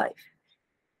quality of life.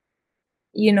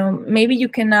 You know, maybe you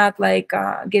cannot like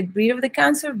get rid of the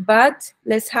cancer, but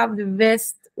let's have the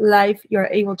best life you're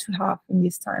able to have in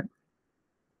this time.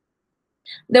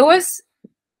 There was,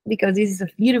 because this is a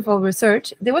beautiful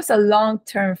research, there was a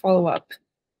long-term follow-up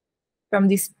from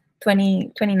this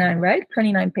 29, right?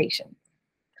 29 patients.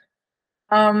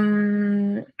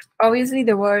 Obviously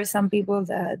there were some people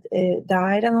that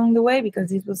died along the way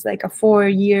because it was like a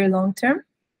 4-year long-term,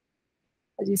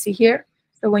 as you see here.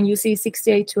 So when you see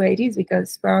 68 to 80, it's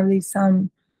because probably some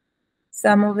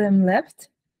of them left.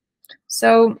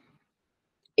 So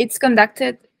it's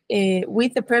conducted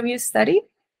with the previous study,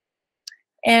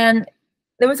 and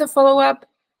there was a follow-up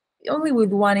only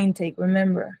with one intake,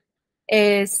 remember.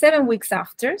 7 weeks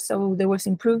after, so there was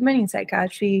improvement in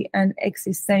psychiatry and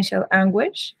existential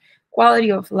anguish,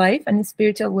 quality of life, and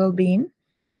spiritual well-being.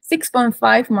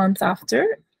 6.5 months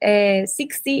after,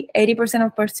 60-80%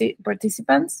 of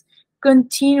participants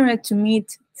continued to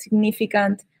meet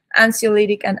significant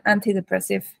anxiolytic and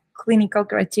antidepressive clinical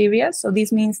criteria. So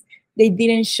this means they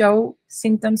didn't show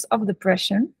symptoms of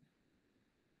depression.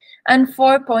 And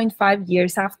 4.5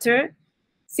 years after,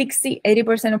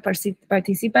 60-80% of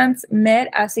participants met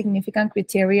a significant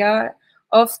criteria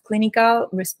of clinical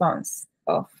response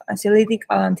of anxiolytic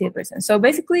or antidepressant. So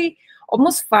basically,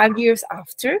 almost 5 years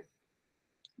after,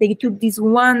 they took this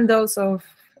one dose of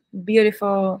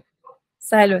beautiful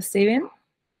psilocybin.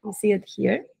 You see it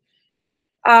here.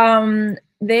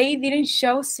 They didn't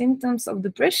show symptoms of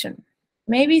depression.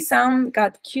 Maybe some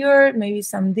got cured, maybe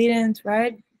some didn't,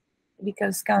 right?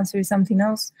 Because cancer is something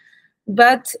else.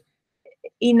 But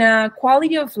in a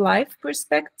quality of life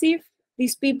perspective,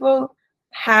 these people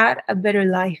had a better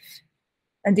life.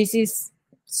 And this is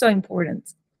so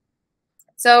important.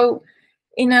 So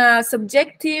in a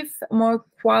subjective, more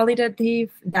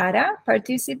qualitative data,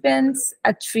 participants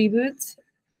attribute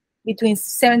between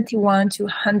 71 to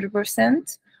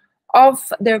 100%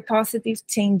 of their positive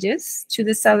changes to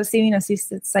the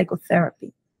psilocybin-assisted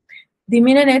psychotherapy,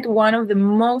 deeming it one of the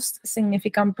most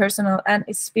significant personal and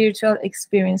spiritual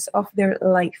experience of their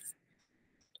life.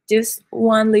 Just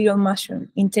one little mushroom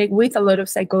intake with a lot of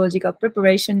psychological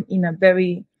preparation in a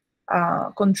very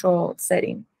controlled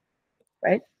setting,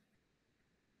 right?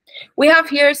 We have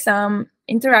here some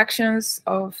interactions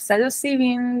of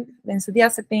psilocybin,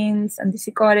 benzodiazepines,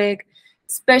 antipsychotic,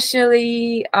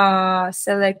 especially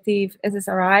selective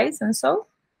SSRIs, and so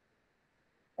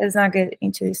let's not get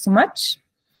into this too much.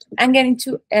 And get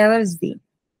into LSD.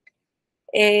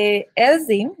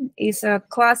 LSD is a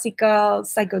classical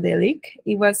psychedelic.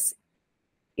 It was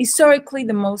historically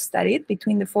the most studied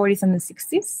between the 40s and the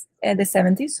 60s, the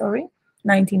 70s, sorry,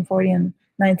 1940 and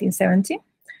 1970.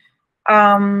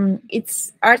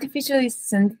 It's artificially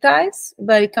synthesized,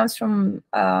 but it comes from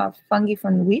fungi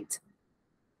from wheat.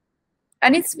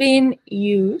 And it's been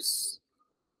used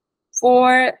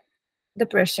for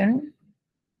depression,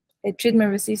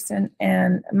 treatment-resistant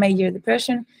and major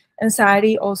depression,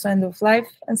 anxiety, also end-of-life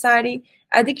anxiety,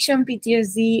 addiction,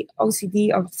 PTSD,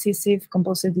 OCD,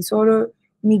 obsessive-compulsive disorder,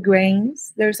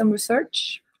 migraines, there's some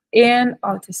research, and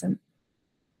autism.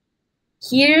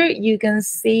 Here you can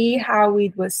see how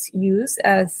it was used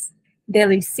as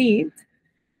daily seed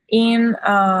in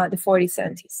the 40s,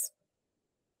 70s.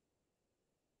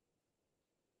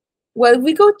 Well,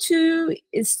 we go to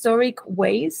historical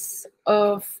ways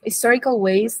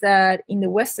that in the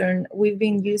Western we've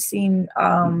been using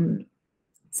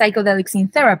psychedelics in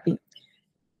therapy.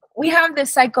 We have the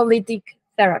psycholytic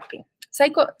therapy.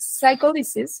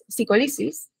 Psycholysis,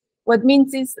 what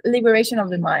means is liberation of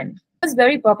the mind. It was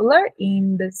very popular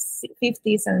in the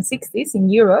 50s and 60s in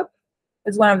Europe.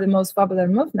 It's one of the most popular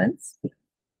movements.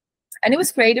 And it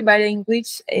was created by the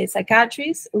English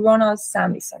psychiatrist Ronald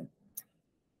Sambison.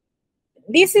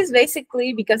 This is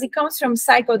basically, because it comes from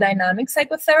psychodynamic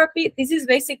psychotherapy, this is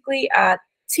basically a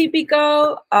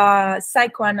typical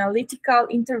psychoanalytical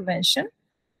intervention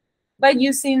by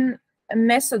using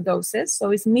mesodoses,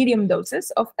 so it's medium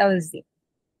doses of LSD,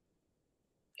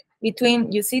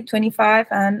 between, you see, 25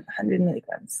 and 100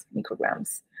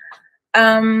 micrograms.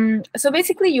 So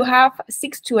basically, you have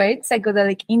 6 to 8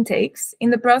 psychedelic intakes in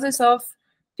the process of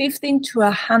 15 to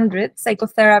 100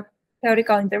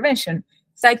 psychotherapeutic intervention,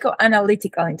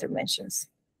 psychoanalytical interventions.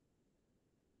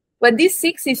 But this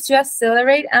 6 is to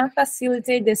accelerate and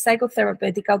facilitate the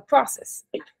psychotherapeutic process.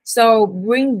 So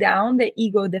bring down the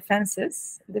ego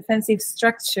defensive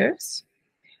structures,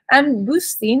 and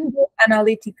boosting the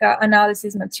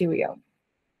analysis material.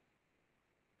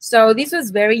 So this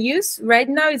was very used. Right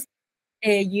now it's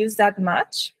used that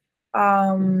much.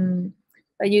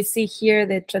 But you see here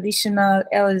the traditional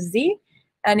LSD,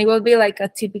 and it will be like a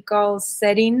typical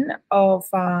setting of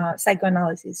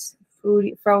psychoanalysis,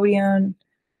 Freudian,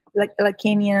 like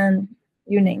Lacanian,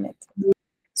 you name it.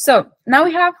 So now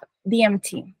we have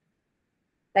DMT.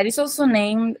 That is also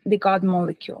named the God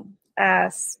molecule,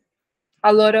 as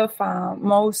a lot of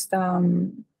most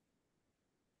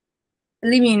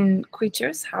living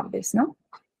creatures have this, no?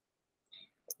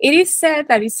 It is said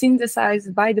that it's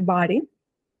synthesized by the body.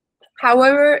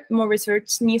 However, more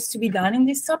research needs to be done in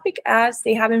this topic, as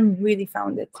they haven't really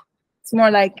found it. It's more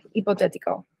like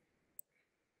hypothetical.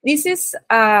 This is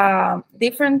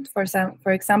different, for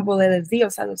example, LSD or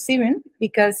psilocybin,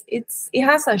 because it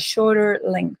has a shorter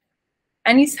length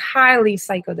and it's highly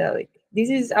psychedelic. This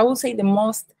is, I will say, the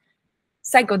most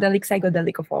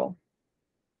psychedelic of all.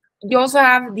 You also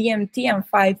have DMT and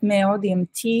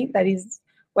 5-meo-DMT, that is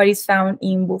what is found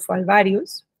in Bufo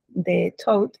alvarius, the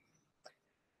toad.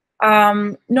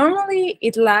 Normally,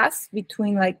 it lasts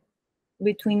between 10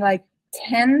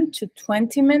 to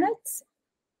 20 minutes,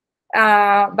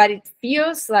 but it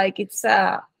feels like it's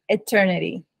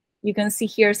eternity. You can see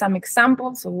here some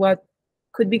examples of what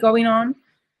could be going on.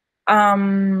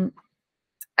 And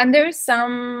there is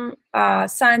some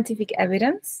scientific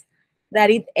evidence that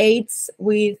it aids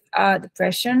with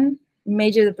depression,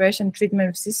 major depression,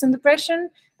 treatment-resistant depression,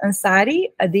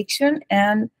 anxiety, addiction,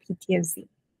 and PTSD.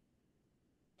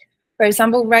 For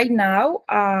example, right now,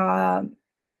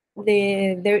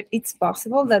 it's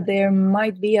possible that there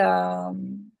might be a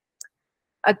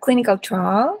clinical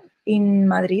trial in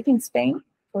Madrid, in Spain,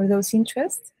 for those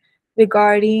interested,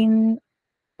 regarding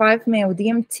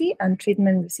 5-meo-DMT and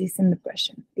treatment-resistant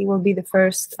depression. It will be the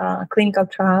first clinical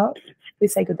trial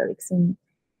with psychedelics in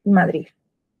Madrid.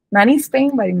 Not in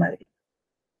Spain, but in Madrid.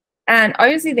 And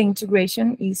obviously the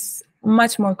integration is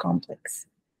much more complex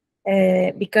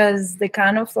because the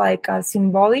kind of like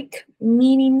symbolic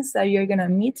meanings that you're gonna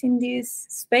meet in this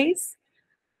space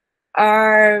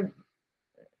are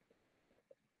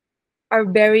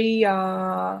very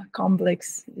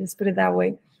complex, let's put it that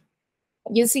way.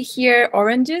 You see here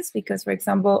oranges because, for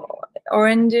example,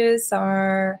 oranges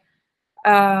are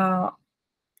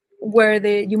where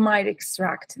you might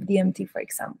extract DMT, for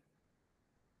example.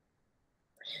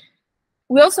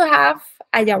 We also have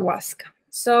ayahuasca.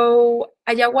 So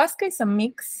ayahuasca is a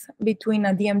mix between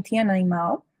a DMT and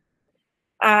animal.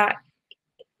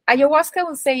 Ayahuasca, I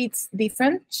would say it's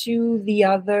different to the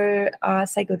other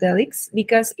psychedelics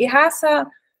because it has a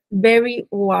very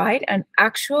wide and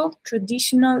actual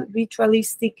traditional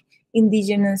ritualistic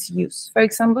indigenous use. For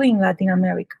example, in Latin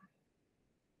America,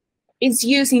 it's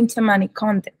used in shamanic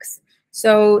context.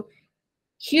 So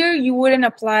here you wouldn't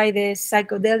apply the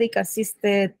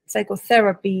psychedelic-assisted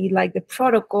psychotherapy, like the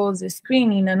protocols, the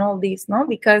screening, and all this, no?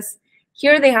 Because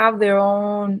here they have their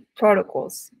own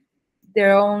protocols,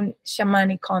 their own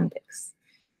shamanic context.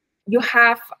 You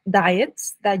have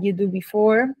diets that you do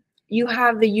before. You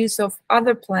have the use of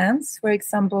other plants, for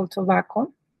example,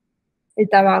 tobacco. The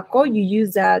tobacco, you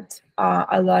use that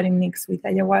a lot in mix with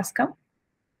ayahuasca.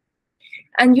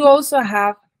 And you also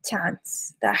have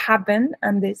chants that happen,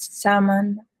 and the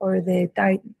shaman or the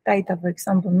taita, for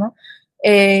example, no,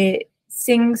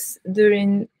 sings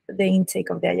during the intake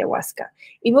of the ayahuasca.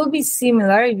 It will be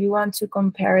similar if you want to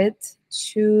compare it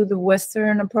to the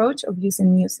Western approach of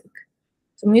using music.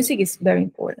 So music is very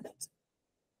important.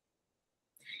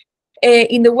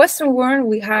 In the Western world,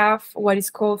 we have what is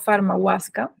called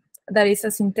pharmacological, that is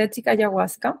a synthetic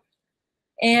ayahuasca.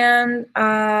 And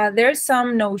there's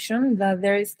some notion that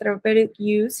there is therapeutic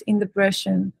use in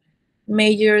depression,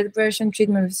 major depression,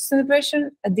 treatment-resistant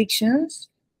depression, addictions,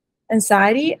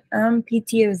 anxiety, and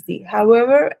PTSD.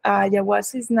 However,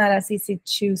 ayahuasca is not as easy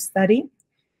to study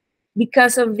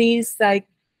because of this like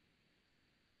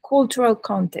cultural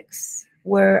context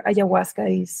where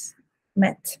ayahuasca is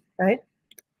met, right?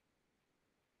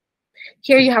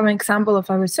 Here you have an example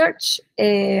of a research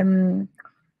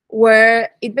where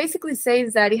it basically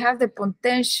says that it has the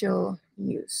potential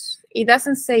use. It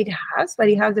doesn't say it has, but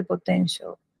it has the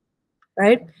potential,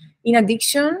 right? In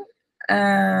addiction,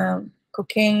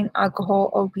 cocaine,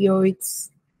 alcohol,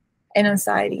 opioids, and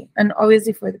anxiety, and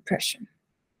obviously for depression.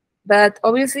 But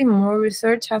obviously more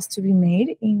research has to be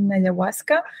made in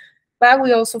ayahuasca, but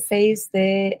we also face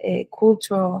the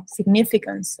cultural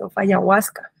significance of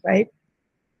ayahuasca, right?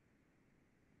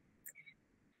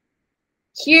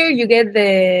 Here you get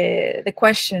the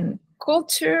question,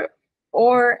 culture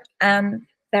or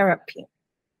therapy,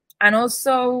 and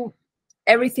also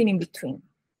everything in between,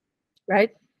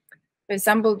 right? For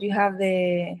example, you have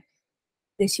the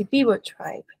Shipibo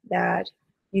tribe that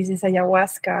uses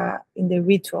ayahuasca in the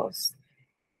rituals,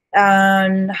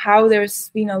 and how there's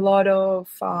been a lot of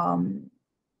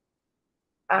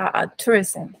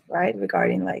tourism, right,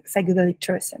 regarding like psychedelic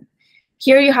tourism.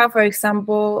 Here you have, for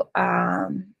example,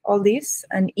 all this,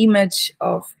 an image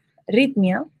of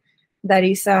Rhythmia, that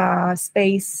is a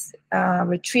space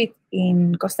retreat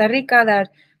in Costa Rica that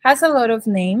has a lot of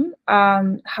name.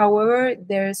 However,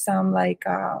 there's some like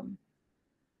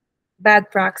bad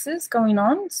praxis going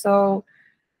on. So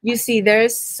you see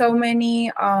there's so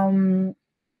many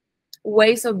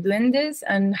ways of doing this,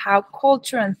 and how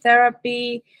culture and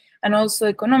therapy and also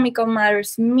economical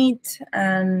matters meet.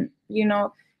 And, you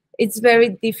know, it's very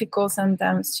difficult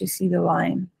sometimes to see the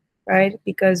line, right?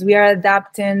 Because we are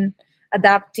adapting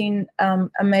a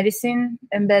medicine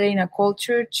embedded in a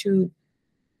culture to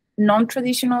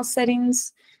non-traditional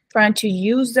settings, trying to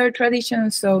use their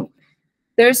traditions. So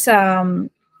there's I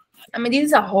mean, this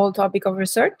is a whole topic of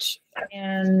research,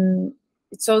 and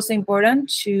it's also important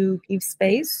to give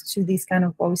space to these kind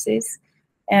of voices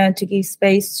and to give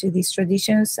space to these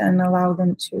traditions and allow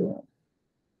them to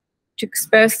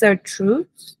express their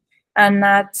truth and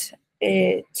not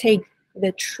take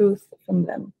the truth from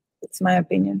them. It's my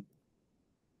opinion.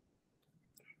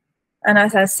 And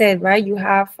as I said, right, you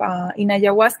have in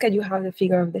ayahuasca, you have the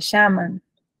figure of the shaman.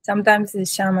 Sometimes the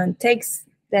shaman takes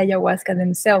the ayahuasca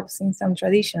themselves in some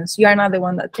traditions. You are not the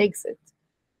one that takes it.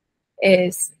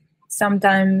 Is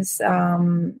sometimes,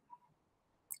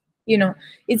 you know,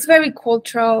 it's very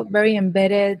cultural, very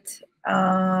embedded.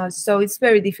 So it's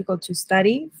very difficult to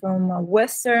study from a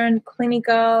Western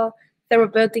clinical,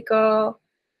 therapeutical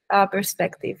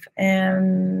perspective.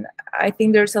 And I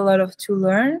think there's a lot of to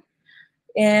learn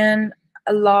and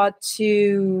a lot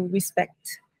to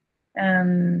respect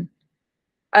and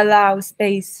allow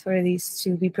space for this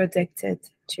to be protected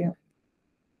too.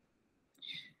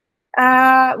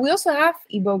 We also have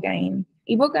ibogaine.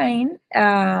 Ibogaine,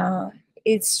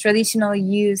 it's traditionally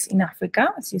used in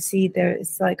Africa. As you see, there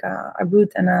is like a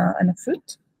root and a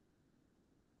fruit.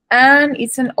 And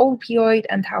it's an opioid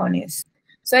antagonist.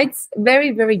 So it's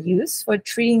very, very used for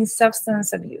treating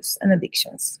substance abuse and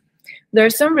addictions.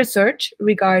 There's some research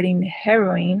regarding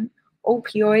heroin,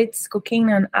 opioids, cocaine,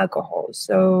 and alcohol.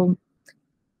 So,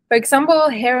 for example,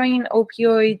 heroin,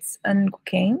 opioids, and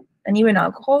cocaine, and even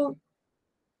alcohol,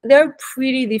 they're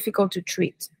pretty difficult to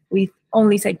treat with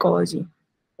only psychology,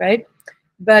 right?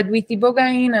 But with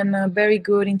ibogaine and a very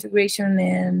good integration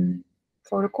and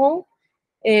protocol,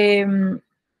 and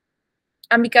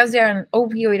because they are an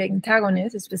opioid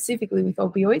antagonist, specifically with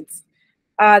opioids,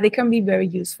 they can be very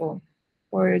useful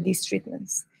for these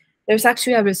treatments. There's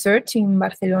actually a research in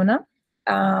Barcelona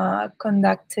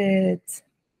conducted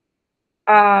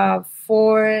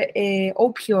for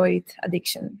opioid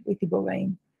addiction with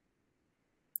ibogaine.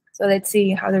 So let's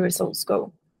see how the results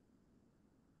go.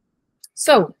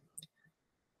 So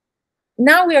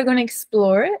now we are going to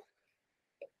explore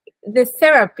the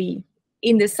therapy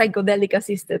in the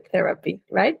psychedelic-assisted therapy,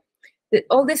 right?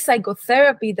 All the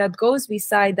psychotherapy that goes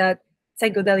beside that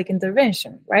psychedelic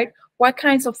intervention, right? What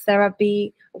kinds of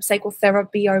therapy, of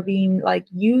psychotherapy are being like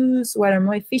used? What are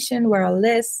more efficient? What are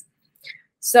less?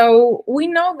 So we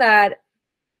know that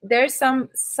there's some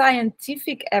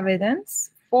scientific evidence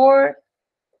for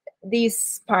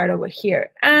this part over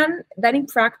here, and that in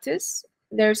practice,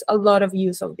 there's a lot of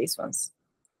use of these ones.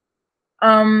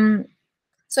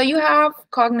 So you have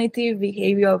cognitive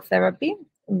behavioral therapy,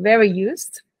 very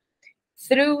used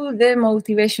through the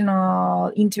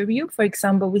motivational interview, for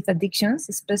example, with addictions,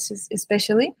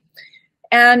 especially,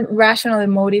 and rational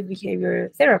emotive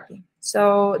behavior therapy.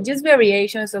 So just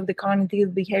variations of the cognitive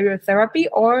behavioral therapy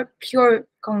or pure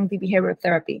cognitive behavioral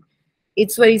therapy.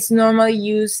 It's what is normally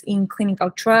used in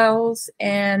clinical trials,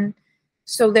 and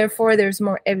so therefore there's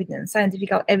more evidence,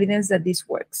 scientific evidence that this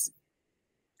works.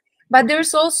 But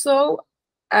there's also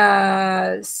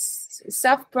a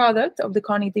sub-product of the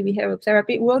cognitive behavioral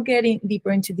therapy. We'll get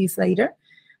deeper into this later.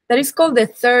 That is called the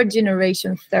third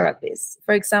generation therapies.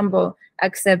 For example,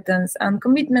 acceptance and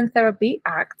commitment therapy,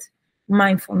 ACT,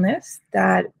 mindfulness,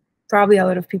 that probably a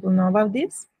lot of people know about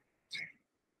this.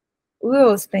 We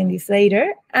will explain this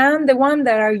later. And the one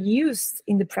that are used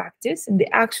in the practice, in the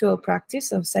actual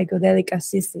practice of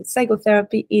psychedelic-assisted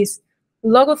psychotherapy is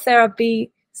logotherapy,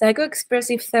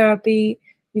 psychoexpressive therapy.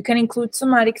 You can include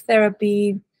somatic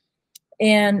therapy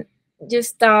and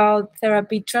gestalt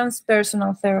therapy,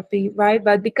 transpersonal therapy, right?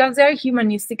 But because they're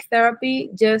humanistic therapy,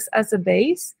 just as a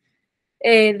base,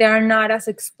 they are not as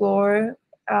explored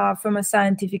from a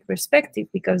scientific perspective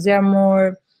because they are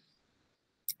more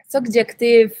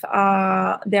subjective,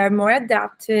 they are more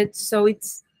adapted, so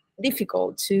it's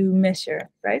difficult to measure,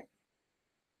 right?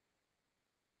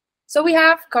 So we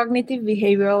have cognitive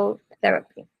behavioral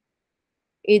therapy.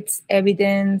 It's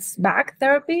evidence-backed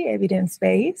therapy,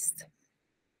 evidence-based.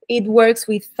 It works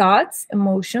with thoughts,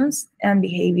 emotions, and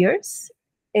behaviors.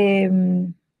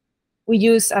 We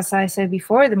use, as I said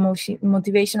before, the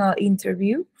motivational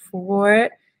interview for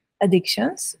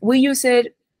addictions. We use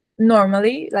it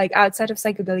normally, like outside of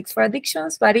psychedelics for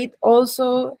addictions, but it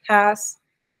also has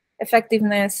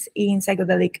effectiveness in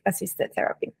psychedelic-assisted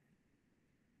therapy.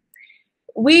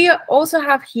 We also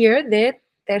have here the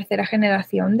tercera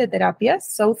generación de terapias,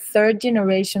 so third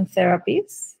generation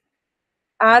therapies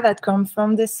that come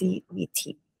from the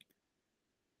CBT.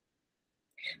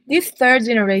 These third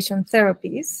generation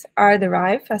therapies are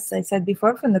derived, as I said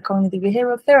before, from the cognitive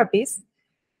behavioral therapies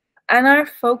and are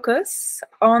focused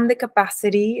on the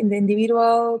capacity, in the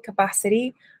individual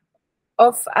capacity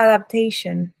of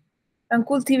adaptation and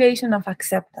cultivation of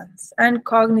acceptance and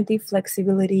cognitive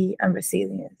flexibility and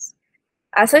resilience.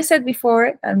 As I said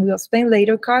before, and we'll explain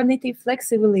later, cognitive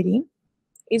flexibility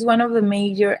is one of the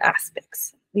major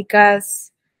aspects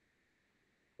because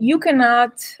you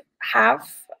cannot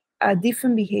have a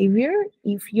different behavior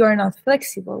if you are not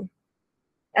flexible.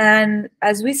 And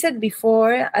as we said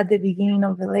before at the beginning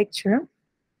of the lecture,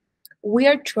 we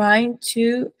are trying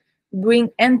to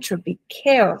bring entropy,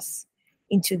 chaos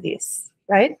into this,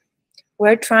 right?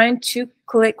 We're trying to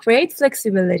create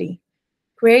flexibility,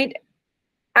 create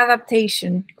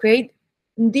adaptation, create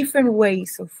different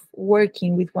ways of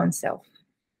working with oneself,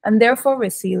 and therefore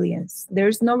resilience.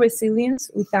 There's no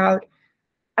resilience without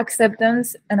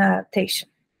acceptance and adaptation.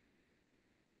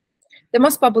 The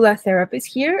most popular therapies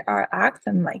here are ACT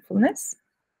and mindfulness.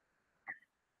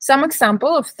 Some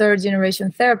examples of third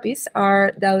generation therapies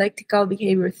are dialectical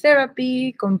behavior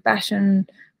therapy, compassion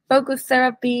focused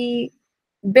therapy,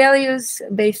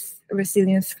 values-based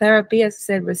resilience therapy. As I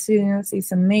said, resilience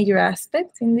is a major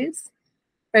aspect in this.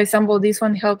 For example, this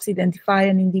one helps identify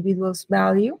an individual's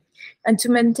value and to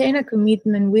maintain a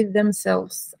commitment with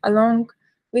themselves along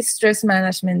with stress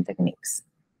management techniques.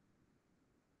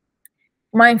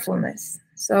 Mindfulness.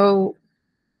 So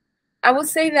I would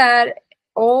say that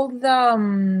all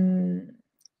the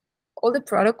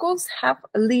protocols have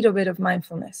a little bit of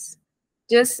mindfulness,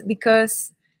 just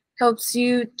because it helps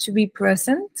you to be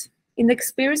present in the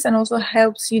experience and also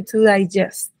helps you to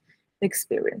digest the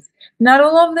experience. Not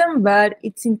all of them, but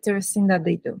it's interesting that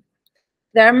they do.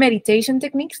 There are meditation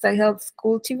techniques that help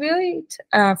cultivate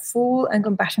a full and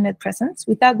compassionate presence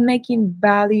without making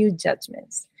value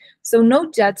judgments. So no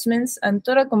judgments and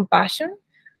total compassion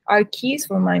are keys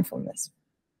for mindfulness.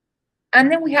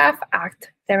 And then we have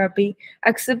ACT therapy,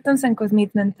 acceptance and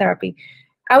commitment therapy.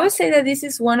 I would say that this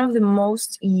is one of the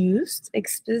most used,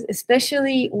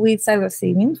 especially with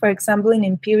psilocybin. For example, in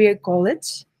Imperial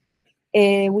College,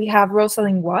 we have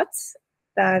Rosalind Watts,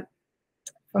 that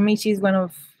for me, she's one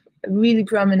of really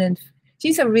prominent,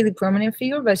 she's a really prominent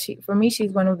figure, but for me,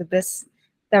 she's one of the best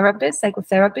therapists,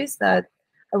 psychotherapists that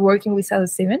are working with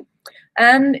psilocybin.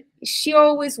 And she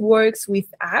always works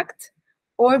with ACT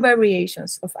or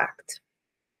variations of ACT.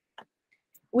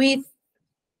 With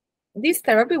this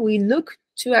therapy, we look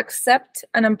to accept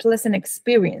an unpleasant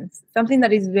experience, something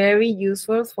that is very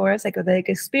useful for a psychedelic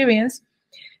experience,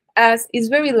 as it's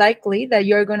very likely that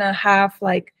you're going to have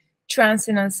like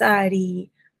transient anxiety,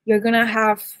 you're going to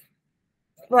have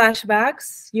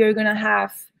flashbacks, you're going to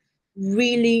have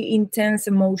really intense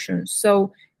emotions.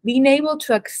 So being able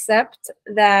to accept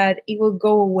that it will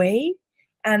go away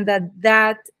and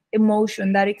that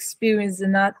emotion, that experience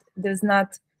does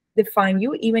not define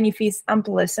you, even if it's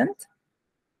unpleasant,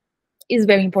 is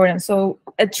very important. So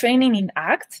a training in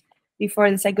ACT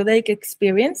before the psychedelic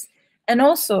experience and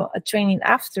also a training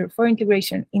after for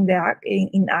integration in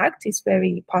ACT is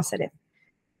very positive.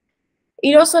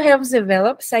 It also helps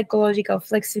develop psychological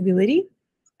flexibility,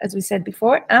 as we said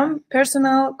before, and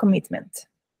personal commitment,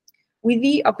 with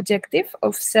the objective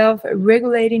of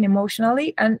self-regulating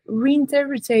emotionally and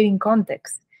reinterpreting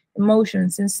context,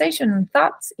 emotions, sensation, and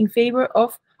thoughts in favor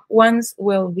of one's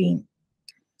well-being.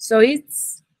 So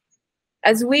it's,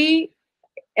 as we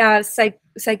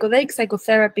psychedelic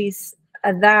psychotherapies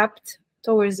adapt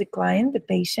towards the client, the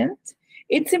patient.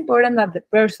 It's important that the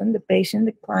person, the patient,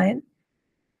 the client,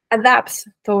 adapts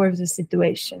towards the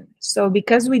situation. So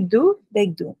because we do, they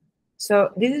do.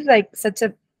 So this is like such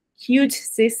a huge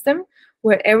system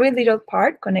where every little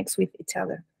part connects with each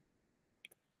other.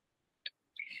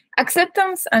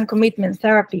 Acceptance and Commitment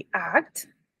Therapy Act,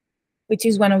 which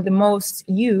is one of the most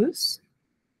used,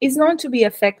 is known to be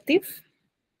effective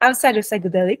outside of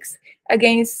psychedelics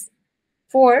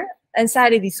for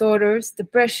anxiety disorders,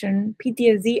 depression,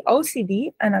 PTSD,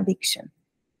 OCD, and addiction.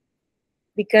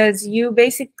 Because you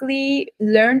basically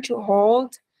learn to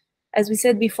hold, as we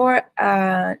said before,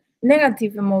 a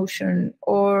negative emotion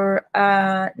or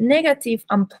a negative,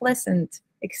 unpleasant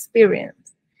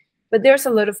experience. But there's a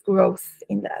lot of growth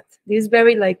in that. This is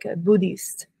very like a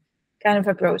Buddhist kind of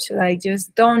approach, like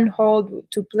just don't hold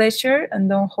to pleasure and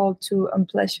don't hold to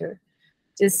unpleasure.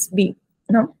 Just be,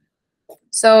 no?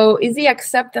 So it's the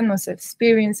acceptance of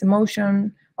experience,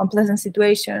 emotion, unpleasant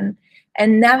situation,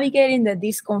 and navigating the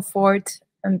discomfort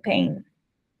and pain,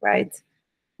 right?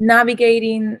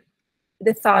 Navigating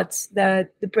the thoughts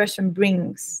that depression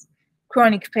brings,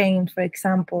 chronic pain, for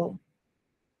example.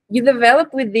 You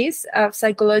develop with this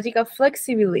psychological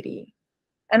flexibility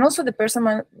and also the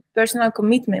personal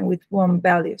commitment with one's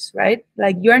values, right?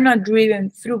 Like you're not driven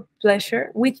through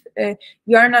pleasure,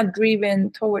 you are not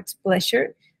driven towards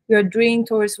pleasure, you're driven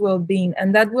towards well-being.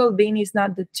 And that well-being is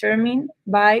not determined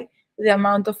by the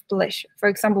amount of pleasure. For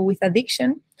example, with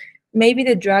addiction, maybe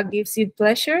the drug gives you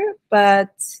pleasure,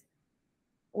 but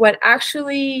what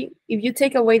actually, if you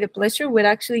take away the pleasure, what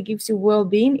actually gives you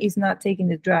well-being is not taking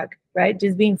the drug, right?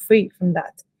 Just being free from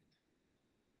that.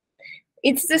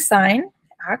 Its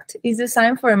act is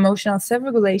designed for emotional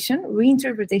self-regulation,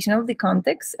 reinterpretation of the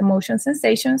context, emotions,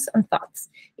 sensations, and thoughts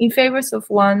in favor of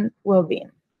one's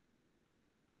well-being.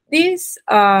 This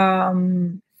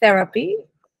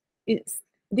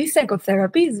this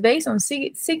psychotherapy is based on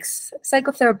six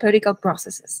psychotherapeutical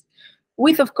processes,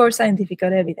 with, of course, scientific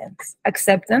evidence.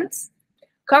 Acceptance,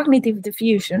 cognitive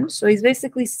diffusion, so it's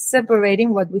basically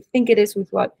separating what we think it is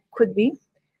with what could be.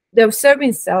 The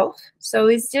observing self, so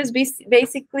it's just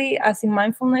basically, as in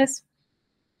mindfulness,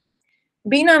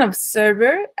 being an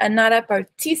observer and not a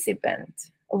participant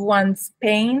of one's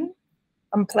pain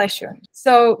and pleasure.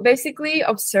 So basically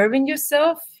observing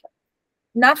yourself,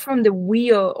 not from the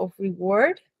wheel of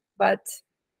reward, but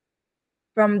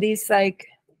from this like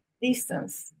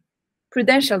distance,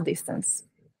 prudential distance.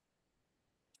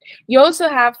 You also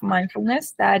have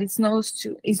mindfulness that is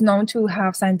known to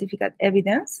have scientific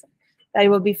evidence that it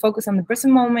will be focused on the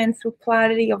present moment through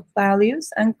clarity of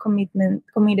values and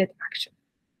committed action.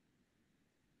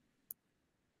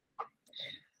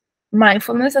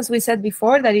 Mindfulness, as we said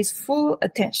before, that is full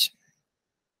attention.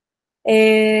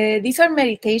 These are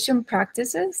meditation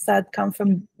practices that come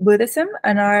from Buddhism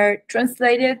and are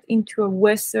translated into a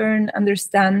Western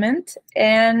understanding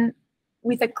and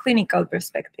with a clinical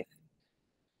perspective.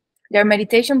 They are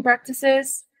meditation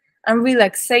practices and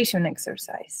relaxation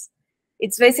exercise.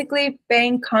 It's basically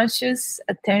paying conscious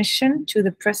attention to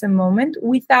the present moment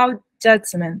without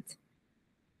judgment.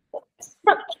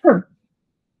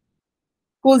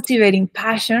 Cultivating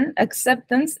passion,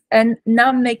 acceptance, and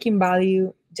not making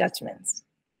value judgments.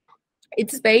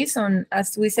 It's based on,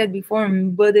 as we said before,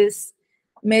 Buddhist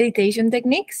meditation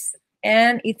techniques,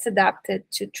 and it's adapted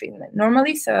to treatment.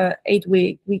 Normally, it's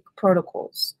 8-week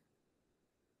protocols.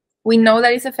 We know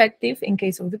that it's effective in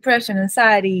case of depression,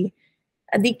 anxiety,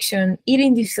 addiction,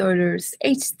 eating disorders,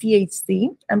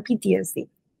 ADHD, and PTSD.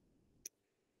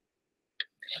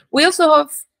 We also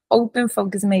have open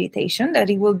focus meditation, that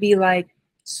it will be like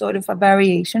sort of a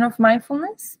variation of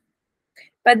mindfulness.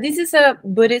 But this is a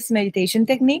Buddhist meditation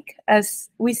technique, as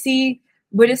we see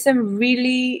Buddhism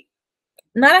really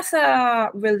not as a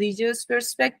religious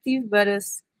perspective, but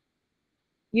as,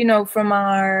 you know, from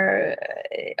our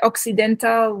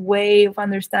Occidental way of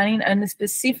understanding, and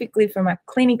specifically from a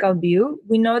clinical view,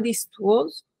 we know these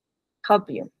tools help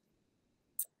you.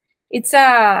 It's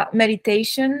a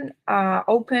meditation,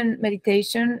 open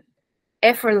meditation,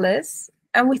 effortless,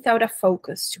 and without a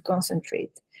focus to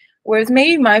concentrate. Whereas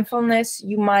maybe mindfulness,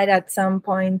 you might at some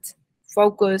point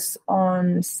focus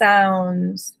on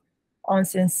sounds, on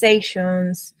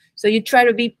sensations. So you try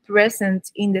to be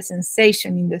present in the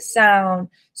sensation, in the sound.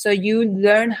 So you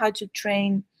learn how to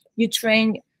train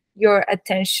your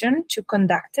attention to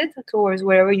conduct it towards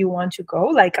wherever you want to go,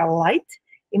 like a light.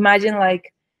 Imagine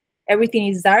like everything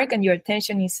is dark and your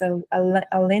attention is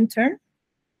a lantern,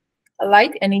 a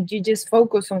light, and you just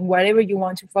focus on whatever you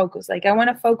want to focus. Like I want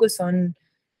to focus on,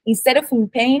 instead of in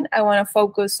pain, I want to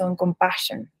focus on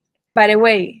compassion. By the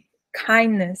way,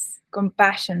 kindness,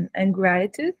 compassion, and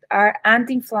gratitude are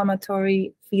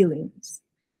anti-inflammatory feelings.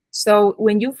 So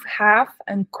when you have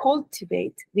and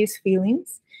cultivate these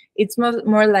feelings, it's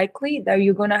more likely that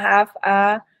you're going to have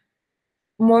a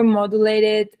more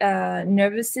modulated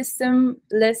nervous system,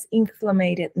 less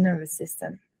inflamed nervous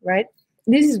system, right?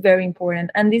 This is very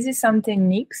important. And this is some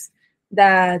techniques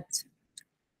that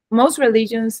most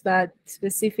religions, but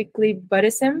specifically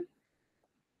Buddhism,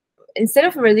 instead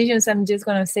of religions, I'm just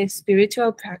going to say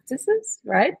spiritual practices,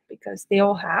 right? Because they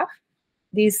all have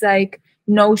this like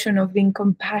notion of being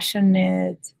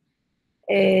compassionate,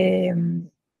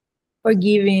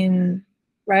 forgiving,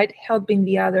 right? Helping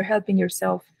the other, helping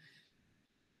yourself.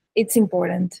 It's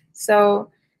important.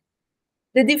 So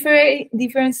the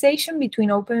differentiation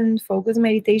between open focus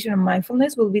meditation and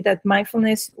mindfulness will be that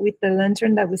mindfulness, with the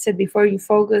lantern that we said before, you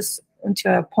focus onto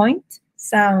a point,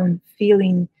 sound,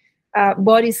 feeling,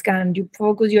 body scan, you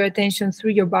focus your attention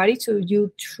through your body, so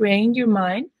you train your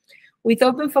mind. With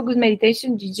open focus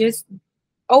meditation, you just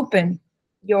open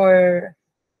your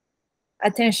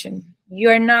attention. You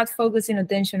are not focusing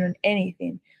attention on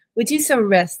anything, which is a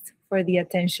rest for the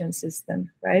attention system,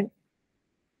 right?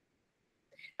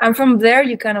 And from there,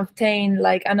 you can obtain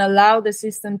like and allow the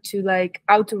system to like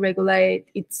auto-regulate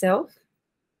itself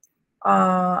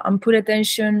and put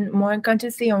attention more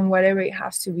consciously on whatever it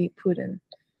has to be put.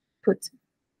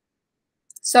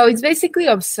 So it's basically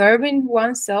observing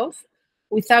oneself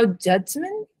without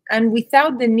judgment and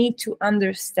without the need to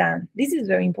understand. This is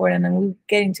very important, and we'll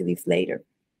get into this later.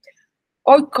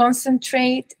 Or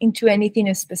concentrate into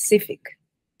anything specific.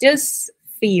 Just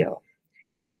feel.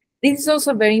 This is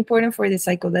also very important for the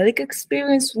psychedelic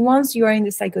experience. Once you are in the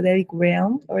psychedelic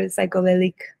realm or the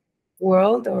psychedelic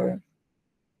world, or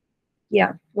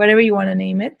yeah, whatever you want to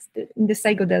name it, the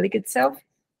psychedelic itself,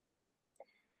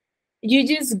 you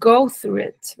just go through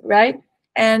it, right?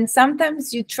 And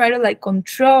sometimes you try to like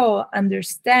control,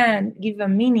 understand, give a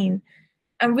meaning.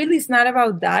 And really it's not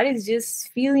about that. It's just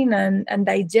feeling and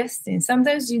digesting.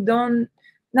 Sometimes you don't,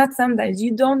 not sometimes,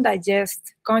 you don't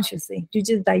digest consciously. You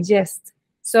just digest.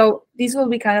 So this will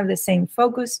be kind of the same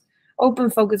focus, open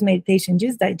focus meditation,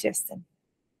 just digesting.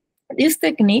 This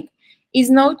technique is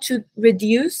known to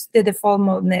reduce the default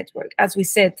mode network, as we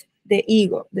said, the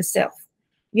ego, the self.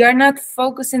 You are not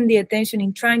focusing the attention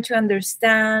in trying to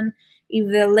understand if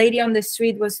the lady on the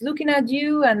street was looking at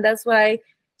you and that's why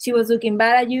she was looking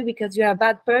bad at you because you're a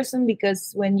bad person,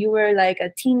 because when you were like a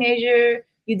teenager,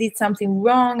 you did something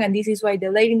wrong and this is why the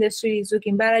lady in the street is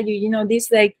looking bad at you. You know,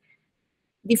 this like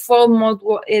default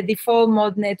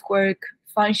mode network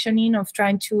functioning of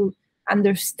trying to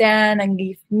understand and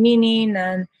give meaning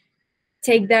and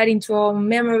take that into our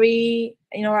memory,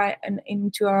 you know, and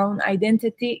into our own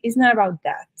identity. Is not about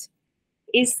that.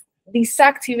 It's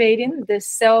deactivating the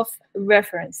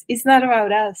self-reference. It's not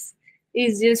about us.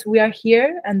 It's just we are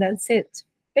here and that's it,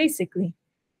 basically,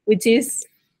 which is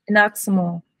not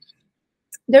small.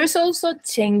 There's also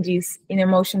changes in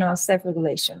emotional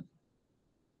self-regulation.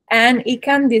 And it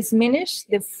can diminish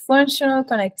the functional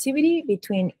connectivity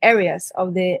between areas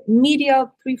of the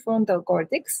medial prefrontal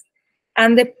cortex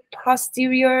and the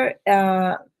posterior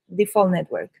default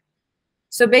network.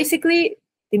 So basically,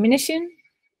 diminishing,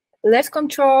 less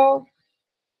control,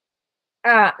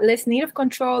 less need of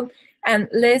control, and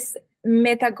less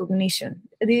metacognition.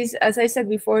 These, as I said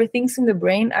before, things in the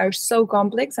brain are so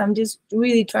complex. I'm just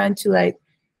really trying to like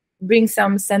bring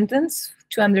some sentence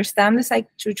to understand the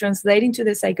to translate into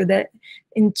the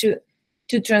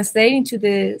translate into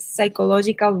the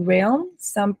psychological realm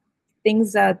some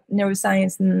things that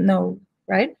neuroscience know,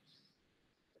 right?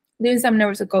 Doing some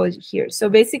neuropsychology here. So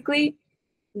basically,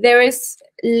 there is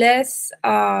less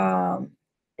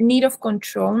need of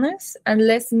controlness and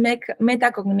less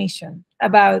metacognition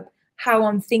about how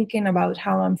I'm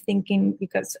thinking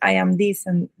because I am this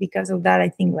and because of that I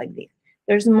think like this.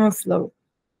 There's more flow.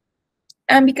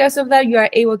 And because of that, you are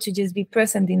able to just be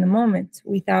present in the moment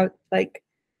without like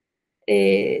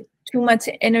too much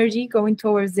energy going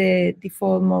towards the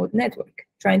default mode network,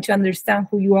 trying to understand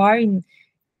who you are in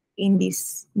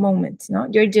this moment. No,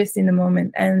 you're just in the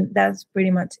moment, and that's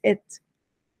pretty much it.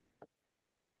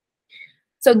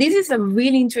 So this is a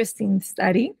really interesting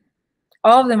study.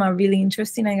 All of them are really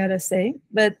interesting, I gotta say.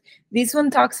 But this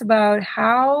one talks about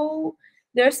how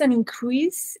there's an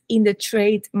increase in the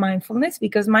trait mindfulness,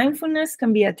 because mindfulness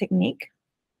can be a technique,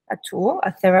 a tool,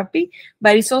 a therapy,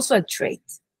 but it's also a trait.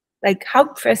 Like, how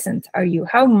present are you?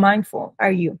 How mindful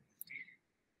are you?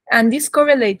 And this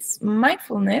correlates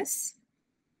mindfulness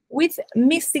with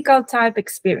mystical type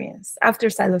experience after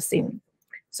psilocybin.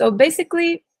 So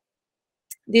basically,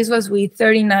 this was with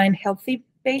 39 healthy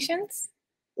patients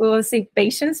we will see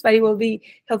patients, but it will be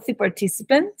healthy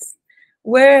participants,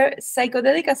 where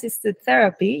psychedelic-assisted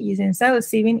therapy using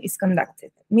psilocybin is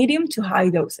conducted, medium to high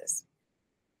doses.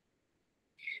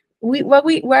 What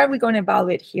are we going to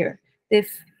evaluate here? The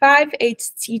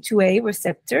 5-HT2A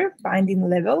receptor binding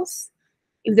levels.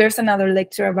 If there's another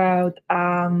lecture about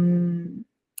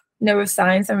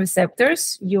neuroscience and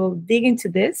receptors, you'll dig into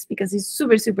this because it's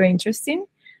super, super interesting.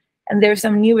 And there's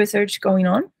some new research going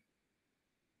on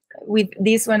with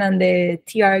this one and the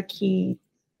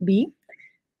TRKB,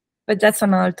 but that's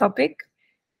another topic.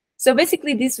 So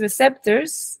basically, these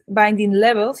receptors binding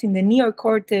levels in the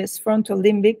neocortex frontal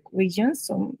limbic regions,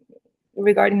 so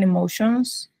regarding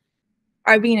emotions,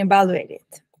 are being evaluated.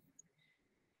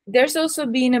 There's also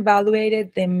being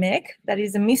evaluated the MEC, that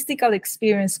is the Mystical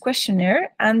Experience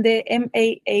Questionnaire, and the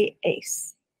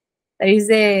MAAs, that is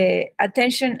the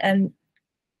Attention and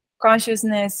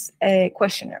Consciousness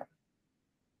Questionnaire.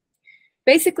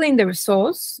 Basically, in the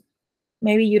results,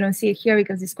 maybe you don't see it here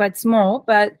because it's quite small,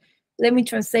 but let me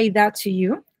translate that to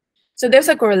you. So there's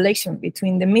a correlation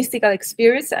between the mystical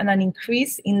experience and an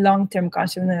increase in long-term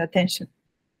consciousness and attention.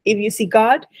 If you see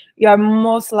God, you are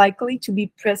most likely to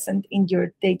be present in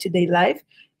your day-to-day life.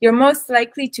 You're most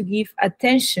likely to give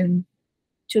attention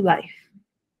to life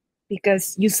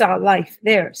because you saw life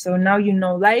there. So now you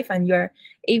know life and you're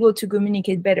able to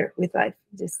communicate better with life,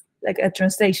 just like a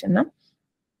translation, no?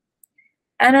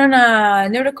 And on a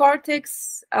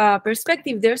neurocortex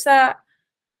perspective, there's a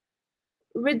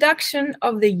reduction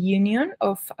of the union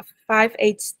of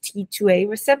 5-HT2A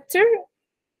receptor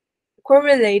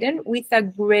correlated with a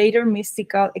greater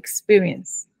mystical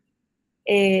experience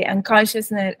and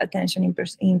consciousness attention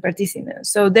in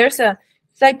participants. So there's a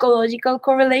psychological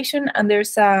correlation and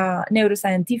there's a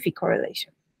neuroscientific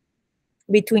correlation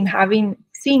between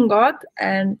seeing God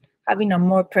and having a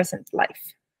more present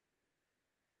life.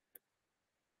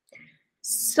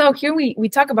 So here we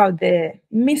talk about the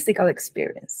mystical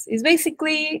experience. It's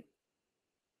basically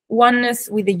oneness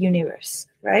with the universe,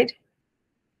 right?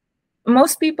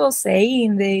 Most people say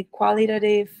in the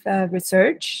qualitative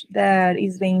research that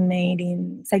is being made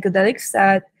in psychedelics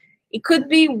that it could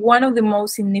be one of the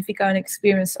most significant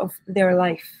experiences of their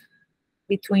life,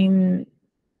 between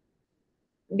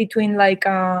like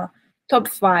top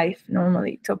 5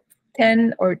 normally, top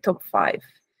 10 or top 5,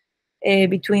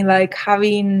 between like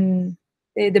having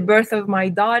the birth of my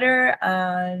daughter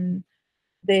and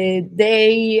the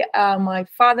day my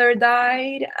father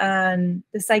died and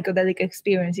the psychedelic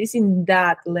experience is in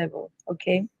that level,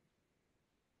 okay?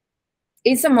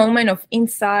 It's a moment of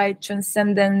insight,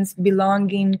 transcendence,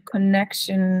 belonging,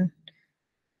 connection,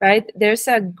 right? There's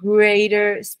a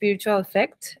greater spiritual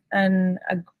effect. And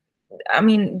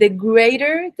the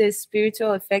greater the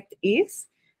spiritual effect is,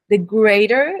 the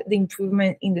greater the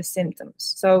improvement in the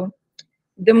symptoms. So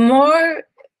the more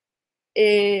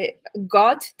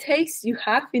God taste you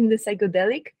have in the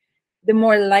psychedelic, the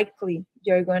more likely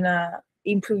you're gonna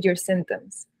improve your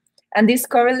symptoms. And this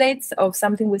correlates of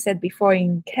something we said before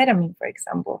in ketamine, for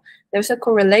example. There's a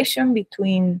correlation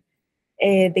between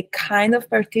the kind of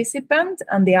participant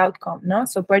and the outcome, no?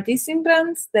 So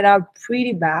participants that are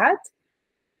pretty bad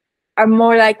are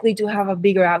more likely to have a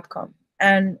bigger outcome.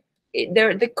 And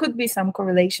there could be some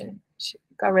correlation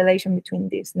between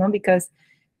this, no? Because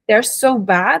they're so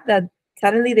bad that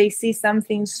suddenly they see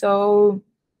something so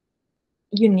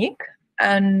unique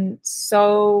and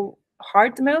so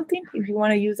heart melting, if you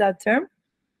want to use that term,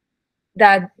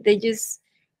 that they just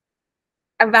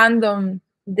abandon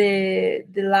the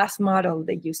last model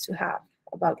they used to have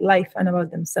about life and about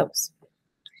themselves.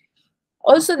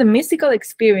 Also, the mystical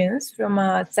experience from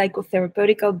a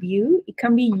psychotherapeutical view, it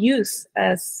can be used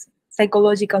as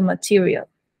psychological material.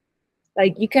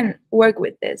 Like you can work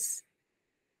with this.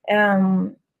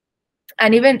 And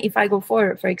even if I go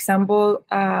for example,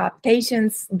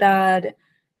 patients that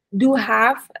do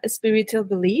have spiritual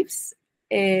beliefs,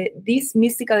 this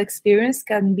mystical experience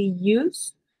can be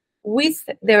used with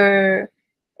their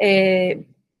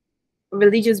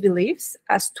religious beliefs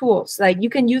as tools. Like you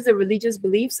can use the religious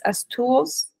beliefs as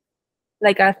tools,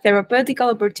 like a therapeutic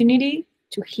opportunity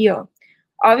to heal.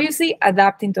 Obviously,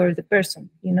 adapting toward the person,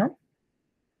 you know?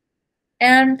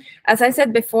 And as I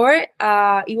said before,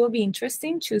 it will be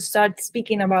interesting to start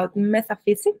speaking about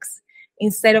metaphysics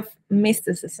instead of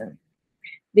mysticism.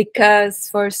 Because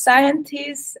for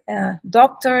scientists,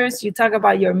 doctors, you talk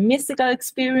about your mystical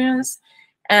experience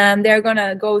and they're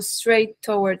gonna go straight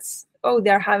towards, oh,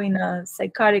 they're having a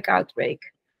psychotic outbreak.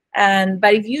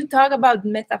 But if you talk about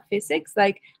metaphysics,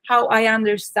 like how I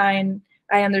understand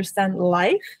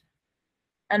life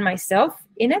and myself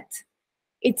in it,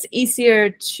 it's easier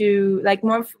to, like,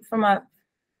 more from a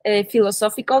a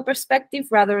philosophical perspective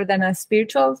rather than a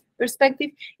spiritual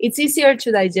perspective, it's easier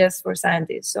to digest for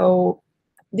scientists. So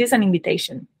this is an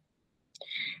invitation.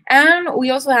 And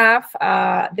we also have,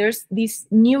 there's this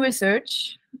new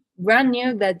research, brand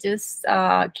new, that just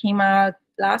came out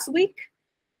last week.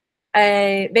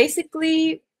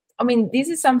 Basically, I mean, this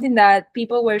is something that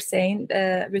people were saying,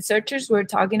 researchers were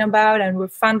talking about and were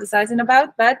fantasizing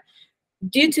about, but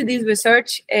due to this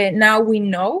research, now we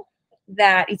know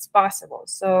that it's possible.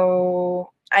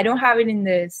 So I don't have it in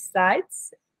the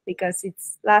slides because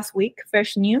it's last week,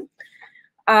 fresh new.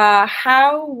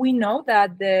 How we know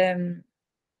that the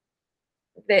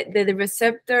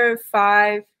receptor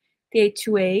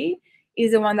 5-TH2A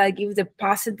is the one that gives the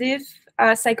positive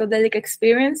psychedelic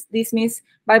experience. This means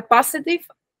by positive,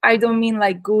 I don't mean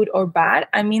like good or bad.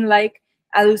 I mean like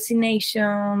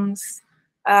hallucinations,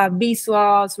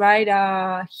 visuals, right?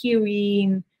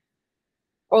 Hearing,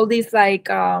 all these like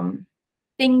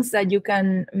things that you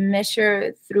can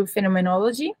measure through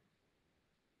phenomenology,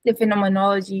 the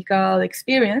phenomenological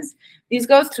experience. This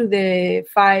goes through the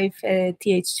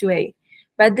 5-TH2A.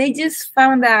 But they just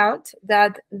found out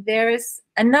that there is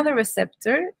another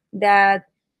receptor that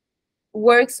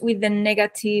works with the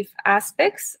negative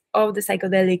aspects of the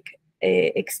psychedelic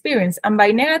experience. And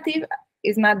by negative,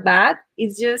 it's not bad.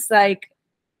 It's just like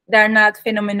they're not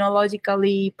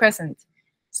phenomenologically present.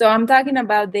 So I'm talking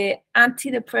about the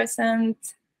antidepressant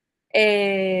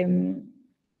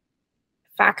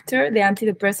factor, the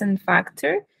antidepressant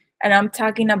factor, and I'm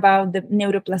talking about the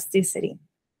neuroplasticity.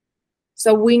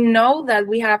 So we know that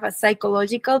we have a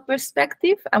psychological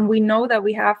perspective, and we know that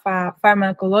we have a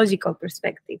pharmacological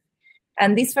perspective.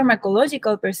 And this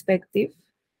pharmacological perspective,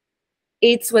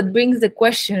 it's what brings the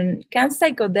question, can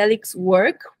psychedelics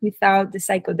work without the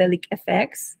psychedelic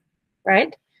effects,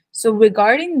 right? So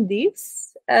regarding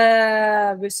this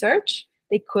research,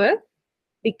 they could,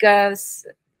 because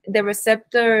the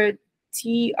receptor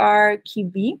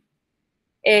TRKB,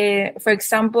 for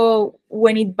example,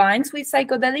 when it binds with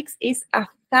psychedelics, is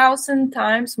 1,000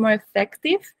 times more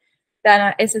effective than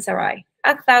a SSRI.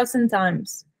 1,000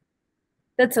 times.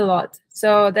 That's a lot.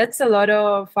 So that's a lot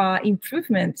of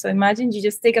improvement. So imagine you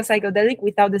just take a psychedelic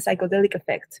without the psychedelic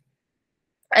effect.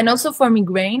 And also for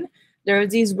migraine,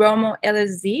 there's this bromo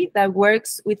LSD that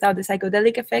works without the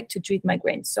psychedelic effect to treat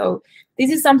migraine. So this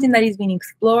is something that is being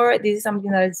explored. This is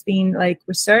something that is being like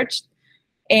researched.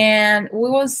 And we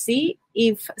will see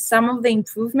if some of the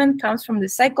improvement comes from the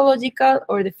psychological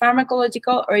or the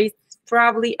pharmacological, or it's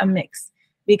probably a mix.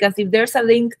 Because if there's a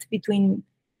link between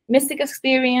mystic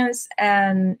experience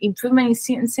and improvement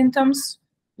in symptoms,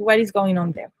 what is going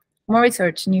on there? More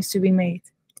research needs to be made.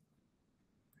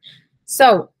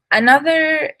 So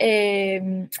another,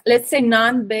 let's say,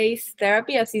 non-based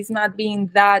therapy, as it's not being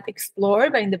that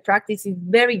explored, but in the practice is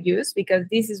very used because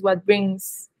this is what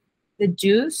brings the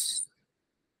juice.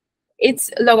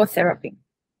 It's logotherapy.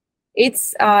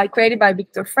 It's created by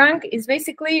Viktor Frankl. It's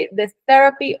basically the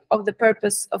therapy of the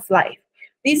purpose of life.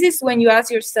 This is when you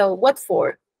ask yourself, what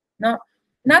for? No,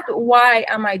 not why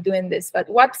am I doing this, but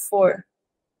what for?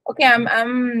 Okay,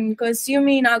 I'm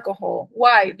consuming alcohol.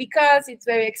 Why? Because it's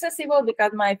very accessible,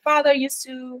 because my father used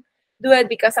to do it,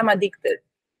 because I'm addicted.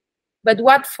 But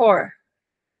what for?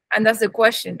 And that's the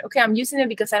question. Okay, I'm using it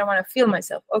because I don't want to feel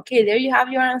myself. Okay, there you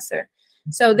have your answer.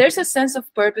 So there's a sense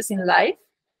of purpose in life,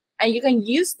 and you can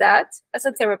use that as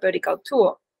a therapeutical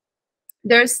tool.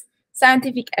 There's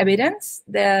scientific evidence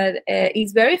that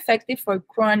is very effective for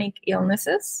chronic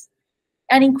illnesses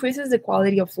and increases the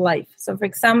quality of life. So for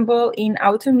example, in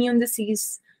autoimmune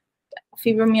disease,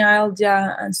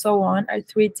 fibromyalgia, and so on,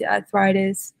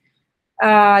 arthritis,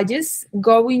 just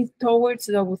going towards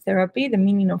logotherapy, the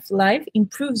meaning of life,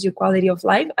 improves your quality of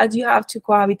life as you have to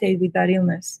cohabitate with that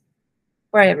illness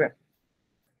forever.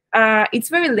 It's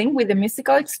very linked with the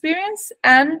mystical experience,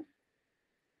 and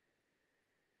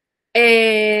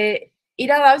it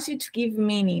allows you to give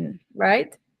meaning,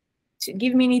 right? To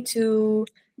give meaning to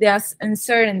the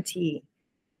uncertainty,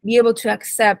 be able to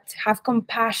accept, have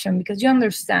compassion because you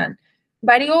understand.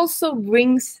 But it also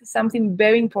brings something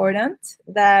very important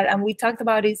that, and we talked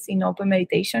about this in open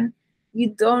meditation,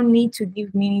 you don't need to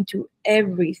give meaning to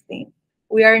everything.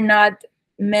 We are not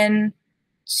meant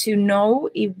to know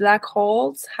if black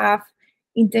holes have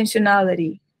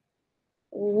intentionality.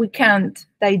 We can't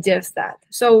digest that.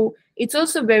 So it's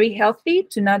also very healthy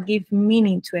to not give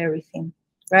meaning to everything,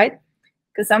 right?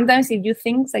 Because sometimes if you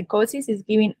think psychosis is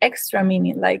giving extra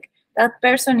meaning, like that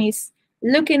person is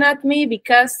looking at me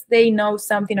because they know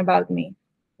something about me.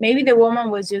 Maybe the woman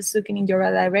was just looking in your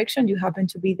direction, you happen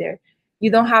to be there.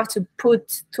 You don't have to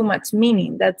put too much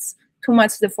meaning. That's too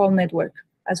much default network.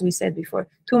 as we said before,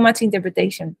 too much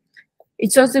interpretation.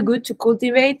 It's also good to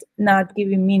cultivate, not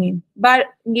giving meaning, but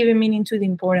giving meaning to the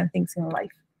important things in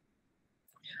life.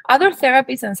 Other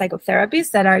therapies and psychotherapies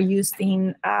that are used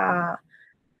in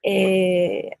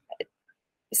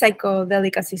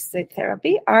psychedelic-assisted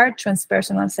therapy are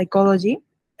transpersonal psychology,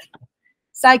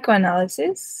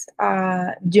 psychoanalysis,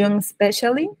 Jung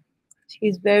especially.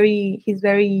 He's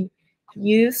very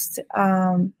used.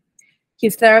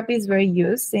 His therapy is very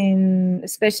used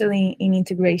especially in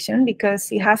integration, because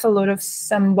he has a lot of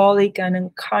symbolic and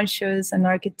unconscious and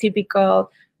archetypical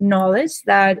knowledge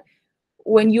that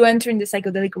when you enter in the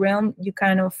psychedelic realm, you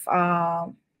kind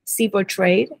of see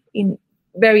portrayed in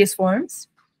various forms.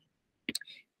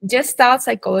 Gestalt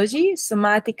psychology,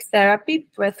 somatic therapy,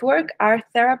 breathwork, art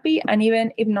therapy, and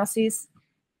even hypnosis,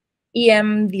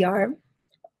 EMDR.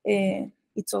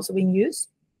 It's also being used.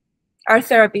 Art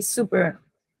therapy is super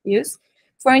used.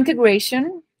 For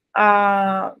integration,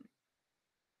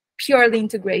 purely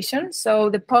integration. So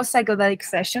the post-psychedelic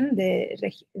session,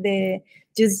 the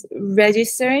just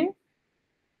registering,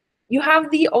 you have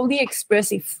all the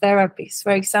expressive therapies.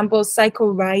 For example,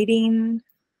 psycho writing,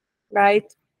 right?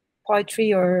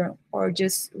 Poetry or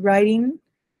just writing,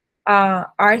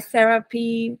 art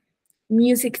therapy,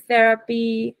 music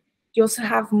therapy. You also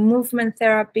have movement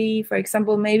therapy. For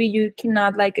example, maybe you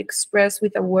cannot like express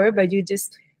with a word, but you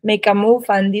just make a move,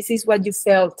 and this is what you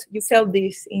felt. You felt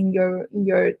this in your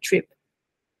trip,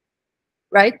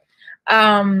 right?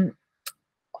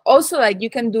 Also, like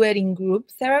you can do it in group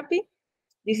therapy.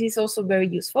 This is also very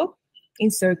useful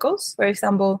in circles. For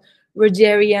example,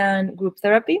 Rogerian group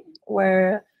therapy,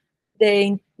 where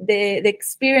the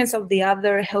experience of the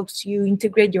other helps you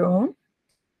integrate your own.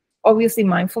 Obviously,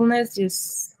 mindfulness,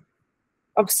 just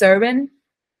observing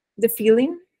the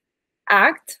feeling,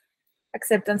 act,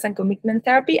 acceptance and commitment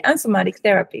therapy, and somatic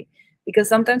therapy. Because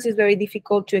sometimes it's very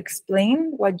difficult to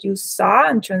explain what you saw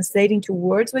and translate into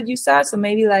words what you saw. So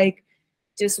maybe like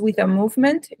just with a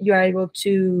movement, you are able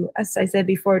to, as I said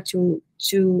before, to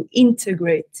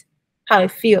integrate how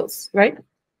it feels, right?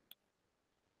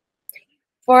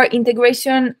 For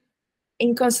integration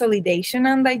in consolidation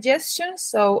and digestion,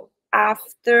 so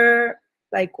after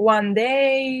like 1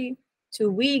 day, 2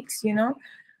 weeks,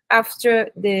 after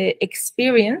the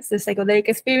experience, the psychedelic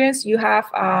experience, you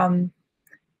have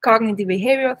cognitive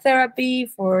behavioral therapy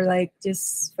for like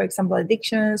just, for example,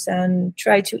 addictions, and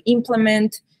try to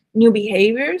implement new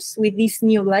behaviors with this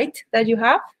new light that you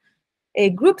have. A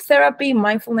group therapy,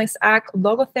 mindfulness act,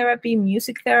 logotherapy,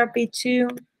 music therapy too.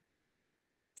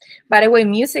 By the way,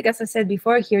 music, as I said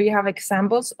before, here you have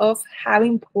examples of how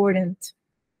important.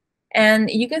 And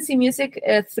you can see music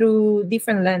through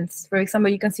different lenses. For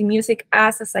example, you can see music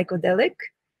as a psychedelic,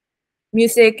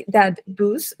 music that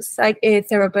boosts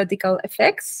therapeutical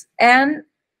effects, and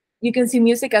you can see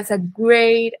music as a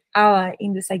great ally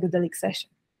in the psychedelic session,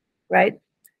 right?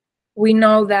 We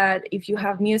know that if you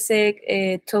have music,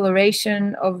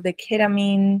 toleration of the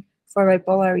ketamine for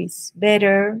bipolar is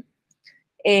better.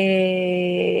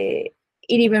 It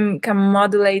even can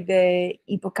modulate the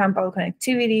hippocampal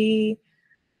connectivity.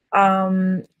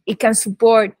 It can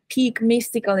support peak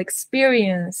mystical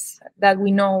experience that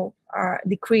we know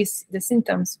decrease the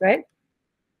symptoms, right?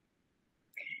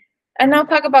 And now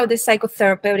talk about the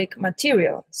psychotherapeutic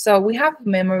material. So we have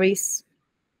memories.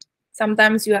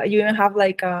 Sometimes you even have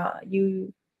like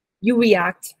you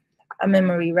react a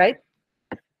memory, right?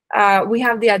 We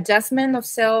have the adjustment of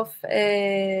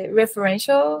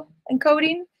self-referential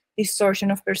encoding,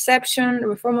 distortion of perception,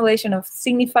 reformulation of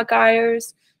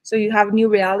signifiers. So you have new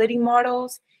reality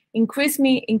models, increase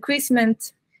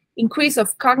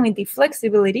of cognitive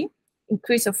flexibility,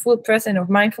 increase of full presence of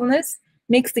mindfulness,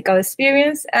 mystical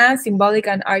experience, and symbolic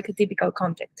and archetypical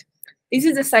contact. This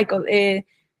is the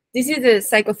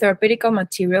psychotherapeutical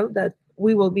material that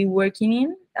we will be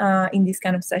working in these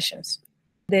kind of sessions.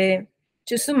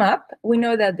 To sum up, we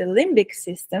know that the limbic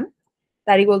system,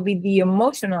 that it will be the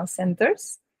emotional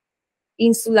centers,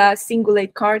 insula,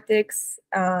 cingulate cortex,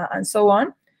 and so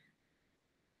on,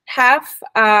 have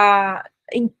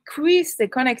increased the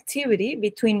connectivity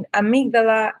between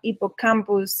amygdala,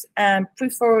 hippocampus, and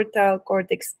prefrontal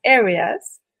cortex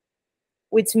areas,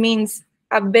 which means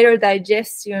a better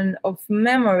digestion of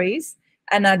memories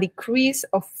and a decrease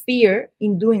of fear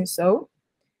in doing so.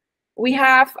 We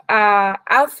have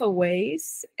alpha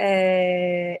waves.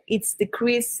 Its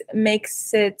decrease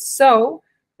makes it so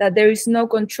that there is no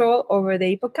control over the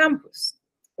hippocampus,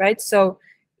 right? So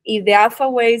if the alpha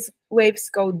waves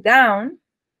go down,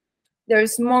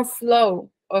 there's more flow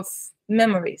of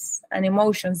memories and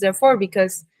emotions. Therefore,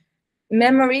 because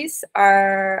memories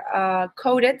are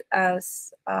coded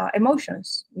as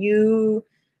emotions, you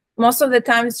most of the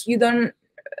times you don't,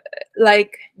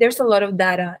 like, there's a lot of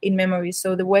data in memory.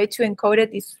 So the way to encode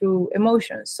it is through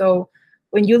emotions. So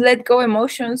when you let go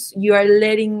emotions, you are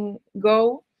letting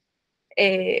go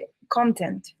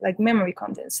content, like memory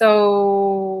content.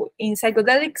 So in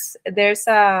psychedelics, there's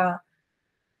a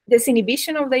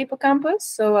disinhibition of the hippocampus.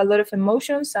 So a lot of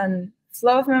emotions and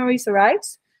flow of memories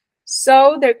arrives.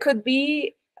 So there could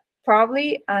be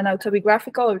probably an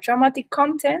autobiographical or traumatic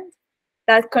content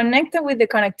that, connected with the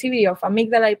connectivity of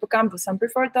amygdala, hippocampus, and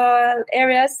prefrontal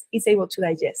areas, is able to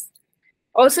digest.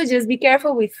 Also, just be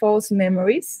careful with false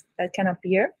memories that can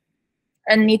appear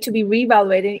and need to be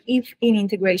reevaluated if in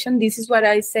integration. This is what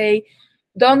I say,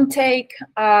 don't take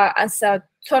as a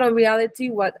total reality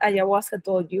what ayahuasca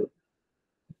told you.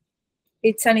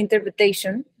 It's an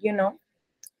interpretation, you know.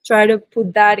 Try to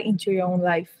put that into your own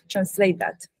life, translate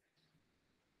that.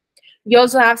 You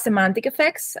also have semantic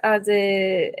effects, as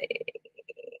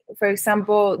for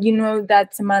example, you know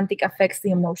that semantic affects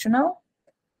the emotional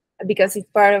because it's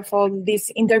part of all these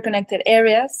interconnected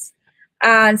areas.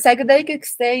 And psychedelic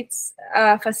states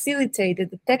facilitate the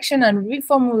detection and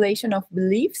reformulation of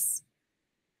beliefs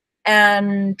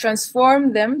and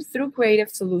transform them through creative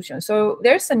solutions. So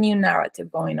there's a new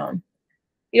narrative going on.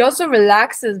 It also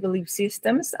relaxes belief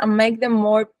systems and make them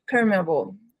more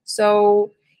permeable.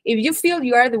 So if you feel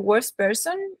you are the worst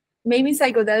person, maybe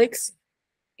psychedelics,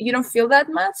 you don't feel that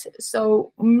much.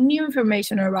 So new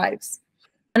information arrives.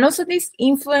 And also this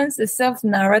influence the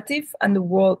self-narrative and the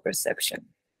world perception.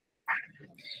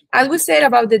 As we said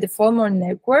about the default mode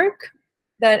network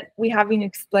that we have been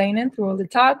explaining through all the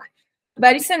talk,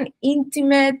 but it's an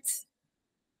intimate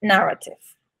narrative.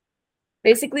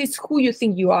 Basically, it's who you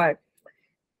think you are.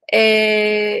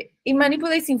 It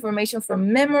manipulates information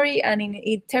from memory and it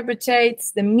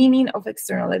interprets the meaning of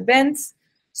external events.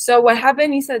 So what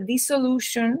happens is a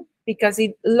dissolution because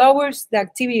it lowers the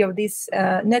activity of this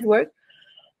network.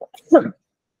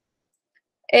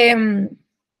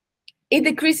 It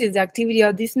decreases the activity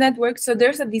of this network, so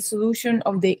there's a dissolution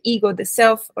of the ego, the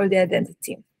self, or the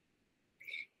identity.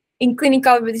 In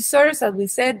clinical disorders, as we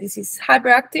said, this is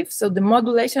hyperactive, so the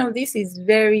modulation of this is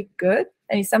very good,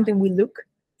 and it's something we look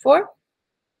for,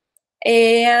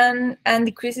 and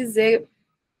decreases the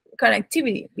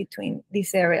connectivity between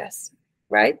these areas,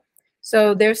 right?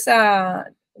 So there's a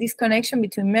disconnection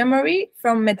between memory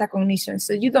from metacognition,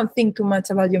 so you don't think too much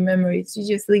about your memories, you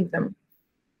just leave them.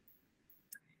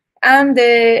 And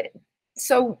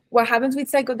so what happens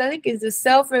with psychedelic is the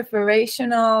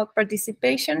self-referential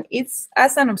participation. It's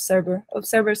as an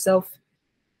observer self.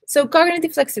 So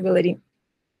cognitive flexibility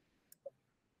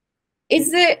is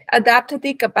the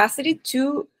adaptive capacity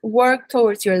to work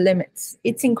towards your limits.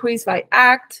 It's increased by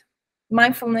ACT,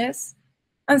 mindfulness,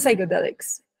 and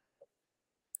psychedelics.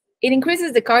 It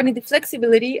increases the cognitive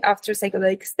flexibility after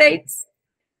psychedelic states.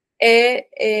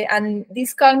 And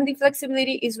this cognitive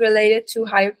flexibility is related to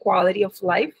higher quality of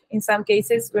life, in some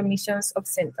cases, remissions of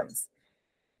symptoms.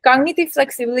 Cognitive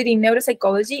flexibility in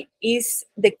neuropsychology is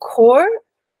the core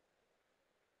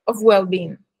of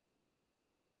well-being.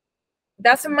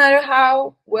 Doesn't matter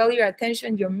how well your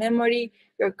attention, your memory,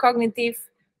 your cognitive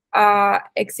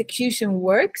execution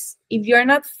works. If you're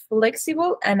not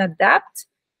flexible and adapt,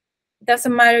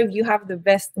 doesn't matter if you have the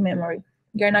best memory.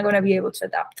 You're not going to be able to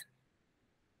adapt.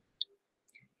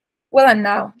 Well, and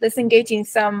now let's engage in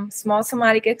some small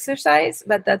somatic exercise,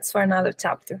 but that's for another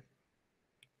chapter.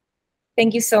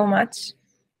 Thank you so much.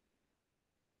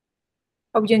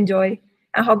 Hope you enjoy.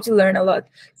 I hope you learn a lot.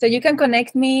 So you can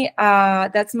connect me.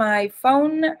 That's my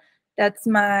phone, that's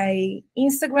my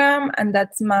Instagram, and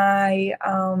that's my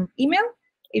email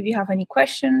if you have any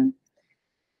question.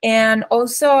 And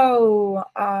also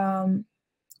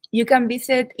you can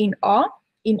visit in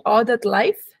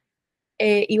awe.life.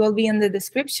 It will be in the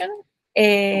description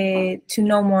to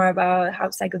know more about how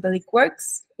psychedelic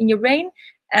works in your brain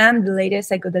and the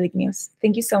latest psychedelic news.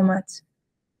 Thank you so much.